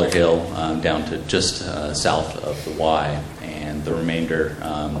essentially Dollar Hill down to just south of the Y, and the remainder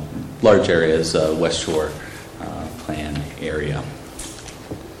large areas West Shore Plan area.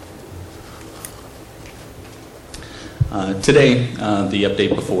 Today, the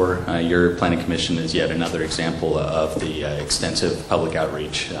update before your Planning Commission is yet another example of the extensive public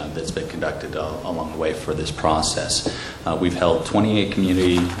outreach that's been conducted along the way for this process. We've held 28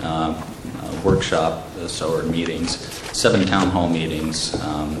 community workshops or meetings, 7 town hall meetings,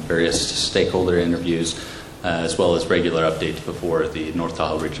 various stakeholder interviews, as well as regular updates before the North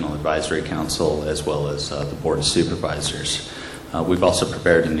Tahoe Regional Advisory Council, as well as the Board of Supervisors. We've also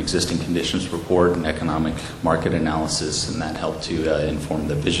prepared an existing conditions report and economic market analysis, and that helped to inform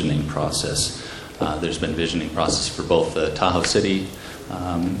the visioning process. There's been visioning process for both the Tahoe City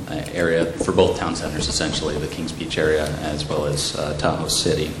area, for both town centers essentially, the Kings Beach area as well as Tahoe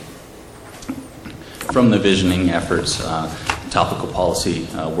City. From the visioning efforts, topical policy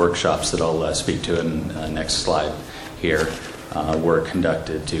workshops that I'll speak to in the next slide here were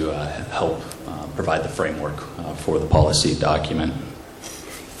conducted to help provide the framework for the policy document.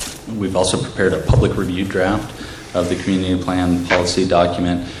 We've also prepared a public review draft of the community plan policy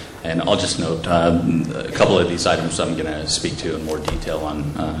document, and I'll just note a couple of these items I'm going to speak to in more detail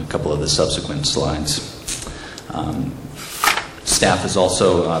on a couple of the subsequent slides. Staff has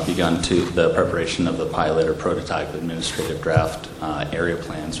also begun the preparation of the pilot or prototype administrative draft area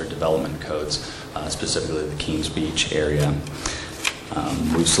plans or development codes, specifically the Kings Beach area.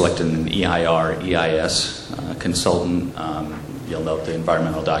 We've selected an EIR, EIS consultant. You'll note the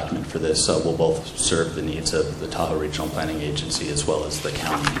environmental document for this will both serve the needs of the Tahoe Regional Planning Agency as well as the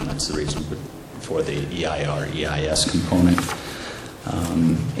county, and that's the reason for the EIR, EIS component.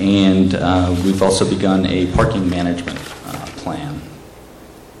 And we've also begun a parking management plan.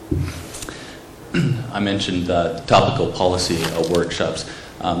 I mentioned topical policy workshops.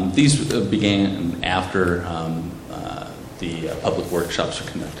 These began after the public workshops were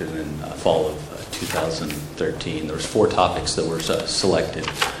conducted in fall of 2013. There was 4 topics that were selected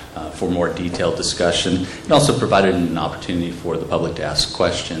for more detailed discussion. It also provided an opportunity for the public to ask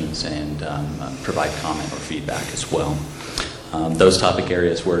questions and provide comment or feedback as well. Those topic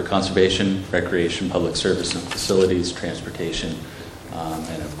areas were conservation, recreation, public service and facilities, transportation,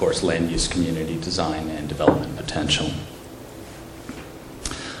 and of course land use, community design, and development potential.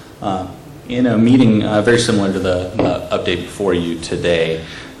 In a meeting very similar to the update before you today,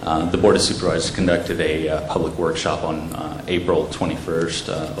 the Board of Supervisors conducted a public workshop on April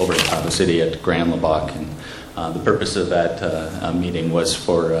 21st over in Tahoe City at Grand Labac, and the purpose of that meeting was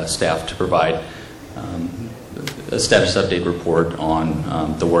for staff to provide a status update report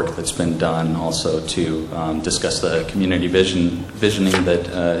on the work that's been done, also to discuss the community visioning that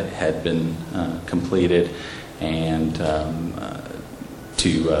had been completed, and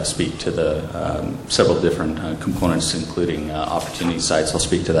to speak to the several different components, including opportunity sites. I'll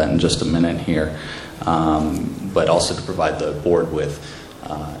speak to that in just a minute here, but also to provide the board with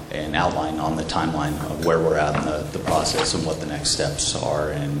an outline on the timeline of where we're at in the process and what the next steps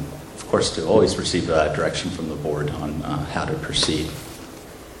are, and of course to always receive direction from the board on how to proceed.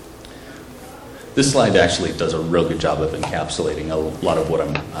 This slide actually does a real good job of encapsulating a lot of what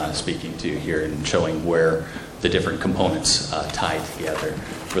I'm speaking to here and showing where the different components tie together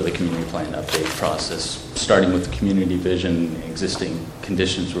for the community plan update process, starting with the community vision, existing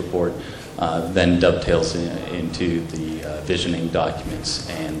conditions report, then dovetails into the visioning documents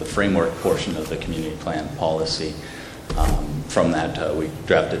and the framework portion of the community plan policy. From that, we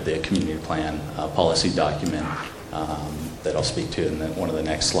drafted the community plan policy document that I'll speak to in one of the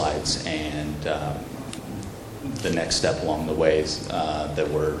next slides, and the next step along the ways that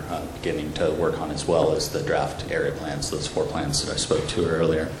we're beginning to work on as well as the draft area plans, those 4 plans that I spoke to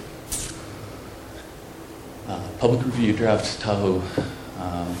earlier. Public review draft Tahoe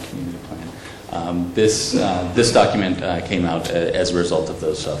community plan. This document came out as a result of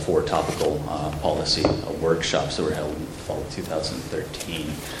those 4 topical policy workshops that were held in fall of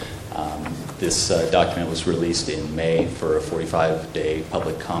 2013. This document was released in May for a 45-day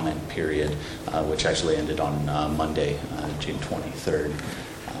public comment period, which actually ended on Monday, June 23rd.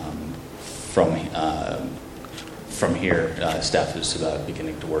 From here, staff is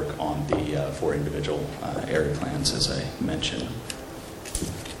beginning to work on the 4 individual area plans, as I mentioned.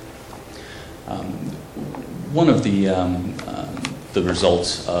 One of the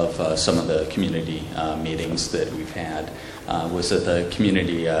results of some of the community meetings that we've had was that the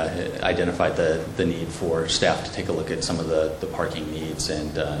community identified the need for staff to take a look at some of the parking needs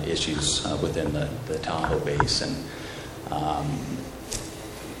and issues within the Tahoe Basin.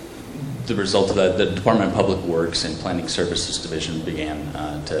 The result of that, the Department of Public Works and Planning Services Division began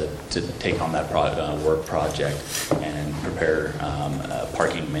to take on that work project and prepare a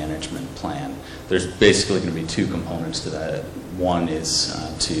parking management plan. There's basically going to be 2 components to that. One is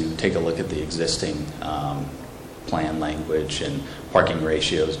to take a look at the existing plan language and parking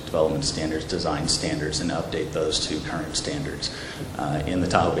ratios, development standards, design standards, and update those to current standards. In the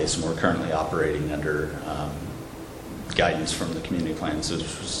Tahoe Basin, we're currently operating under guidance from the community plans.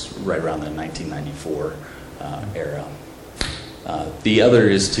 This was right around the 1994 era. The other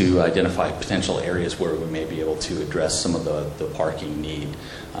is to identify potential areas where we may be able to address some of the parking need.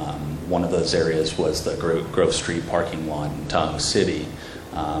 One of those areas was the Grove Street parking lot in Tahoe City.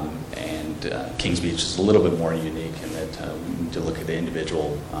 Kings Beach is a little bit more unique in that we need to look at the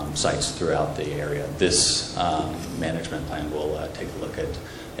individual sites throughout the area. This management plan will take a look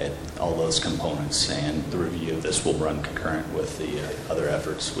at all those components, and the review of this will run concurrent with the other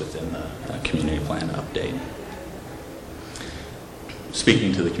efforts within the community plan update.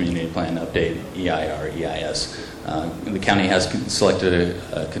 Speaking to the community plan update, EIR, EIS, the county has selected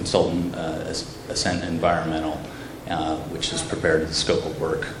a consultant, Ascent Environmental, which has prepared the scope of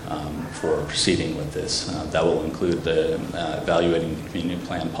work for proceeding with this. That will include the evaluating the community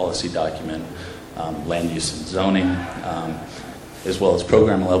plan policy document, land use and zoning, as well as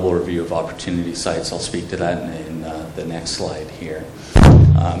program level review of opportunity sites. I'll speak to that in the next slide here.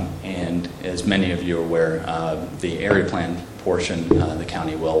 And as many of you are aware, the area plan portion, the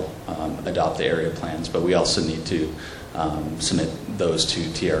county will adopt the area plans, but we also need to submit those to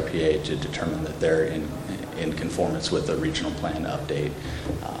TRPA to determine that they're in conformance with the regional plan update.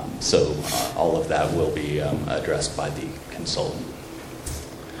 So all of that will be addressed by the consultant.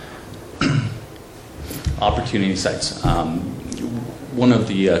 Opportunity sites. One of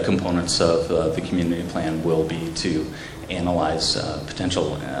the components of the community plan will be to analyze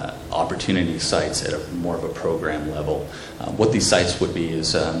potential opportunity sites at more of a program level. What these sites would be is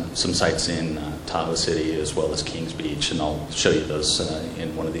some sites in Tahoe City as well as Kings Beach, and I'll show you those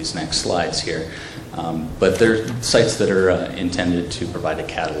in one of these next slides here. But they're sites that are intended to provide a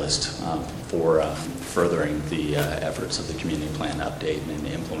catalyst for furthering the efforts of the community plan update and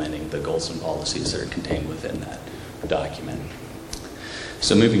implementing the goals and policies that are contained within that document.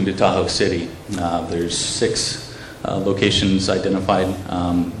 So moving to Tahoe City, there's 6 locations identified.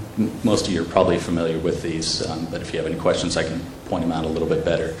 Most of you are probably familiar with these, but if you have any questions, I can point them out a little bit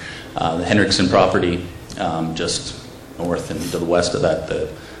better. The Hendrickson property, just north and to the west of that,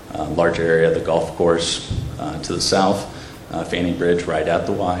 the larger area, the golf course to the south, Fanning Bridge right at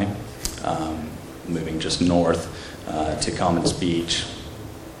the Y, moving just north to Commons Beach.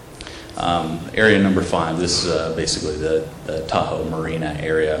 Area number 5, this is basically the Tahoe Marina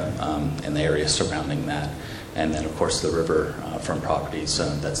area and the area surrounding that. And then, of course, the river front properties,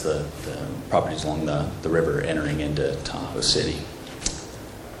 that's the properties along the river entering into Tahoe City.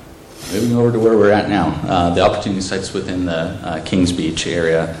 Moving over to where we're at now, the opportunity sites within the Kings Beach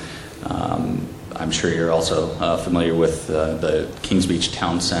area. I'm sure you're also familiar with the Kings Beach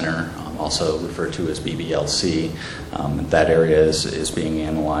Town Center, also referred to as BBLC. That area is being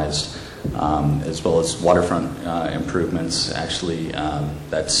analyzed, as well as waterfront improvements. Actually,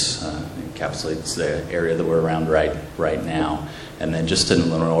 that's encapsulates the area that we're around right now. And then just in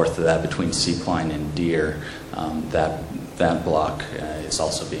the north of that, between Seapline and Deer, that block is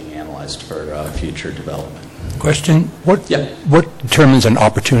also being analyzed for future development. Question, what determines an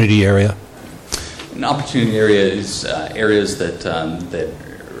opportunity area? An opportunity area is areas that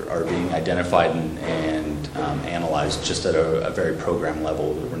are being identified and analyzed just at a very program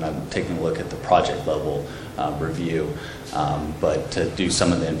level. We're not taking a look at the project level review, but to do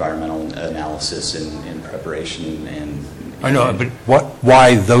some of the environmental analysis in preparation. And I know, but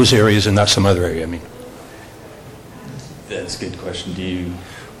why those areas and not some other area? I mean, that's a good question. Do you?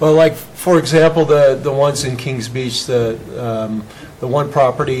 Well, like, for example, the ones in Kings Beach, the one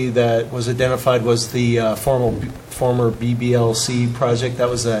property that was identified was the former BBLC project. That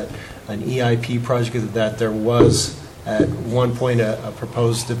was an EIP project that there was at one point a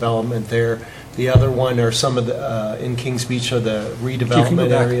proposed development there. The other one are some of the, in Kings Beach, are the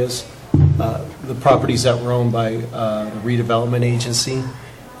redevelopment areas, the properties that were owned by the redevelopment agency.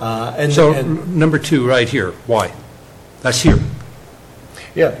 Number 2 right here, why? That's here.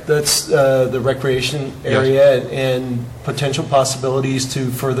 Yeah, that's the recreation area and potential possibilities to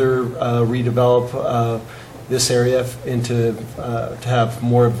further redevelop this area into to have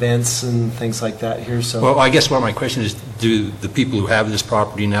more events and things like that here. So, well, I guess what my question is: do the people who have this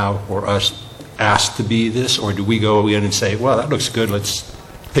property now, or us, ask to be this, or do we go in and say, "Well, that looks good. Let's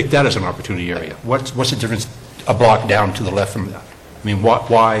pick that as an opportunity area"? What's the difference? A block down to the left from that. I mean,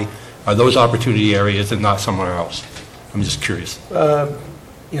 why are those opportunity areas and not somewhere else? I'm just curious.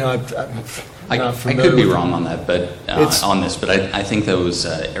 You know, I could be wrong on that, but I think those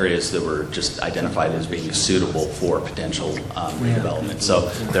areas that were just identified as being suitable for potential redevelopment. So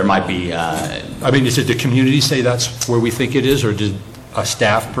there might be. I mean, did the community say that's where we think it is, or did a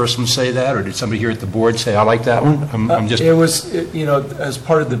staff person say that, or did somebody here at the board say, "I like that one"? I'm just. It was, you know, as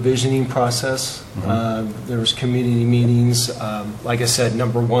part of the visioning process. There was community meetings. Like I said,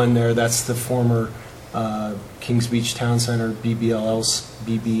 number 1 there, that's the former Kings Beach Town Center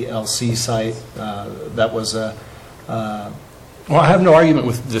BBLC site. That was a Well, I have no argument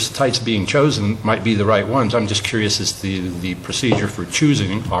with the sites being chosen might be the right ones. I'm just curious as to the procedure for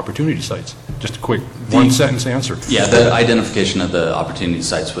choosing opportunity sites. Just a quick one-sentence answer. Yeah, the identification of the opportunity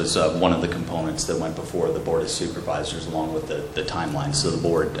sites was one of the components that went before the Board of Supervisors along with the timeline. So the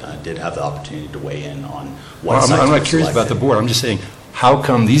board did have the opportunity to weigh in on what sites were I'm not curious about the board. I'm just saying, how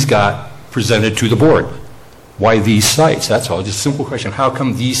come these got presented to the board? Why these sites? That's all. Just a simple question. How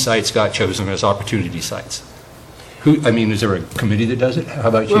come these sites got chosen as opportunity sites? Is there a committee that does it? How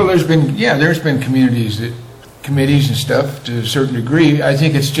about you? Well, there's been communities and stuff to a certain degree. I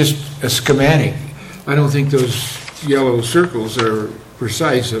think it's just a schematic. I don't think those yellow circles are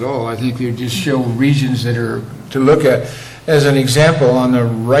precise at all. I think they just show regions that are to look at. As an example, on the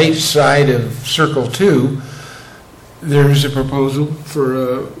right side of Circle 2, there's a proposal for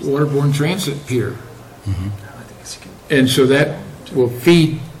a waterborne transit pier. Mm-hmm. And so that will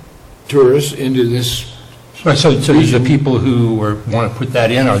feed tourists into this. Right, so the people who want to put that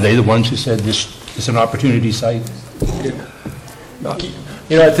in, are they the ones who said this is an opportunity site?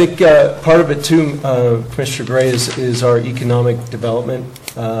 I think part of it too, Commissioner Gray, is our economic development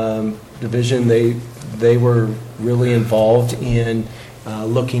division. They were really involved in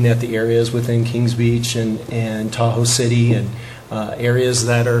looking at the areas within Kings Beach and Tahoe City and areas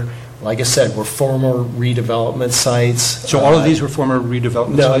that are, like I said, were former redevelopment sites. So all of these were former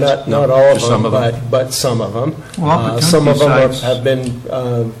redevelopment sites? No, not all of some them, of them. but some of them. Well, some of them sites have been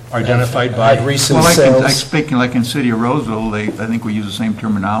identified by had recent Well, sales. speaking like in City of Roseville, I think we use the same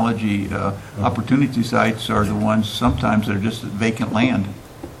terminology. Opportunity sites are the ones sometimes that are just vacant land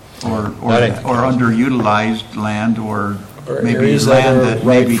or underutilized land or maybe areas land that are that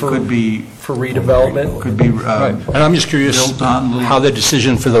maybe right could be for redevelopment. Could be Right. And I'm just curious how the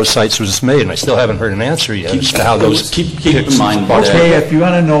decision for those sites was made, and I still haven't heard an answer yet as to how those... Keep in mind that... Okay, if you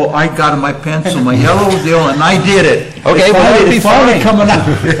want to know, I got my pencil, my yellow deal, and I did it. Okay, well, that'd be fine. Coming out.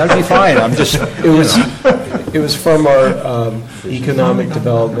 That'd be fine. I'm just... It was from our economic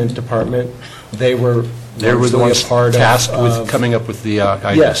development department. They were the ones a part tasked of, with coming up with the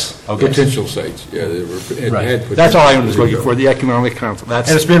ideas? Yes. Okay. Potential sites, yeah. They were, Right. That's all I was looking for, the economic council. And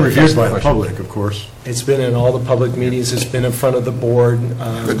it's been reviewed by the public, of course. It's been in all the public meetings. It's been in front of the board.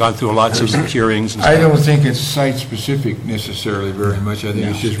 We've gone through lots of hearings and stuff. I don't think it's site-specific necessarily very much. I think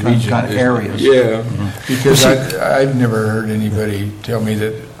it's just region. Kind of areas. Yeah, because I've never heard anybody tell me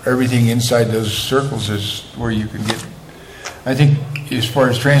that everything inside those circles is where you can get. I think as far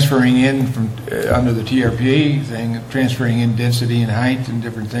as transferring in from under the TRPA thing, transferring in density and height and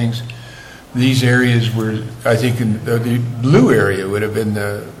different things, these areas were, I think, in the blue area would have been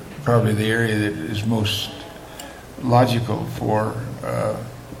probably the area that is most logical for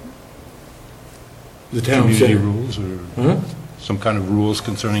the town Community center. rules or some kind of rules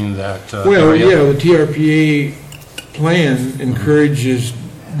concerning that Well, area? yeah, the TRPA plan encourages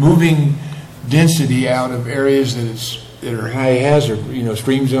moving density out of areas that are high hazard,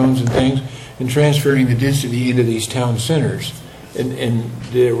 stream zones and things, and transferring the density into these town centers. And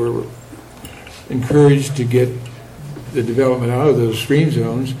they were encouraged to get the development out of those stream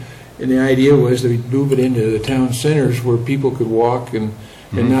zones, and the idea was that we'd move it into the town centers where people could walk and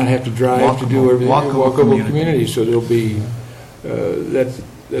not have to drive to do everything. Walkable community. So there'll be,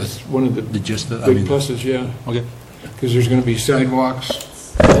 that's one of the big pluses, yeah. Okay. Because there's going to be sidewalks,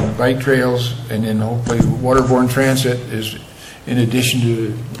 and bike trails, and then hopefully waterborne transit is in addition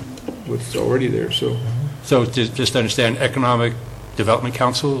to what's already there, so. So just to understand, Economic Development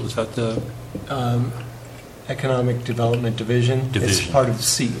Council, is that the? Economic Development Division. It's part of the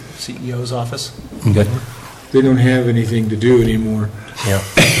CEO's office. Okay. They don't have anything to do anymore. Yeah.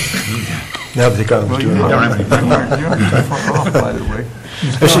 Now that the economy's doing well. By the way.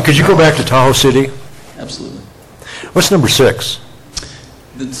 Actually, could you go back to Tahoe City? Absolutely. What's number 6?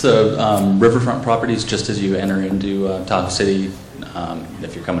 It's riverfront properties just as you enter into Tahoe City.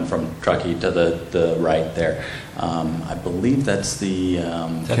 If you're coming from Truckee to the right there. I believe that's the...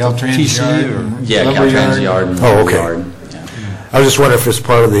 Caltrans yard? Yeah, Caltrans yard. And okay. Yard. Yeah. I was just wondering if it's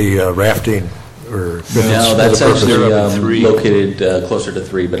part of the rafting or... No, that's actually located closer to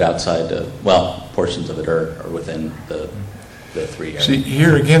 3, but outside, portions of it are within the 3 area. See,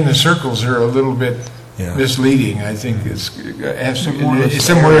 here again, the circles are a little bit misleading. I think it's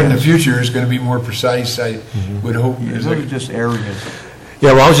somewhere in the future is going to be more precise, I would hope. Those are just areas.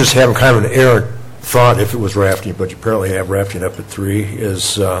 Yeah, well, I was just having kind of an errant thought if it was rafting, but you apparently have rafting up at 3,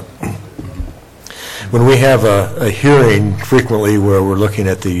 is when we have a hearing frequently where we're looking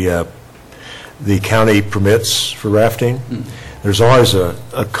at the county permits for rafting, there's always a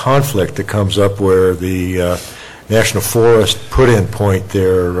conflict that comes up where the National Forest put-in point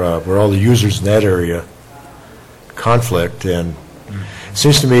there, where all the users in that area conflict, and it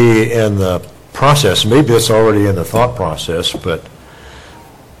seems to me in the process, maybe it's already in the thought process, but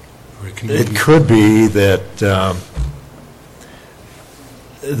it could be that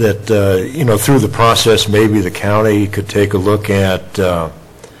through the process, maybe the county could take a look at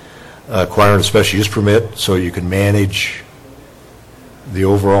acquiring a special use permit so you can manage the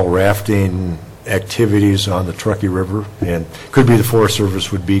overall rafting activities on the Truckee River, and could be the Forest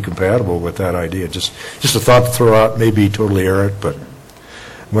Service would be compatible with that idea. Just a thought to throw out, maybe totally errant, but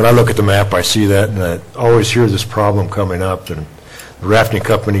when I look at the map, I see that, and I always hear this problem coming up, and the rafting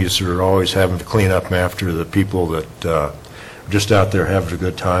companies are always having to clean up after the people that are just out there having a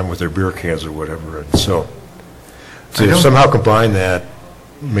good time with their beer cans or whatever. And so to somehow combine that,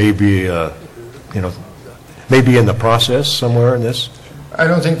 maybe maybe in the process somewhere in this. I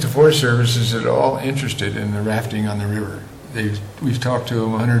don't think the Forest Service is at all interested in the rafting on the river. We've talked to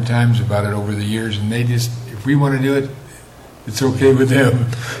them 100 times about it over the years, and they just, if we want to do it, it's okay with them.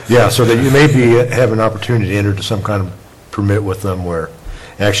 Yeah, so that you maybe have an opportunity to enter into some kind of permit with them where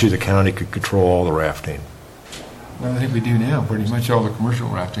actually the county could control all the rafting. Well, I think we do now, pretty much all the commercial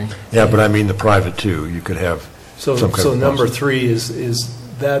rafting. Yeah, but I mean the private too. You could have some kind of So number process. 3 is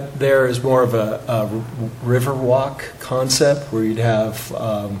that there is more of a river walk concept where you'd have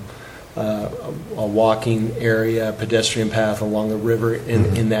a walking area, pedestrian path along the river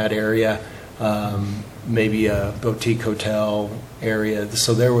in that area, maybe a boutique hotel area.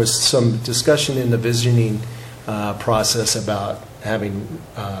 So there was some discussion in the visioning process about having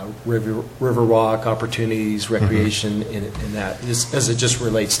river walk opportunities, recreation in that, as it just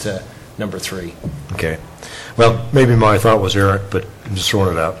relates to number 3. Okay. Well, maybe my thought was errant, but I'm just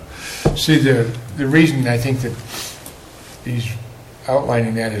throwing it out. See, the reason I think that he's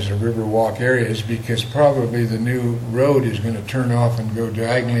outlining that as a river walk area is because probably the new road is going to turn off and go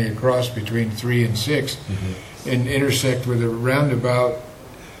diagonally across between 3 and 6 and intersect with a roundabout,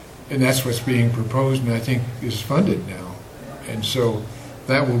 and that's what's being proposed and I think is funded now. And so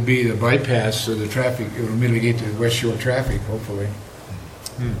that will be the bypass, so the traffic, it will mitigate the West Shore traffic, hopefully.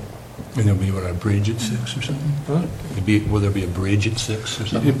 And there'll be, a bridge at 6 or something? Huh? Will there be a bridge at 6 or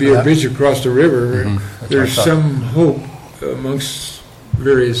something? It'd be a bridge across the river. Mm-hmm. There's some hope amongst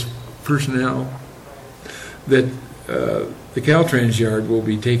various personnel that the Caltrans yard will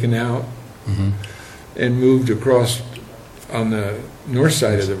be taken out and moved across on the north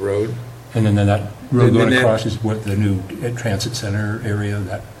side of the road. And then that road going that across is what the new transit center area,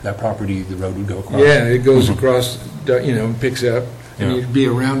 that property, the road would go across? Yeah, it goes across, picks up. And Yeah. you'd be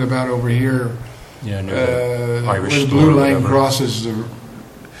a roundabout over here. Yeah, near the Irish where the store blue or line whatever. crosses the,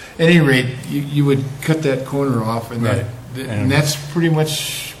 at any rate, you would cut that corner off, and Right. and that's pretty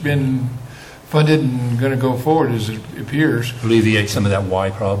much been funded and going to go forward as it appears. Alleviate some of that Y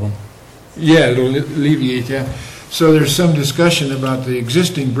problem? Yeah, it'll alleviate that. So there's some discussion about the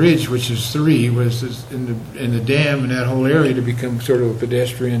existing bridge, which is 3, was in the dam and that whole area to become sort of a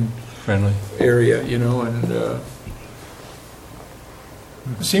pedestrian Friendly. area, and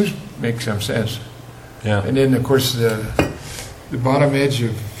it seems to make some sense. Yeah. And then, of course, the bottom edge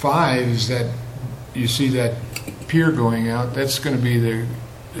of 5 is that you see that pier going out. That's going to be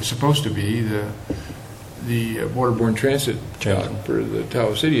it's supposed to be the waterborne transit for the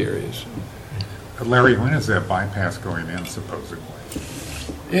Tahoe City areas. Larry, when is that bypass going in supposedly?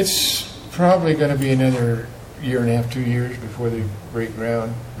 It's probably going to be another year and a half, 2 years before they break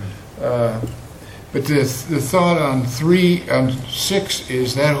ground. But the thought on 6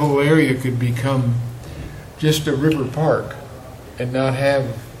 is that whole area could become just a river park and not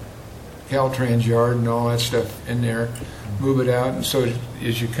have Caltrans yard and all that stuff in there. Move it out, and so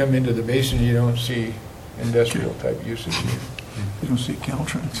as you come into the basin, you don't see industrial type usage. You don't see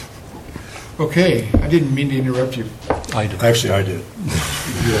Caltrans. Okay, I didn't mean to interrupt you. I did. Actually, I did.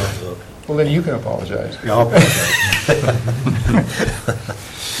 Well, then you can apologize. Yeah, I'll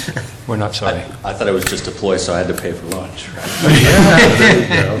We're not sorry. I thought it was just a ploy, so I had to pay for lunch. Right? Yeah, there you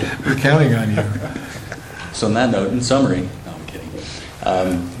go. We're counting on you. So on that note, in summary, no, I'm kidding.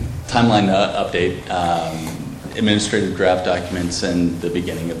 Timeline update, administrative draft documents, and the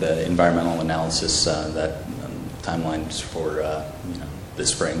beginning of the environmental analysis, that timelines for this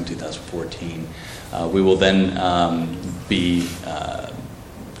spring, 2014. We will then be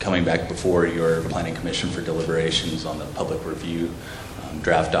coming back before your Planning Commission for deliberations on the public review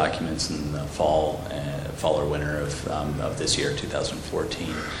draft documents in the fall or winter of this year,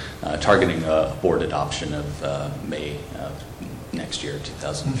 2014, targeting a board adoption of May next year,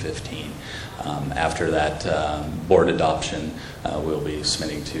 2015. After that board adoption, we'll be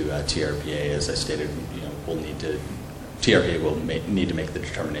submitting to TRPA. As I stated, TRPA will need to make the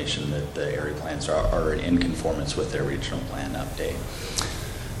determination that the area plans are in conformance with their regional plan update.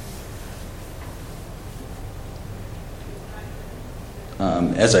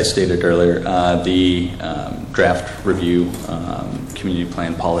 As I stated earlier, the draft review community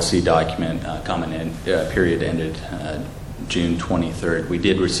plan policy document comment period ended June 23rd. We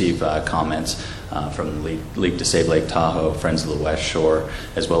did receive comments from the League to Save Lake Tahoe, Friends of the West Shore,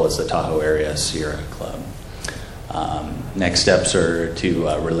 as well as the Tahoe Area Sierra Club. Next steps are to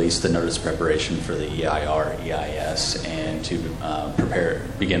release the notice of preparation for the EIR, EIS, and to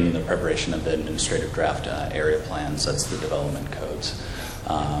begin the preparation of the administrative draft area plans. That's the development codes.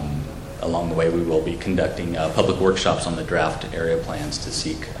 Along the way, we will be conducting public workshops on the draft area plans to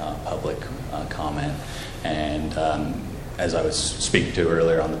seek public comment. And as I was speaking to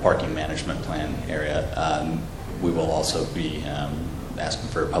earlier on the parking management plan area, we will also be asking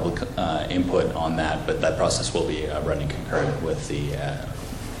for public input on that, but that process will be running concurrent with the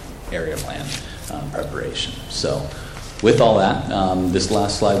area plan preparation. So with all that, this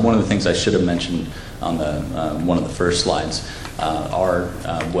last slide, one of the things I should have mentioned on the one of the first slides, our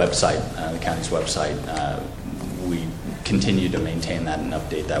website, the county's website, we continue to maintain that and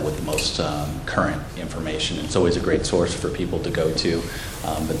update that with the most current information. It's always a great source for people to go to,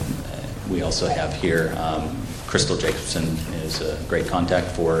 but we also have here Crystal Jacobson is a great contact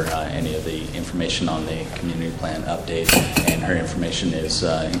for any of the information on the community plan update, and her information is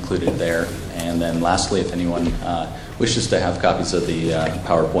included there. And then lastly, if anyone wishes to have copies of the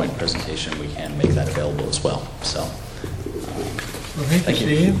PowerPoint presentation, we can make that available as well. So, well, thank you,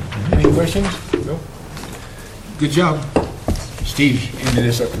 Steve. Any questions? No. Good job. Steve ended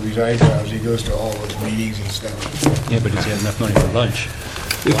this up to his eyebrows. He goes to all those meetings and stuff. Yeah, but he's had enough money for lunch.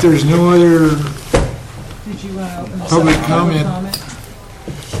 If there's no other Did you public comment.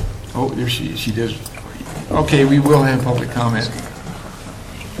 Oh, there she does. Okay, we will have public comment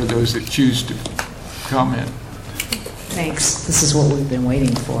for those that choose to comment. Thanks. This is what we've been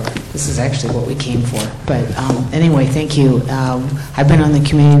waiting for. This is actually what we came for. But anyway, thank you. I've been on the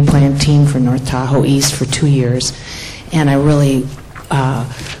community plan team for North Tahoe East for 2 years, and I really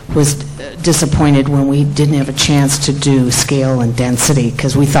was disappointed when we didn't have a chance to do scale and density,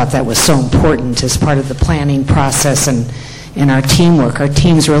 because we thought that was so important as part of the planning process and our teamwork. Our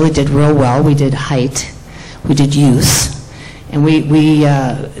teams really did real well. We did height, we did use, and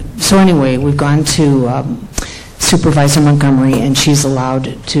so anyway, we've gone to Supervisor Montgomery, and she's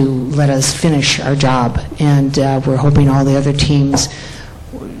allowed to let us finish our job, and we're hoping all the other teams,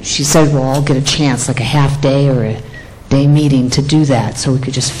 she said we'll all get a chance, like a half day or a day meeting to do that, so we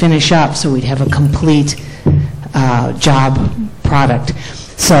could just finish up, so we'd have a complete job product.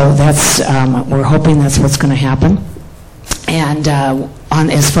 So that's we're hoping that's what's going to happen. And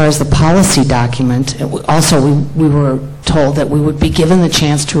as far as the policy document, also we were told that we would be given the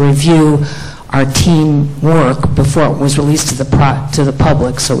chance to review our team work before it was released to the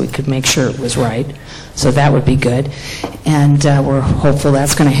public, so we could make sure it was right. So that would be good. And we're hopeful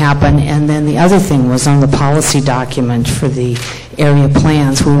that's going to happen. And then the other thing was on the policy document for the area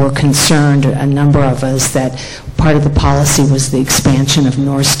plans, we were concerned, a number of us, that part of the policy was the expansion of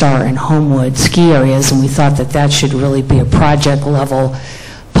North Star and Homewood ski areas, and we thought that that should really be a project level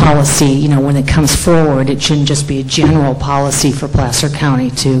policy. You know, when it comes forward, it shouldn't just be a general policy for Placer County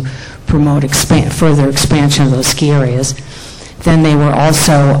to promote further expansion of those ski areas. Then they were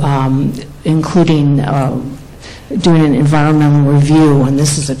also including doing an environmental review, and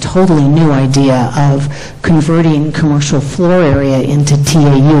this is a totally new idea of converting commercial floor area into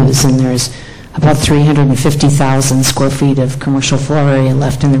TAUs, and there's about 350,000 square feet of commercial floor area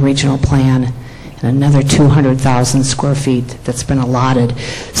left in the regional plan, and another 200,000 square feet that's been allotted.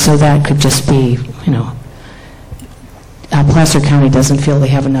 So that could just be, you know, Placer County doesn't feel they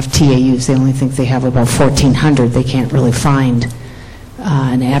have enough TAUs. They only think they have about 1,400. They can't really find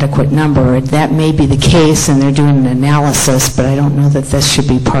an adequate number. That may be the case, and they're doing an analysis, but I don't know that this should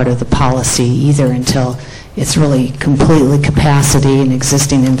be part of the policy either until it's really completely capacity and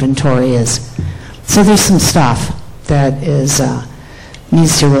existing inventory is. So there's some stuff that is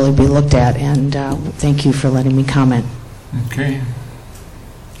needs to really be looked at, and thank you for letting me comment. Okay.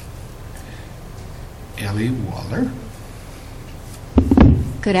 Ellie Waller.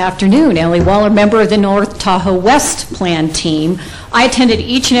 Good afternoon. Ellie Waller, member of the North Tahoe West Plan team. I attended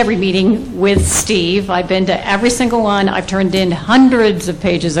each and every meeting with Steve. I've been to every single one. I've turned in hundreds of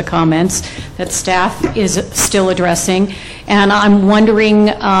pages of comments that staff is still addressing. And I'm wondering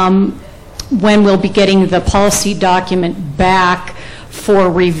when we'll be getting the policy document back for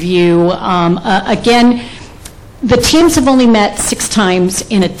review. Again, the teams have only met 6 times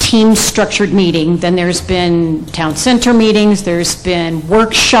in a team-structured meeting. Then there's been town center meetings, there's been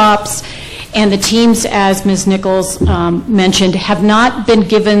workshops, and the teams, as Ms. Nichols mentioned, have not been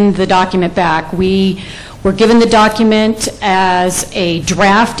given the document back. We were given the document as a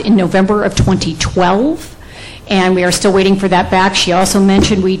draft in November of 2012, and we are still waiting for that back. She also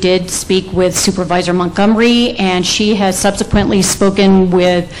mentioned we did speak with Supervisor Montgomery, and she has subsequently spoken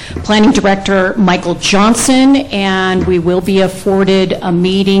with Planning Director Michael Johnson, and we will be afforded a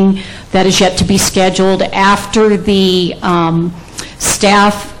meeting that is yet to be scheduled after the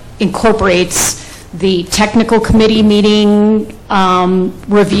staff incorporates the technical committee meeting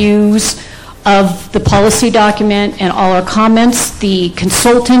reviews of the policy document and all our comments. The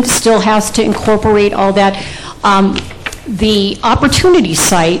consultant still has to incorporate all that. The opportunity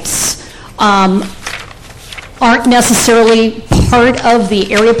sites aren't necessarily part of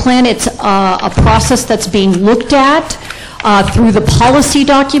the area plan. It's a process that's being looked at through the policy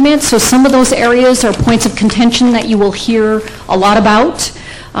document. So some of those areas are points of contention that you will hear a lot about.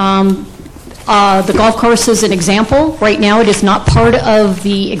 The golf course is an example. Right now, it is not part of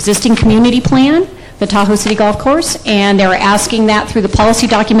the existing community plan, the Tahoe City Golf Course, and they're asking that through the policy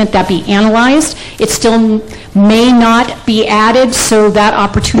document that be analyzed. It still may not be added, so that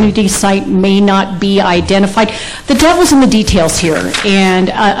opportunity site may not be identified. The devil's in the details here, and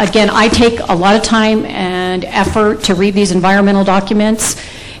again, I take a lot of time and effort to read these environmental documents,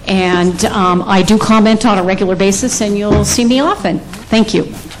 and I do comment on a regular basis, and you'll see me often. Thank you.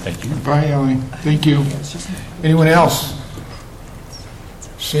 Thank you. Bye, Ellen. Thank you. Anyone else?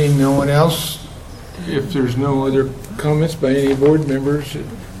 Seeing no one else, if there's no other comments by any board members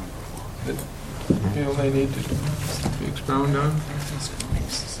that feel they need to expound on,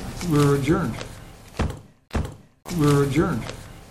 we're adjourned. We're adjourned.